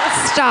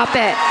 Stop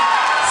it.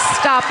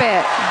 Stop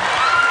it.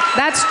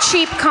 That's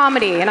cheap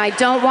comedy, and I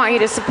don't want you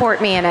to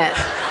support me in it.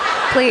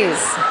 Please.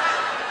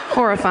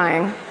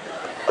 Horrifying.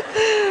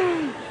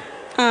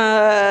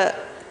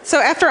 So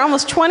after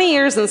almost 20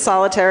 years in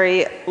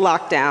solitary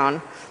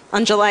lockdown,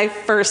 on July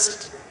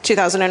 1st,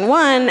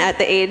 2001, at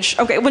the age...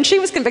 Okay, when she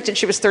was convicted,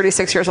 she was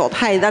 36 years old.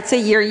 Hi, that's a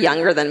year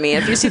younger than me.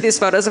 If you see these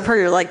photos of her,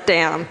 you're like,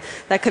 damn,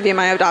 that could be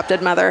my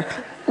adopted mother.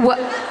 What?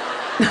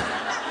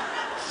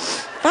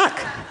 Fuck.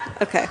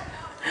 Okay.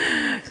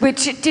 Wait,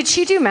 did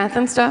she do meth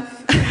and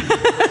stuff?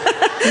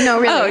 No,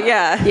 really? Oh,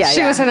 yeah.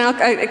 She was an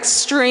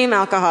extreme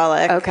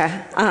alcoholic.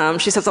 Okay.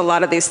 She says a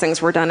lot of these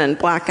things were done in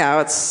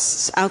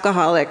blackouts,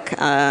 alcoholic,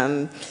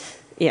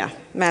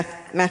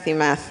 methy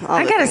meth, all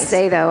I the gotta things.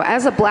 say, though,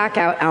 as a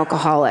blackout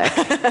alcoholic,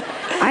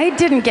 I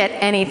didn't get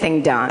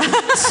anything done.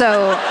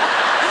 So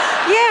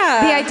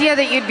Yeah. the idea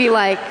that you'd be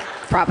like,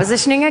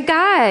 propositioning a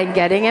guy,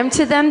 getting him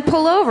to then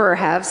pull over,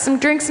 have some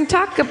drinks and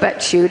talk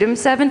about, shoot him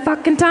 7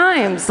 fucking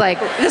times, like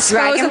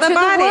drag him of the to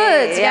body. the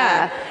woods,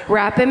 Yeah.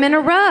 wrap him in a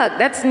rug.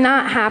 That's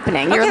not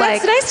happening. Okay, You're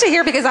like, that's nice to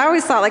hear because I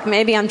always thought like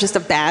maybe I'm just a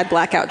bad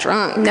blackout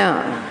drunk.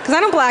 no. Because I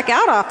don't black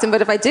out often,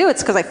 but if I do,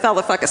 it's because I fell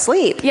the fuck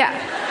asleep. Yeah.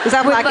 Is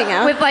that with, blacking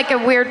out? With like a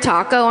weird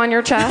taco on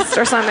your chest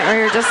or something, where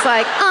you're just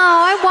like,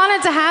 oh, I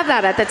wanted to have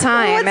that at the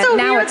time, What's and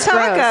a now weird it's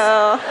gross.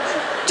 taco?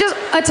 Just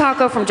a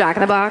taco from Jack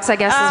in the Box, I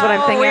guess, is what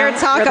I'm Oh, thinking. weird of.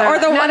 taco. Where Or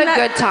the not one a that-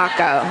 good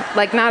taco.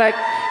 Like not a.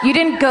 You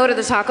didn't go to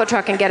the taco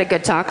truck and get a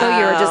good taco.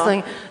 You were just Oh.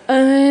 like,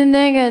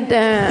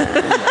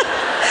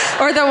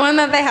 Or the one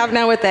that they have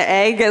now with the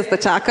egg as the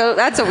taco.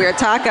 That's a weird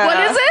taco. What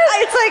is it?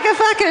 It's like a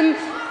fucking...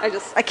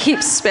 I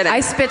keep spitting. I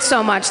spit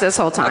so much this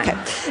whole time. Okay.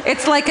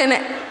 It's like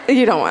an...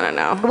 You don't want to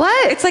know.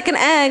 What? It's like an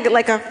egg,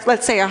 like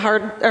let's say a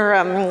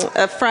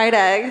fried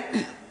egg.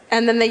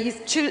 And then they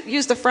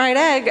use the fried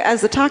egg as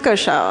the taco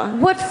shell.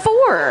 What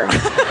for?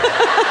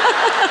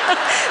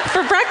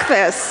 For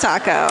breakfast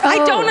taco. I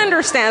Oh. don't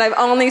understand. I've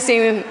only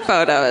seen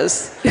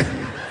photos.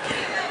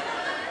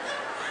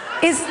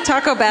 Is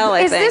Taco Bell,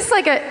 I Is think. this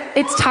like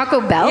it's Taco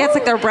Bell? Yeah, it's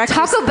like their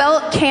breakfast. Taco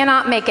Bell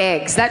cannot make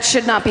eggs. That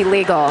should not be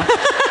legal.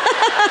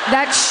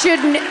 That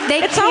shouldn't, they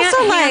It's can't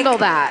also handle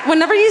like, that.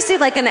 whenever you see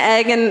like an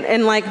egg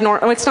in like,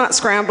 it's not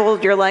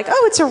scrambled, you're like,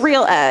 oh, it's a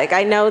real egg.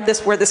 I know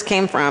where this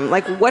came from.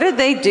 Like, what did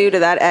they do to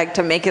that egg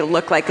to make it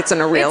look like it's in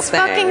a real It's thing?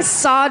 fucking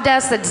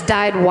sawdust that's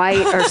dyed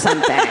white or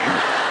something.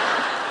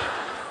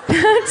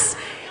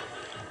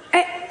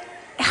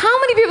 How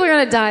many people are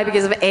gonna die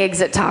because of eggs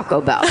at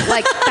Taco Bell?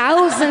 Like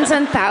thousands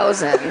and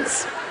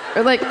thousands.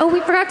 Or like, oh, we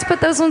forgot to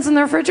put those ones in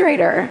the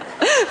refrigerator.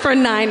 For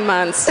 9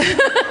 months.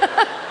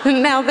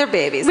 Now they're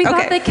babies. We okay.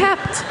 thought they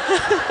kept.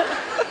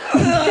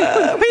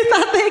 We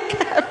thought they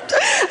kept.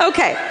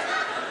 Okay.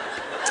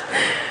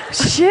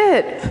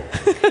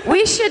 Shit.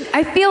 We should,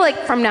 I feel like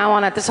from now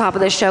on at the top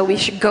of the show, we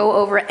should go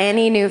over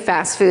any new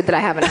fast food that I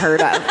haven't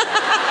heard of.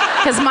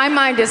 Because my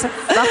mind is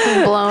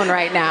fucking blown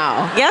right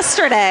now.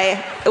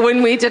 Yesterday,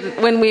 when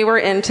we were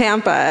in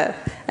Tampa,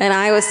 and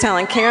I was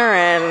telling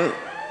Karen,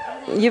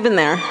 you've been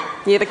there.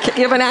 You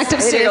have an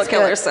active serial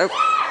killer, good. so.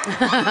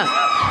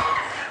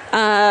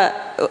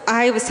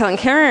 I was telling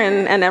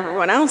Karen and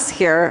everyone else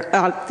here,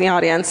 the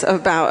audience,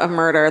 about a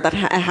murder that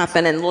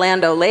happened in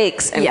Land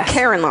O'Lakes, and Yes.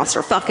 Karen lost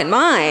her fucking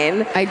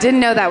mind. I didn't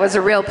know that was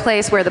a real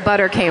place where the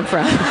butter came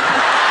from.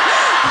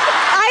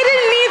 I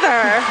didn't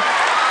either.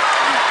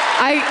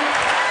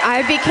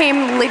 I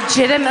became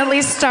legitimately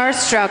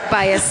starstruck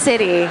by a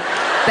city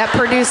that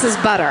produces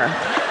butter.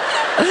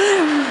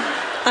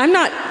 I'm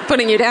not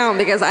putting you down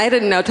because I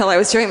didn't know till I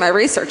was doing my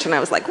research, and I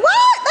was like,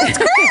 what? That's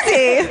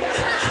crazy.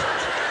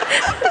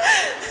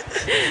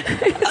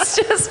 It's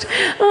just,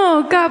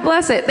 oh, God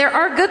bless it. There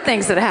are good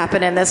things that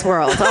happen in this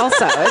world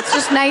also. It's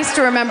just nice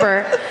to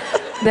remember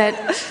that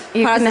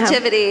you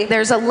Positivity.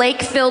 There's a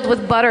lake filled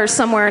with butter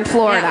somewhere in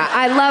Florida. Yeah.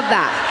 I love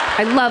that.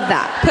 I love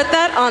that. Put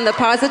that on the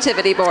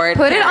positivity board.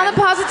 Put it Karen. on the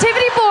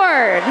positivity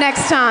board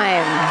next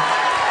time.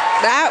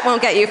 That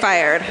won't get you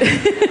fired.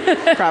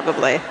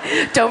 Probably.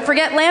 Don't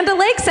forget Land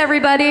O'Lakes,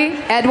 everybody.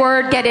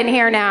 Edward, get in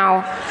here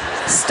now.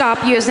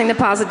 Stop using the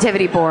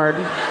positivity board.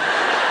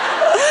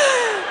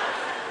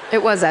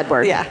 It was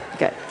Edward. Yeah.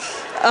 Good.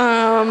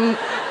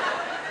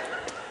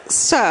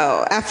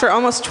 So, after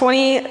almost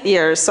 20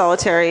 years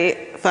solitary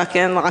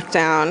fucking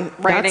lockdown,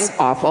 That's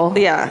awful.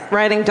 Yeah,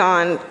 writing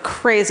Dawn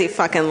crazy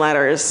fucking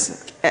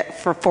letters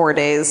for 4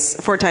 days,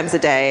 4 times a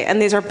day.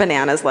 And these are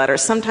bananas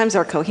letters. Sometimes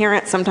they're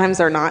coherent, sometimes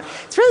they're not.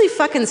 It's really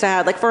fucking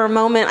sad. Like, for a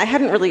moment, I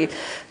hadn't really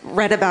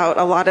read about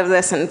a lot of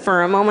this, and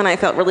for a moment I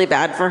felt really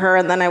bad for her,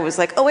 and then I was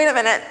like, oh, wait a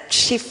minute.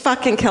 She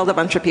fucking killed a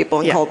bunch of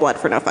people in cold blood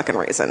for no fucking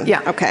reason.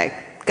 Yeah. Okay,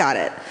 got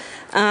it.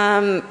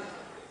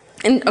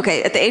 And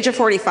okay, at the age of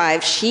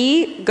 45,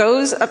 she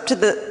goes up to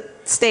the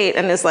state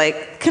and is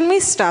like, can we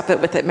stop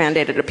it with the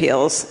mandated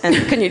appeals? And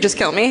can you just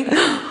kill me?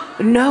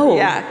 No.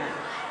 Yeah.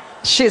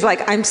 She's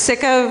like, I'm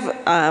sick of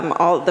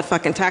all the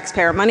fucking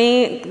taxpayer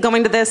money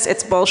going to this.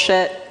 It's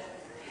bullshit.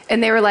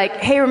 And they were like,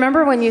 hey,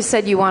 remember when you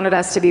said you wanted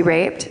us to be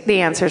raped?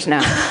 The answer's no.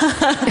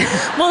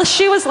 Well,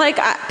 she was like,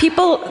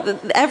 people,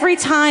 every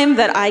time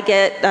that I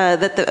get,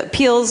 that the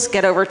appeals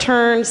get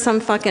overturned, some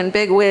fucking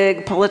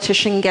bigwig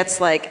politician gets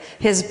like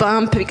his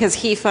bump because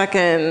he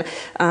fucking,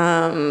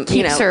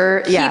 keeps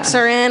her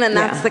in, and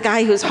that's the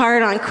guy who's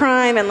hard on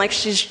crime, and like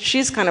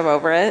she's kind of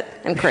over it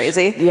and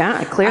crazy.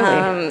 Yeah,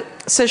 clearly.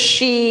 So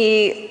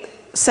she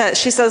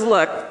says,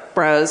 look,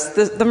 bros,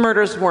 the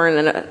murders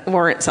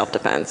weren't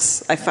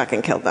self-defense. I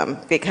fucking killed them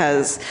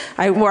because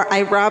I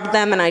robbed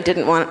them and I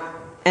didn't want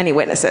any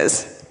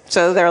witnesses.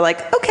 So they're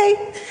like,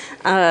 okay,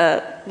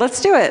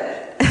 let's do it.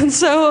 And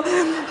so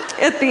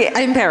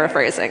I'm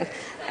paraphrasing.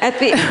 In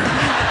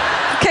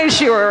case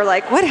you were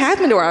like, what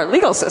happened to our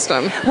legal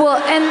system? Well,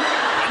 and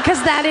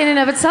because that in and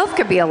of itself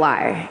could be a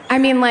lie. I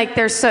mean, like,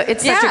 it's such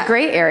a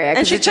gray area.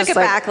 And she took it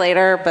back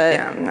later, but...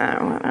 Yeah, no,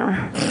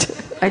 whatever.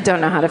 I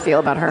don't know how to feel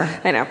about her.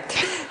 I know.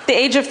 At the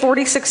age of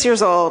 46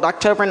 years old,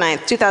 October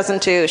 9th,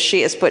 2002,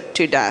 she is put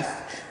to death.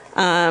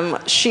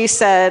 She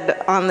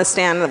said on the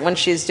stand that when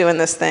she's doing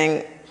this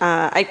thing,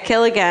 I'd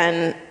kill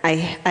again. I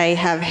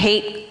have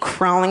hate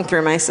crawling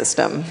through my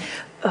system.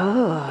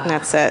 Oh. And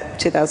that's it,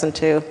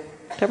 2002.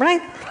 October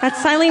 9th.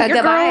 That's Eileen, your girl.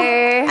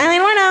 Goodbye.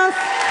 Eileen Wuornos.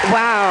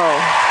 Wow.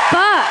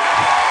 But...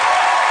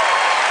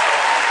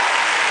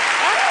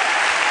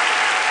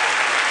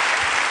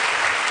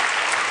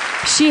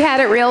 she had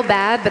it real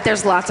bad, but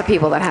the's lots of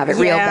people that have it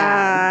real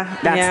bad.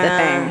 That's the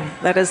thing.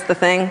 That is the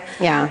thing.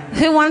 Yeah.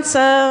 Who wants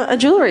a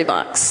jewelry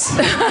box? we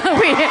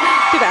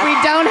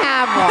don't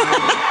have one.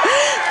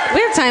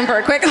 We have time for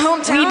a quick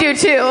hometown. We do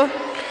too.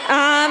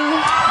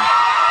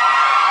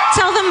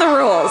 Tell them the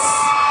rules.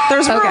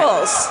 There's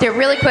rules. They're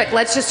really quick.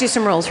 Let's just do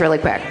some rules really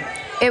quick.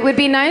 It would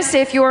be nice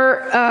if if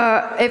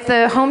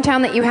the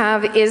hometown that you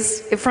have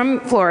is from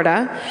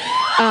Florida.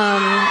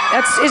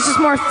 It's just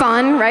more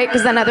fun, right?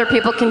 Because then other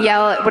people can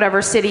yell at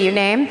whatever city you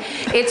name.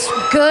 It's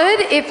good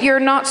if you're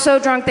not so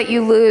drunk that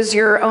you lose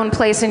your own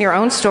place and your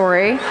own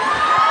story.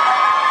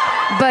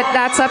 But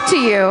that's up to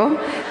you.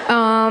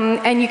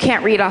 And you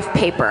can't read off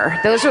paper.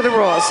 Those are the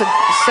rules. So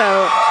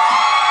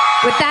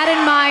with that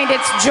in mind,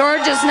 it's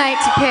George's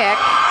night to pick.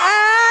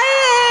 I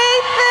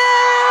hate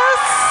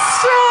this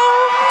so...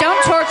 Don't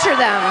torture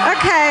them.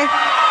 Okay.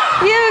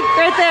 You,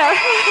 right there.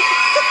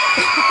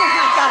 Oh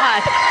my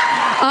God.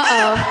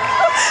 Uh-oh.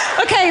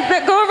 Okay,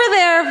 but go over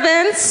there,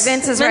 Vince.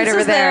 Vince is right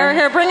over there.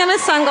 Here, bring him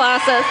his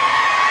sunglasses.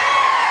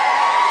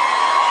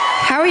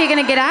 How are you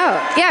going to get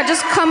out? Yeah,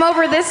 just come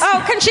over this.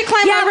 Oh, can she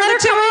climb over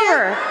let the her come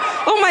over.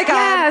 Oh my God.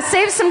 Yeah,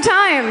 save some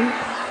time.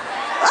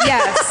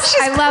 Yes,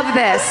 I love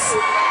this.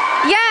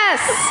 Yes.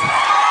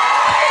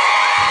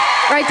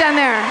 Right down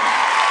there.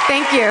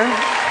 Thank you.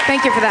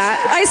 Thank you for that.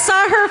 I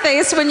saw her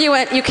face when you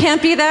went, you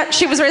can't be that.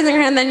 She was raising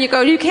her hand, then you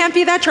go, you can't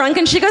be that drunk.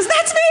 And she goes,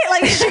 that's me.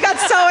 Like, she got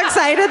so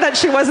excited that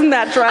she wasn't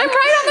that drunk. I'm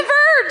right on the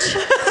verge.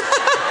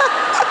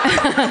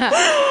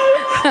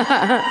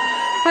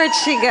 Where'd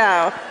she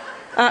go?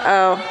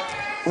 Uh-oh.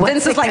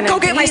 Vince is like, go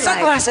get my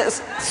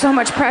sunglasses. So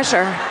much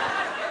pressure.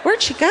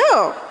 Where'd she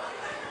go?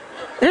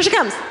 There she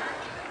comes.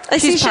 I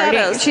see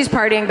shadows. She's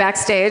partying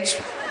backstage.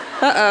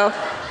 Uh-oh.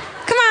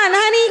 Come on,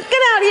 honey.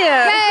 Get out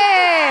here.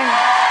 Hey.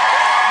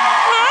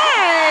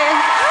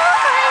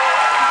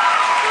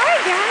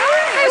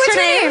 What's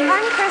your name?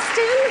 I'm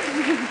Kristen.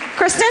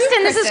 Kristen?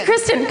 This is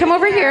Kristen. Come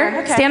over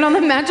here. Okay. Stand on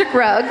the magic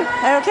rug.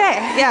 Okay.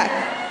 Yeah.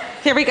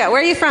 Here we go. Where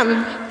are you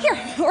from? Here,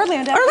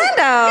 Orlando. Orlando.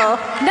 Yeah.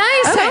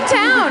 Nice.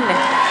 Hometown.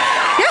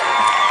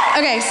 Yeah.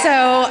 Okay,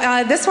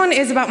 so this one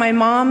is about my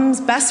mom's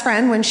best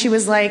friend when she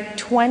was like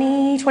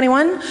 20,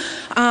 21.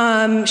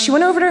 She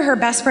went over to her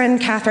best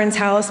friend Catherine's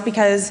house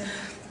because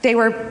they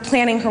were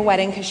planning her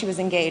wedding because she was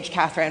engaged,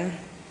 Catherine.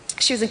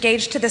 She was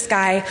engaged to this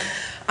guy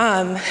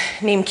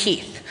named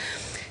Keith.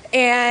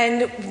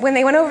 And when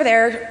they went over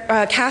there,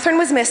 Catherine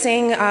was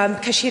missing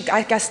because she had,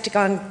 I guess, to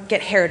go and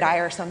get hair dye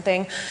or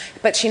something,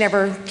 but she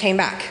never came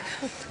back.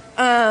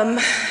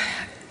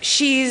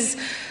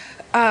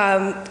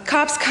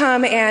 Cops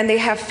come and they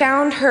have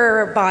found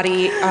her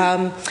body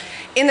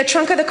in the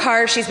trunk of the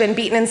car. She's been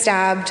beaten and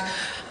stabbed.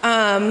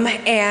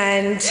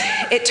 And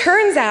it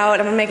turns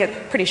out, I'm gonna make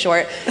it pretty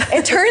short,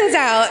 it turns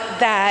out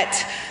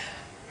that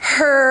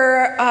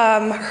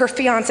her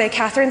fiance,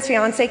 Catherine's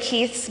fiance,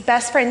 Keith's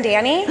best friend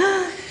Danny,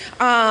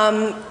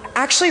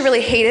 actually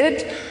really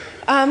hated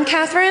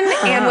Catherine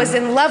and was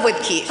in love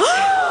with Keith.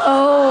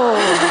 Oh,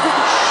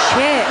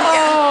 shit.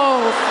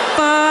 Oh,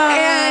 fuck.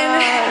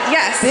 And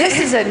yes. This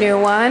is a new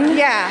one.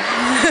 Yeah.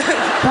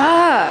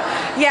 Fuck.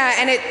 Yeah,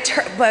 and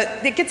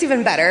but it gets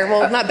even better.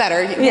 Well, not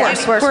better.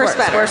 Worse.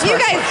 You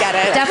guys get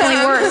it.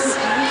 Definitely worse.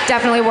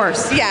 Definitely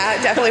worse. Yeah,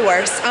 definitely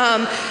worse.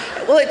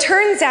 Well, it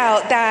turns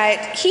out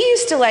that he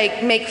used to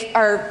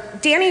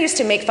Danny used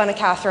to make fun of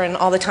Catherine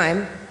all the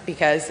time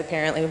because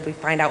apparently we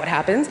find out what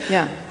happens.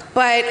 Yeah.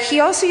 But he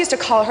also used to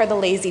call her the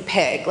lazy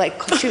pig. Like,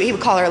 he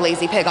would call her a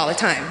lazy pig all the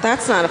time.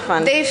 That's not a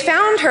fun. They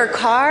found her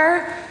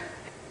car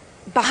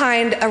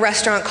behind a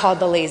restaurant called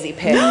the Lazy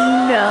Pig.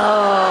 No.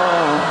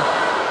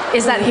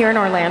 Is that here in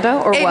Orlando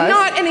or was?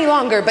 Not any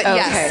longer, but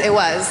yes, it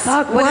was.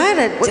 Fuck, what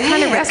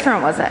kind of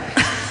restaurant was it?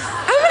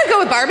 I'm gonna go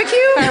with barbecue.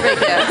 I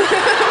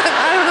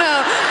don't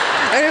know.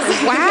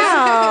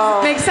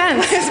 Wow. Makes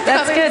sense.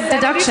 That's good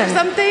deduction. Or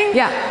something.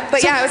 Yeah.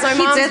 But yeah, it was my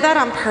mom. He did that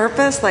on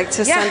purpose, like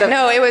to send a...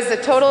 No, it was a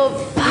total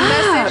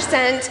message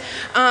sent.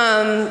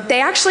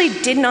 They actually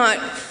did not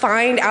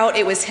find out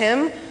it was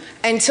him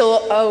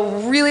until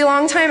a really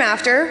long time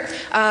after.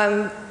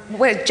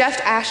 With Jeff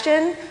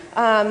Ashton,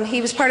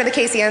 he was part of the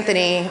Casey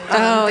Anthony.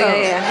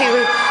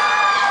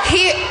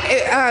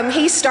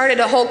 He started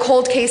a whole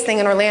cold case thing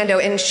in Orlando,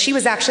 and she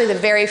was actually the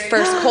very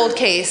first cold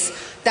case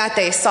that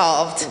they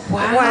solved.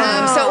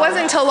 Wow. So it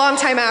wasn't until a long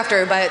time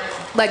after, but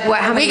like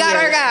what? How many we got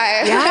years? our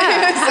guy. Yeah.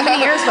 How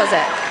many years was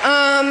it?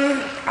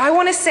 I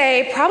want to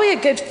say probably a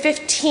good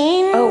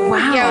 15. Oh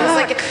wow. Yeah, it was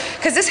like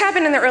because this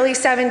happened in the early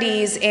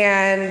 70s,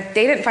 and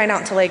they didn't find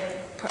out until like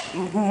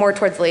more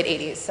towards the late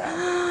 80s. So.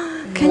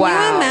 Can you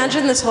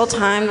imagine this whole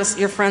time,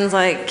 your friend's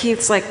like,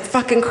 Keith's like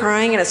fucking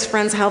crying and his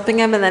friend's helping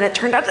him, and then it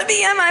turned out to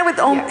be him? My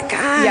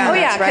God.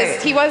 Yeah,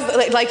 because he was,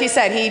 like you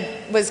said, he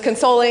was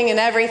consoling and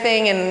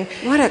everything, and...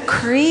 What a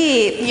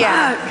creep.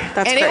 Yeah.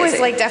 That's and crazy. it was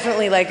like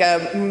definitely like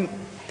a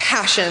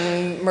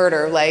passion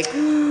murder, like...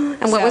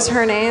 And what was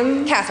her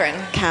name? Catherine.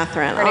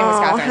 Catherine. Her name was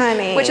Catherine.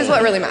 Honey. Which is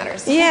what really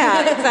matters.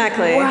 Yeah,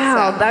 exactly.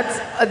 Wow,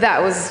 that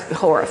was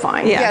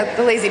horrifying. Yeah,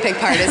 the lazy pig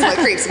part is what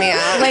creeps me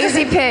out.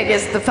 Lazy pig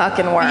is the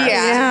fucking worst.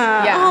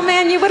 Yeah. Oh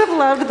man, you would have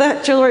loved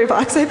that jewelry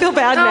box. I feel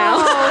bad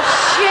now. Oh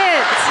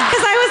shit.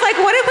 Because I was like,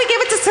 what if we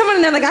give it to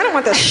someone and they're like, I don't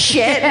want this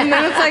shit. And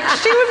then it's like,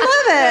 she would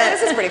love it.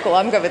 This is pretty cool.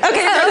 I'm good with this.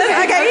 Okay,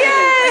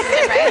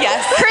 yay!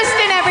 Yes.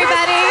 Kristen,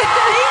 everybody.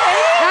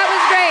 That was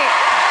great.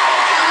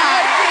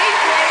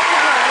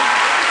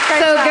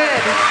 So good.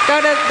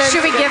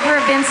 Should we give her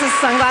Vince's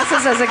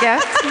sunglasses as a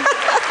gift?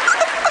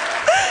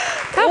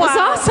 That was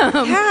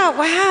awesome. Yeah,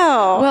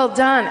 wow. Well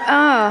done.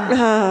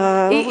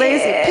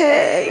 Lazy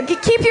pig.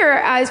 Keep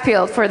your eyes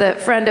peeled for the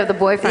friend of the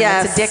boyfriend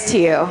that's a dick to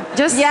you.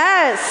 Just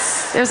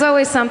yes. There's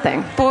always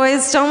something.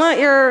 Boys, don't let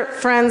your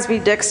friends be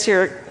dicks to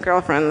your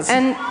girlfriends.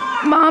 And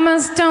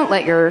mamas, don't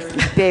let your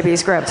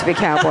babies grow up to be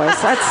cowboys.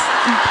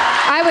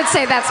 I would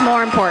say that's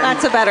more important.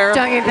 That's a better.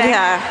 Don't you think?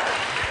 Yeah.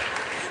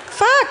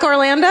 Fuck,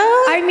 Orlando.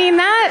 I mean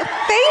that.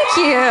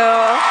 Thank you.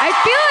 I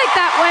feel like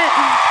that went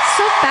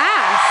so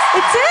fast.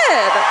 It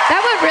did.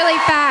 That went really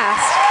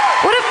fast.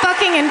 What a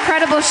fucking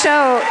incredible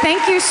show.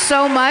 Thank you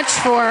so much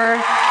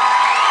for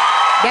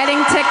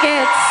getting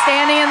tickets,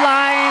 standing in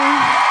line,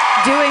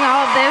 doing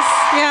all of this.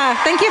 Yeah,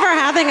 thank you for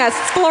having us.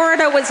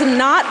 Florida was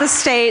not the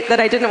state that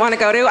I didn't want to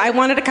go to. I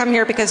wanted to come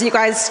here because you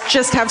guys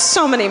just have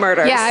so many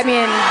murders. Yeah, I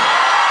mean,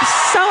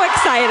 so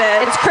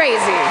excited. it's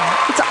crazy.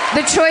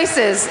 The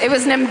choices. It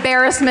was an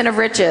embarrassment of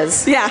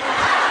riches. Yeah.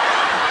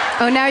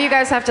 Oh, now you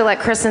guys have to let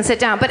Kristen sit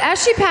down. But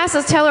as she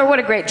passes, tell her what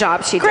a great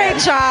job she did. Great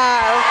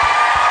job.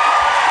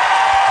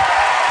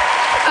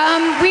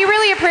 We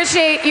really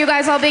appreciate you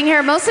guys all being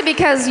here, mostly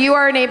because you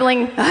are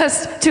enabling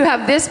us to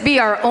have this be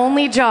our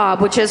only job,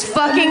 which is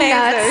fucking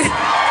nuts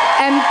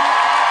and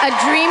a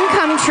dream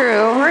come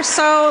true. We're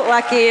so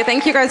lucky.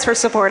 Thank you guys for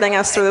supporting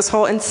us through this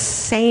whole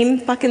insane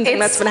fucking thing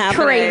that's been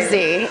happening. It's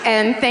crazy.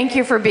 And thank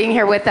you for being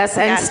here with us,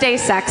 and stay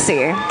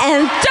sexy.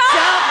 And don't